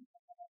there.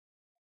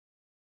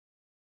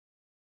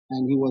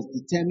 And he was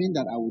determined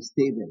that I would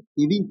stay there.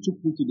 He even took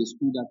me to the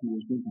school that he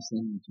was going to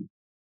send me to.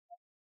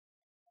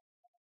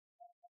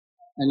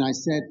 And I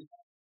said,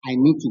 I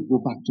need to go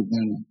back to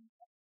Ghana.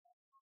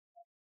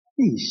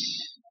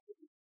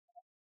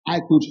 I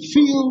could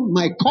feel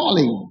my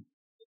calling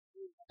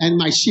and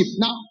my ship.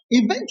 Now,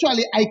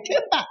 eventually I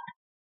came back.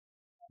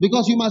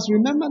 Because you must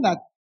remember that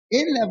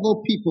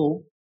A-level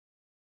people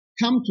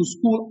come to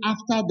school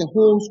after the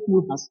whole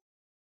school has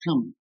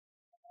come.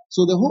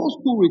 So the whole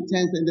school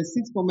returns and the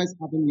sixth formers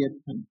haven't yet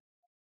come.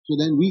 So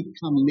then we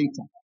come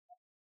later.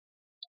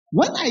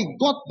 When I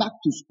got back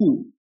to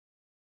school,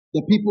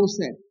 the people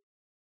said,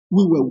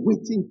 we were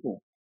waiting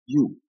for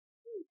you.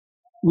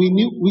 We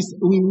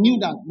knew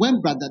that when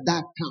Brother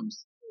Dad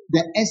comes,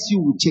 the SU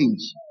will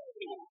change.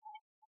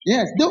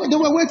 Yes, they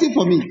were waiting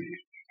for me.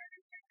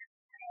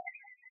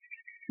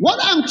 What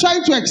I'm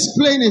trying to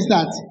explain is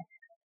that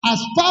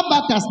as far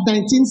back as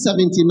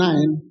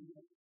 1979,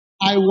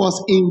 I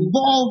was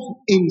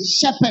involved in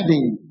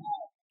shepherding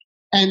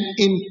and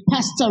in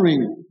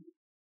pastoring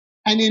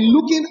and in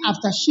looking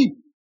after sheep.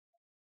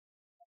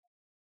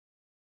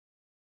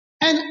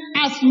 And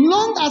as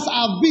long as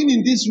I've been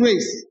in this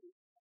race,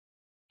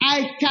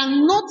 I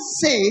cannot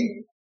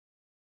say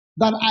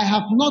that I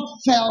have not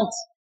felt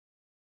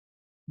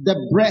the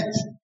breath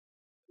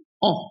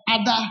of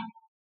other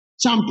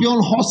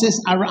champion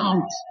horses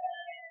around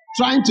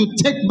trying to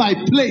take my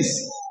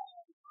place.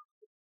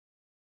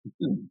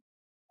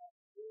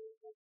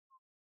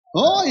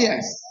 Oh,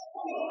 yes.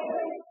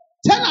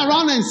 Turn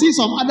around and see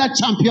some other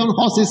champion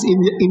horses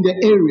in the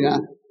area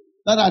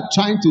that are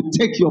trying to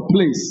take your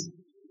place.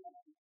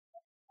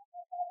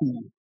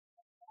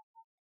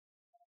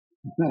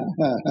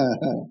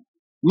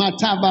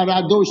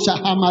 Matabarado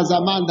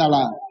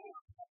shahamazamandala.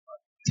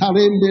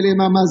 Tarembele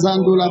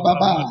mamazandula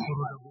baba.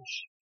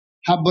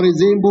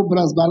 Habrizimbu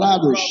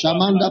brasbalado.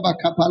 Shamanda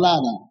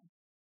bakapalada.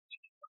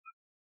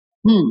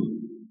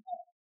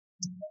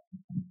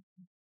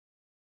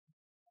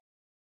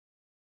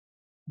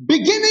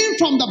 Beginning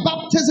from the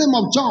baptism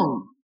of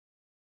John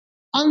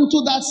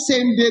unto that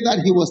same day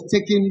that he was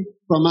taken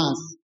from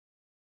us,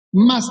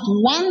 must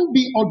one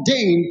be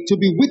ordained to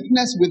be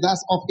witness with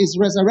us of his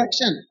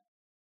resurrection.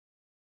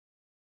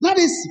 That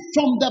is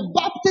from the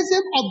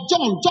baptism of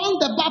John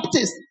the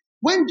Baptist.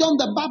 When John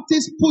the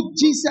Baptist put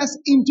Jesus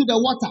into the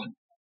water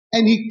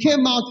and he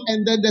came out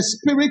and then the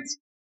Spirit,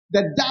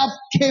 the dove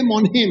came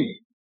on him.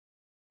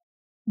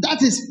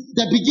 That is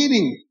the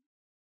beginning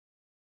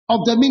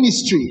of the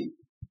ministry.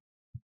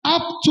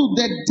 Up to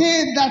the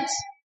day that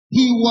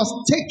he was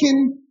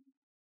taken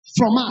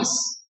from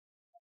us.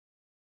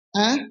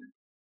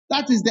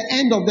 That is the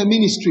end of the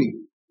ministry.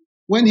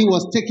 When he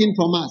was taken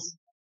from us.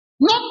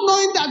 Not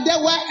knowing that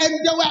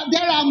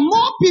there are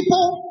more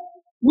people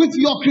with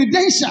your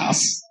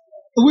credentials,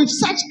 with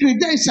such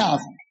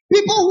credentials.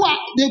 People who are,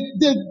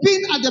 they've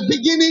been at the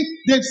beginning,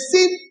 they've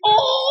seen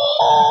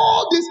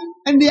all this,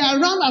 and they are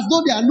around as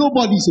though they are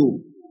nobody. So,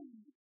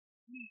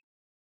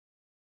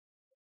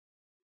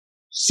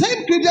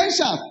 same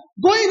credentials,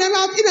 going in and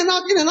out, in and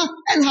out, in and out,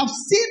 and have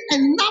seen a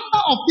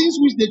number of things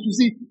which they should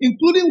see,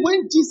 including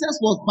when Jesus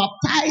was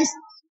baptized,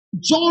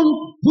 John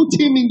put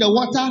him in the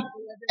water,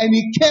 and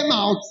he came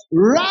out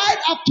right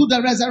up to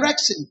the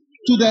resurrection.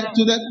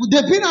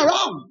 They've been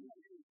around.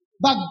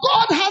 But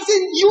God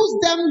hasn't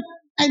used them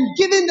and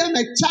given them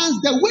a chance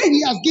the way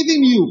he has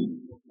given you.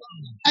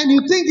 And you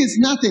think it's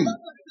nothing.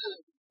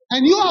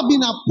 And you have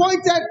been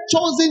appointed,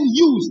 chosen,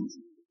 used.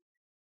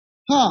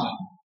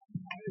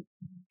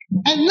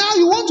 And now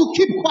you want to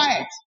keep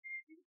quiet.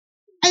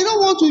 I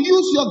don't want to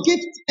use your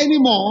gift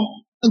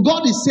anymore. And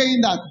God is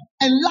saying that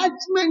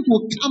enlargement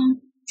will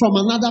come from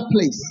another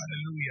place.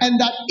 Hallelujah. And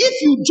that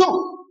if you join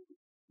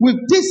with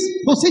this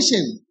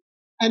position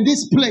and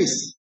this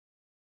place,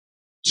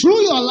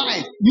 through your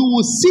life, you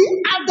will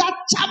see other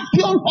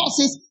champion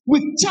horses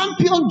with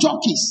champion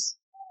jockeys.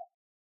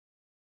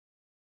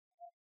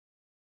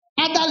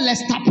 Other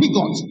Lester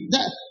Pigots.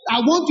 I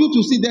want you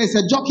to see there is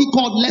a jockey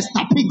called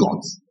Lester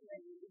Pigot.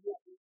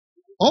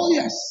 Oh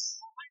yes.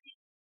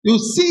 You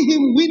see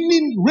him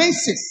winning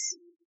races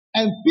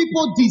and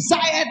people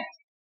desired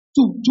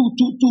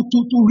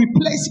to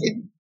replace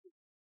him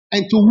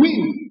and to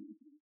win.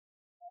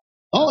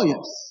 Oh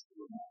yes.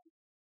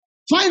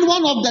 Find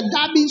one of the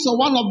derbies or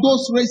one of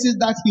those races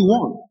that he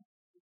won.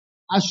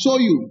 I'll show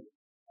you.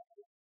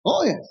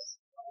 Oh yes.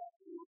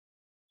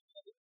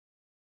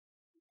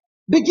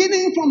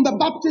 Beginning from the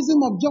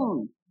baptism of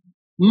John,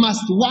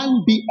 must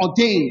one be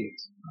ordained.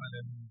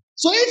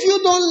 So if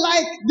you don't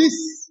like this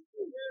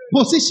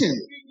position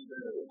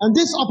and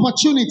this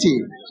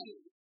opportunity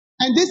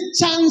and this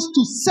chance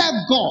to serve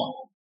God,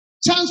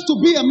 chance to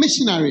be a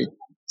missionary,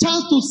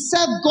 chance to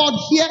serve God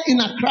here in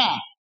Accra,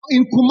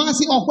 in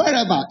Kumasi or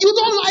wherever, you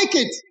don't like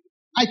it,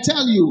 I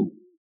tell you,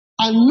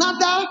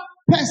 another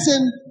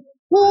person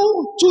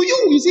who to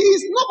you see,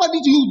 is nobody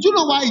to you. Do you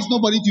know why he's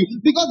nobody to you?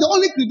 Because the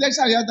only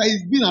credential he has that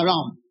he's been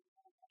around.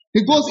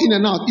 He goes in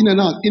and out, in and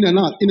out, in and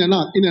out, in and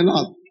out, in and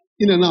out,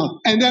 in and out.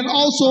 And then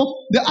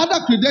also, the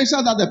other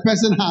credential that the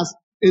person has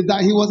is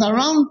that he was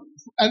around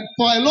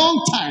for a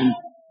long time.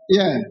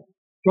 Yeah.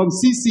 From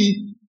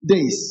CC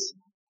days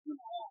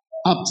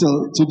up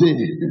till today.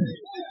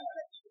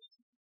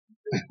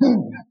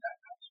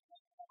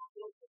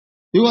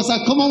 He was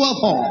at Commonwealth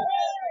Hall.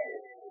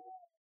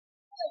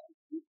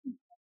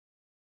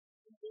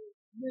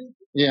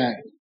 Yeah.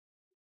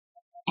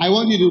 I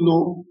want you to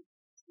know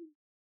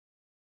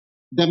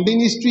the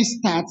ministry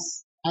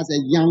starts as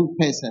a young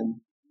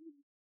person,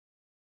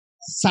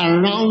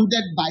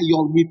 surrounded by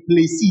your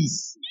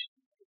replacees.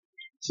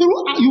 So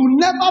you will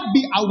never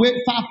be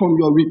away far from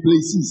your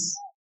replacees.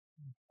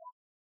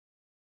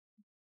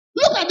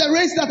 Look at the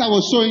race that I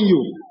was showing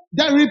you.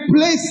 The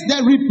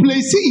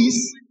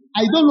replacees,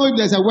 I don't know if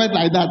there's a word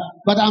like that,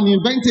 but I'm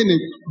inventing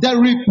it. The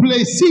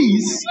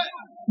replacees,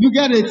 you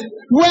get it,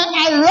 were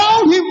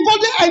around him for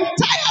the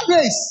entire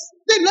race.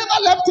 They never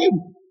left him.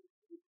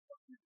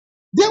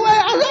 They were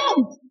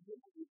around.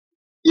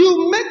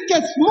 You make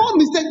a small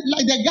mistake,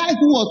 like the guy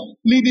who was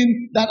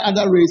leading that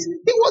other race.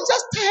 He was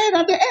just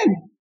tired at the end.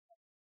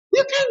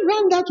 You can't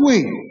run that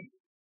way.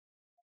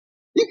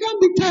 You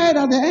can't be tired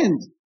at the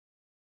end.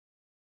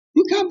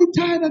 You can't be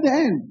tired at the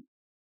end.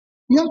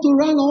 You have to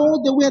run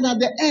all the way, and at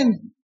the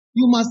end,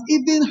 you must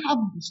even have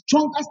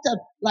stronger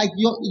steps, like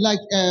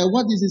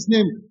what is his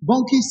name?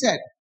 Bonky said.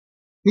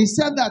 He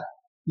said that,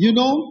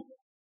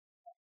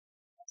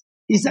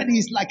 he said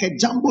he's like a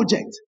jumbo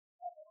jet.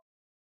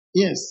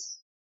 Yes.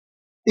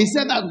 He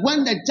said that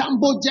when the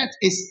jumbo jet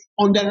is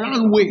on the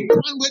runway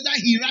that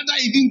he rather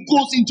even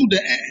goes into the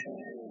air.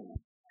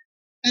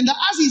 And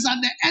as he's at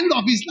the end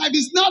of his life,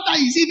 it's not that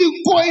he's even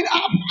going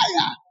up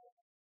higher.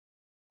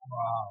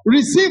 Wow.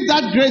 Receive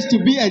that grace to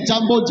be a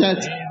jumbo jet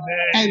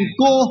Amen. and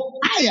go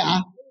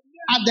higher.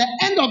 At the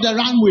end of the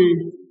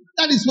runway,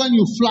 that is when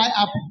you fly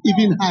up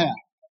even higher.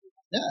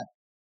 Yeah.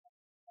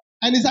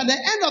 And it's at the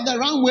end of the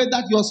runway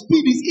that your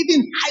speed is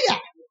even higher.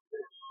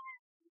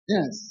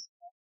 Yes.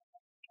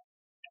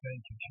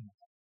 Thank you, Jesus.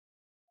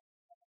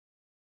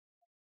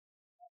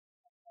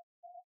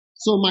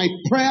 So my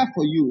prayer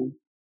for you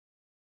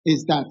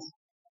is that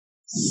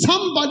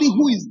somebody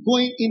who is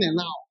going in and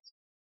out,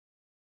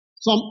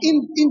 some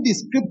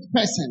indiscreet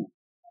person,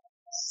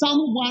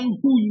 someone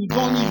who you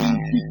don't even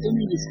give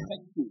any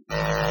respect to,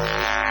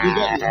 you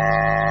get it?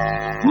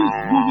 Who is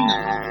moving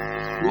around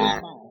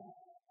nearby,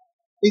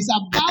 is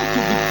about to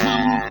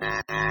become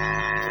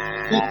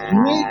the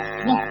great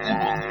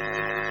whatever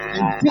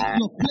and take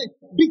your place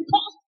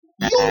because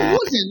you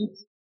wouldn't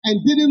and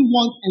didn't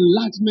want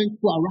enlargement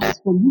to arise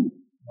from you.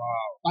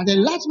 Wow. But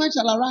enlargement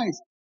shall arise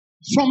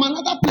from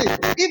another place.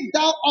 If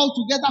thou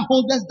altogether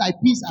holdest thy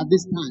peace at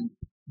this time,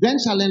 then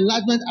shall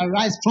enlargement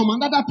arise from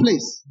another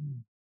place.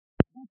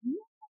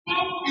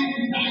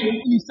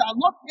 You shall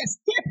not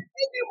escape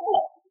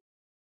anymore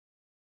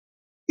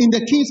in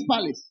the king's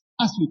palace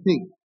as you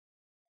think.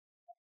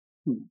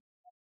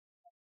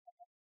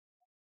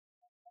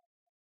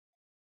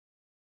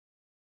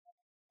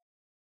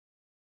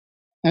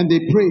 And they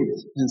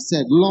prayed and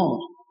said,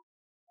 Lord,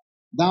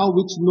 thou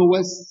which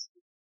knowest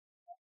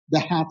the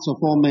hearts of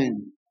all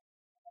men,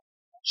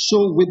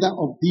 show whither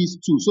of these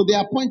two. So they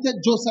appointed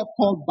Joseph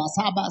called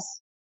Barsabbas,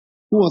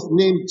 who was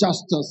named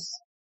Justus,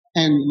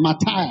 and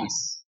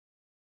Matthias.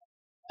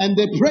 And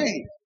they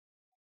prayed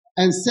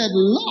and said,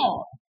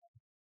 Lord,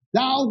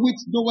 thou which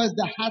knowest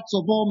the hearts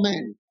of all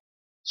men,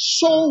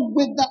 show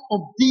whither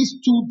of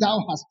these two thou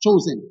hast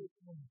chosen.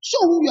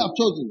 Show who you have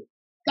chosen,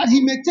 that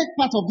he may take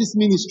part of this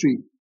ministry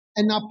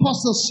and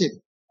apostleship,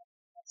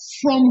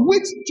 from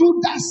which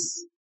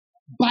Judas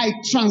by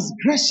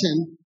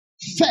transgression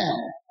fell,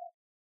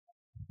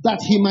 that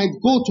he might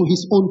go to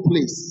his own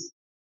place.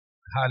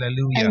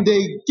 Hallelujah. And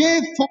they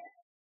gave for.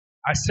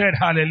 I said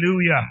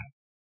hallelujah.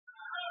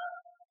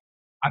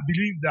 I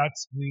believe that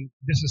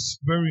this is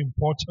very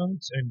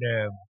important, and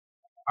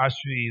as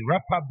we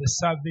wrap up the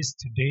service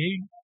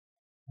today,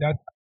 that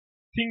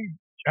I think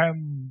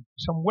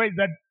some ways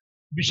that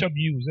Bishop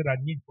used that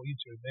I need for you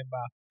to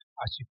remember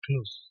as you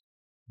close.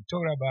 We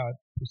talked about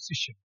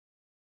position,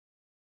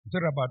 we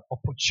talked about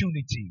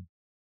opportunity,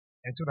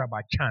 and talked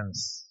about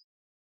chance.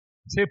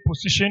 Say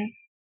position,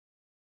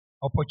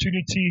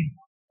 opportunity,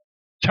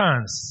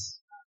 chance.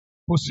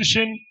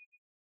 Position,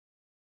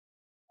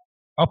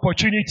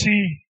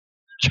 opportunity,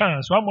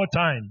 chance. One more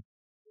time.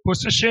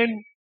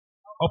 Position,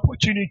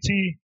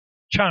 opportunity,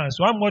 chance.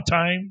 One more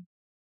time.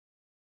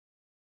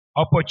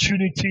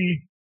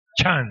 Opportunity,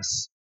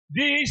 chance.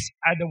 These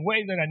are the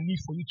ways that I need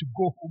for you to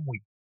go home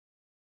with.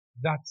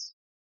 That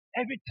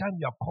every time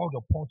you are called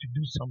upon to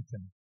do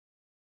something,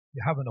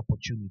 you have an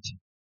opportunity.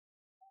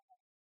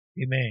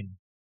 Amen.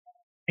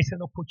 It's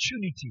an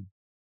opportunity.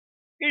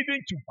 Even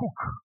to cook,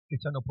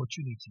 it's an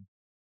opportunity.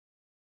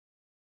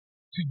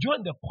 To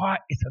join the choir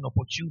is an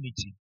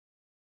opportunity.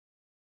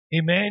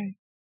 Amen.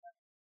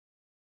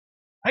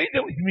 Are you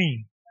there with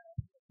me?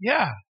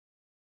 Yeah.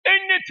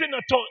 Anything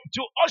at all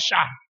to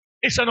usher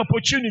is an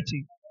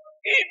opportunity.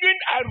 Even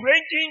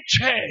arranging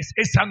chairs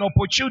is an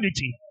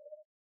opportunity.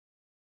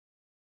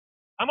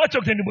 Am I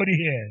talking to anybody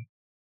here?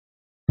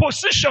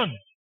 Position.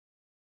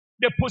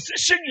 The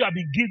position you have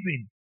been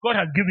given, God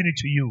has given it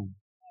to you.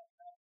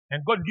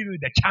 And God gives you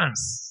the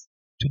chance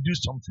to do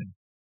something.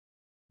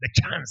 The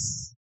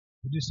chance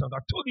to do something.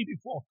 I told you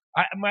before,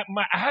 I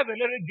have a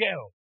little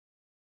girl.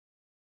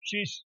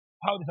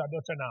 How old is her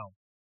daughter now?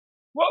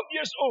 12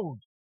 years old.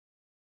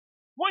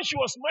 When she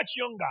was much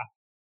younger,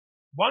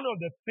 one of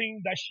the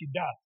things that she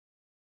does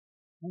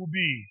will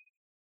be,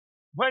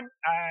 one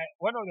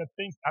of the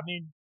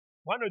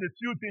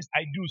few things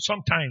I do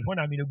sometimes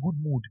when I'm in a good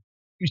mood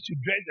is to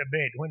dress the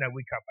bed when I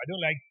wake up. I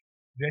don't like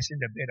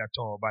dressing the bed at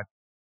all, but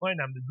when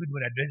I'm in a good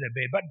mood, I dress the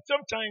bed. But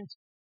sometimes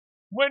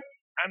when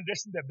I'm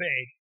dressing the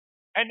bed,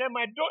 and then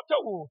my daughter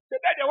will say,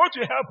 Daddy, I want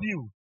to help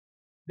you.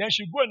 Then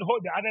she'll go and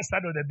hold the other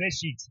side of the bed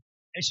sheet,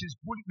 and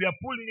we are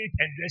pulling it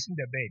and dressing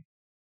the bed.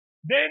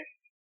 Then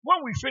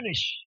when we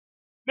finish,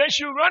 then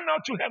she'll run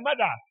out to her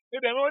mother.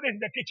 Maybe her mother is in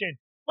the kitchen.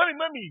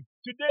 Mommy,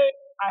 today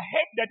I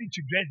helped Daddy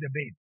to dress the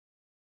bed.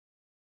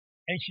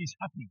 And she's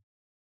happy.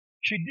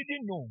 She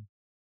didn't know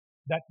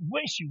that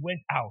when she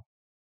went out,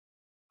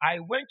 I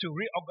went to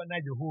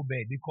reorganize the whole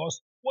bed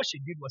because what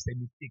she did was a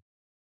mistake.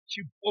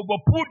 She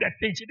overpulled the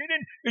thing.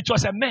 It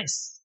was a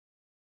mess.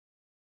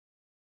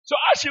 So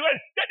as she went,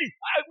 Daddy,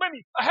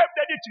 Mommy, I helped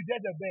Daddy to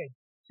dress the bed.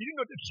 She didn't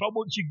know the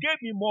trouble. She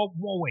gave me more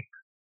work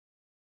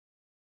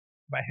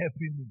by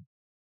helping me.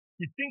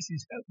 She thinks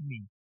she's helped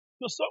me.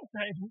 So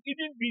sometimes we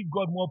even give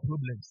God more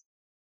problems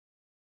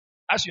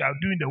as you are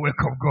doing the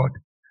work of God.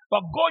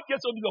 But God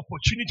just only the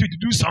opportunity to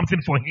do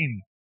something for him.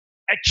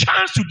 A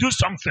chance to do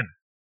something.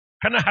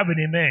 Can I have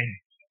an amen?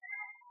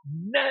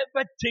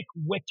 Never take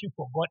working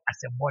for God as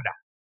a bother.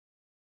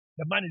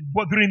 The man is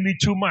bothering me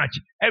too much.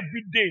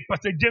 Every day,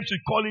 Pastor James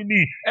is calling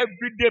me.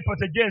 Every day,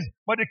 Pastor James.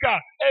 Monica,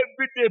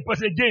 every day,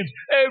 Pastor James.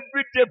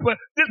 Every day,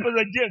 this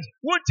Pastor James.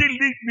 Won't he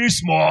leave me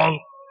small?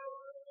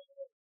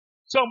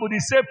 Somebody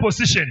say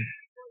position,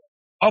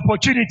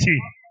 opportunity,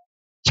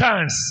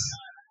 chance.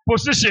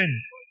 Position,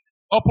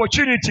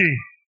 opportunity,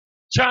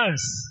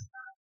 chance.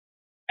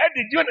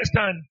 Eddie, do you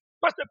understand?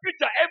 Pastor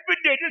Peter, every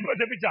day, this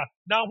Pastor Peter.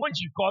 Now, when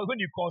he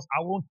calls,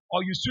 I won't,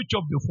 or you switch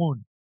off the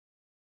phone.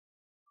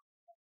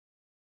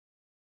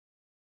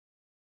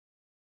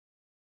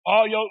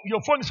 Or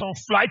your phone is on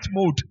flight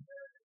mode.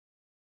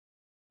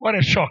 What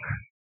a shock.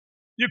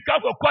 You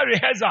come for choir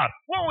rehearsal.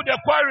 When will the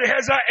choir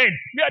rehearsal end?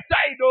 We are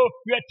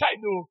tired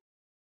though.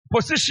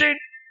 Position,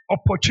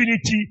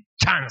 opportunity,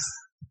 chance.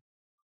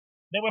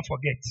 Never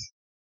forget.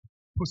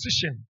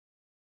 Position,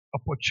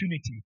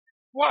 opportunity.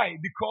 Why?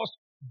 Because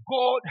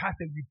God has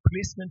a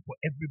replacement for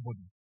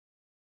everybody.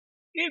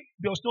 If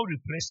there was no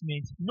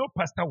replacement, no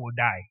pastor will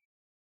die.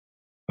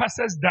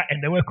 Pastors die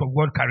and the work of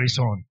God carries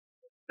on.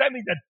 That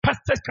means that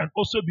pastors can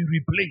also be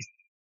replaced.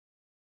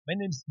 My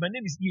name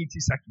is E.A.T.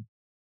 Sackey.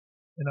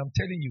 And I'm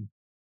telling you,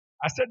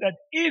 I said that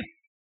if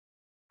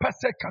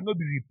pastor cannot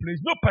be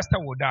replaced, no pastor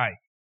will die.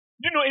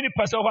 Do you know any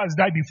pastor who has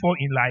died before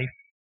in life?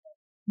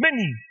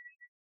 Many.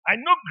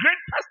 I know great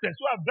pastors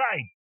who have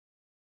died.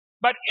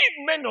 But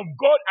if men of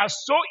God are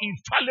so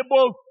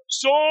infallible,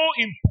 so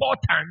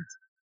important,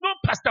 no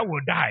pastor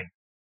will die.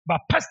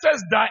 But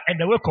pastors die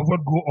and the work of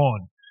God go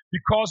on.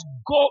 Because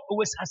God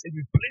always has a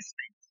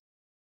replacement.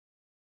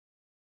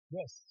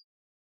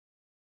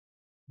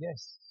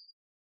 Yes.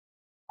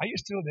 Are you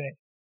still there?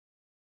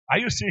 Are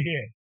you still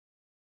here?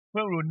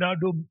 When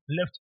Ronaldo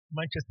left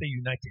Manchester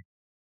United,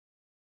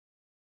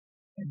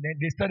 and then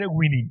they started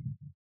winning.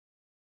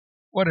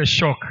 What a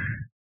shock.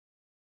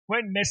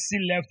 When Messi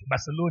left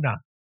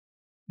Barcelona,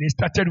 they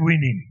started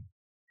winning.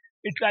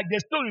 It's like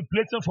there's no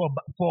replacement for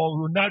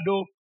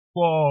Ronaldo,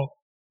 for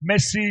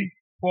Messi,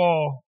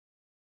 for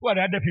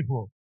other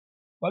people.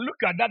 But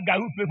look at that guy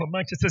who played for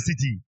Manchester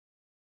City.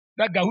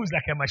 That guy who's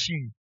like a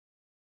machine.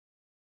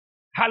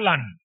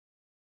 Haaland,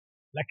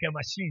 like a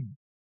machine.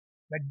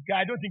 That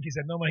guy, I don't think he's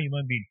a normal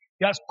human being.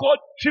 He has scored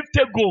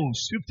 50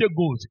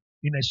 goals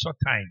in a short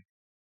time.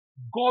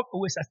 God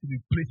always has a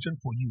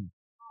replacement for you.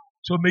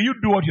 So may you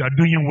do what you are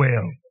doing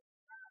well.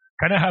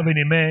 Can I have an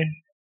amen?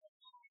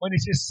 When he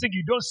says sing,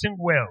 you don't sing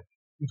well.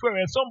 If you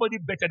are somebody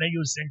better than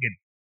you singing.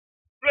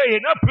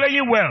 Playing, not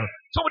playing well.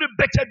 Somebody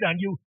better than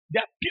you.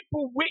 There are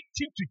people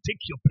waiting to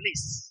take your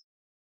place.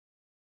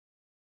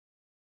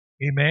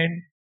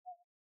 Amen.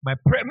 My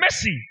prayer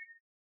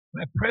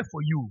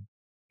for you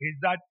is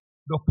that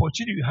the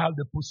opportunity you have,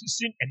 the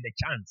position and the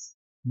chance,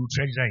 you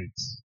treasure it.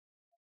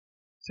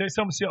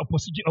 Some say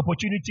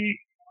opportunity,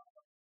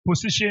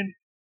 position,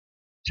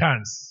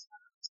 chance.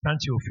 Stand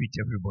to your feet,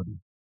 everybody.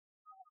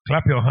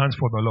 Clap your hands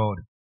for the Lord.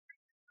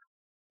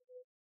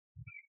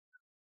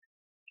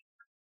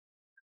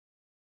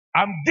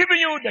 I'm giving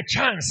you the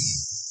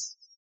chance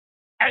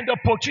and the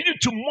opportunity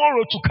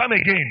tomorrow to come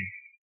again.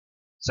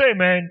 Say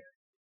amen.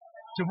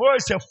 Tomorrow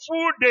is a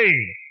full day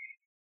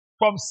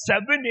from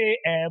 7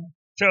 a.m.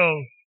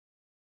 till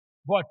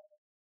what?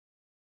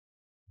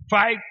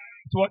 5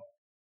 to what?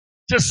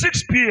 Till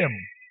 6 p.m.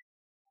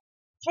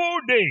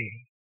 Full day.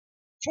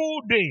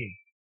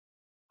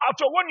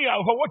 After 1 year,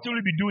 what will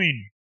you be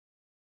doing?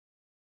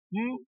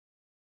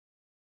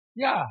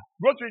 Yeah.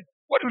 What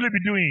will you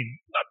be doing?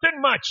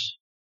 Nothing much.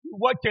 You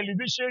watch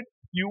television,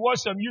 you watch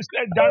some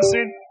useless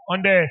dancing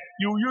on there,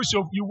 you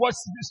watch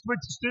stupid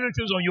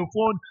things on your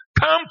phone.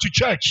 Come to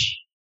church.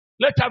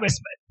 Let's have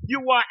respect.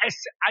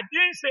 I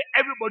didn't say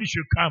everybody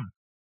should come.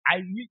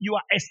 You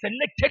are a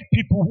selected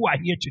people who are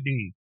here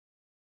today.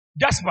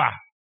 Jasper,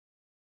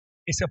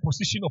 it's a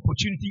position,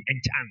 opportunity,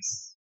 and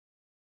chance.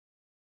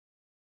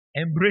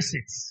 Embrace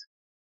it.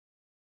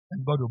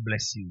 And God will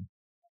bless you.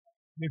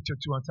 Lift your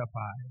two hands up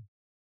high.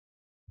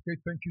 Say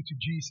thank you to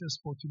Jesus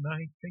for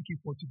tonight. Thank you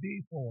for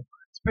today, for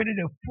spending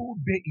a full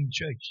day in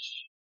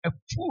church. A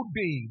full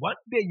day. 1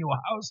 day in your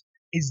house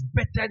is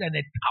better than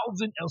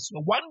 1,000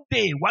 elsewhere. 1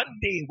 day.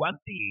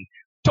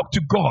 Talk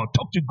to God,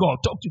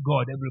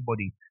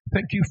 everybody.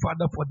 Thank you,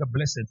 Father, for the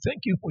blessing.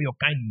 Thank you for your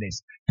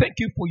kindness. Thank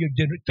you for your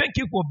generosity. Thank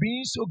you for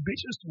being so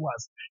gracious to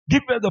us.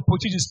 Give us the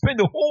opportunity to spend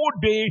the whole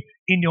day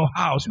in your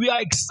house. We are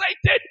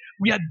excited,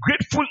 we are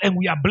grateful, and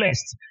we are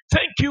blessed.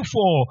 Thank you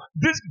for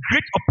this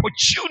great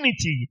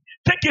opportunity.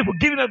 Thank you for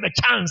giving us the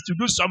chance to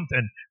do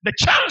something. The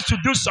chance to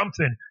do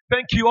something.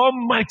 Thank you,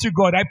 Almighty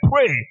God. I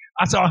pray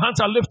as our hands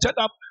are lifted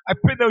up, I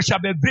pray there shall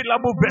be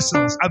available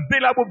vessels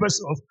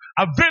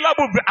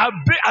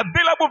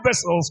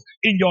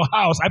in your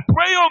house. I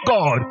pray, oh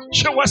God,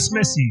 show us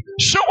mercy.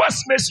 Show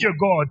us mercy, oh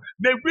God.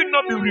 May we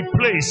not be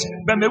replaced,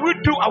 but may we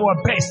do our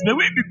best. May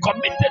we be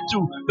committed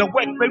to the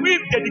work. May we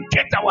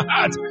dedicate our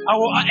hearts,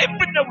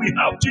 everything that we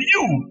have to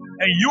you.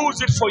 and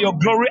use it for your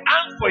glory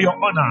and for your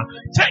honor.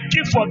 Thank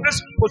you for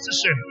this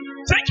position.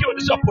 Thank you for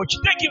this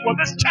opportunity. Thank you for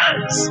this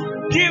chance.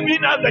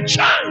 Giving us the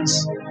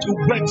chance to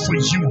work for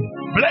you.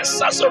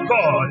 Bless us, O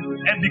God,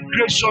 and be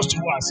gracious to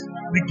us.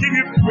 We give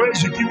you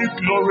praise, we give you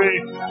glory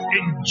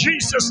in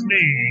Jesus'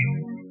 name.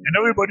 And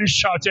everybody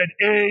shouted,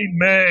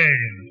 Amen.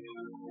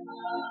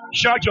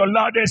 Shout your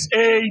loudest,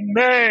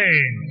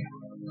 Amen.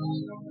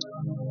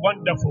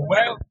 Wonderful.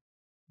 Well,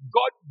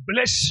 God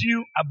bless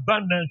you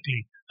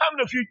abundantly. How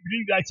many of you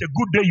believe that it's a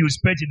good day you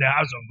spent in the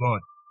house of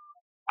God?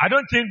 I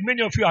don't think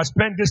many of you have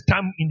spent this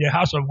time in the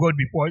house of God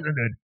before, isn't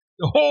it?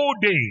 The whole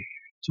day.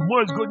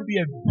 Tomorrow is going to be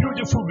a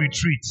beautiful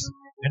retreat.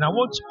 And I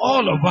want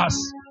all of us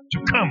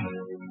to come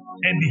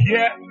and be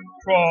here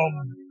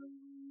from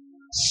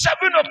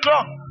 7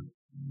 o'clock.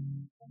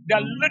 There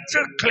are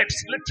little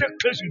clips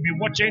we'll be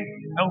watching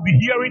and we'll be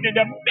hearing, and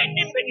there are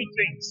many, many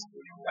things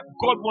that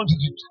God wants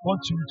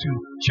you to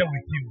share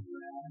with you.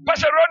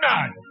 Pastor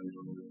Ronald,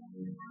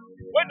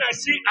 when I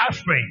see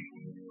Alfred,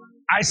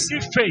 I see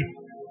faith.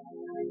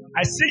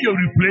 I see your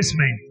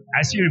replacement.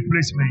 Your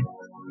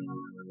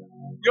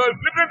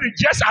replacement is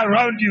just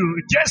around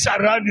you.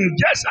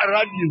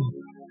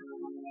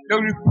 The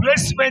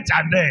replacements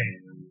are there.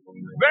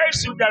 Very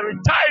soon they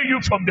retire you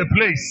from the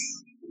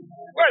place.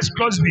 Where is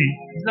Crosby?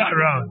 He's not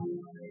around.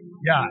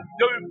 Yeah.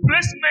 The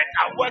replacements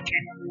are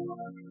working.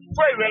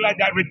 Before you realize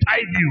they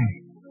retired you.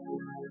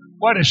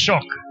 What a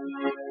shock.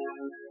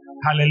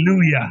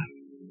 Hallelujah.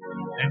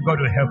 And God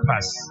will help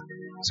us.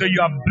 So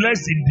you are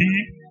blessed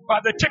indeed.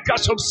 Father, take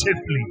us home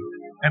safely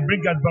and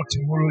bring us back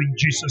tomorrow in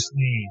Jesus'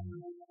 name.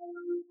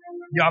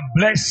 You are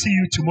blessed. See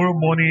you tomorrow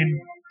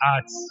morning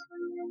at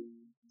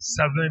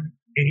 7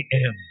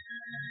 a.m.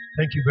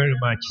 Thank you very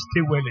much.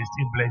 Stay well and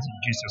stay blessed in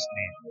Jesus'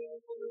 name.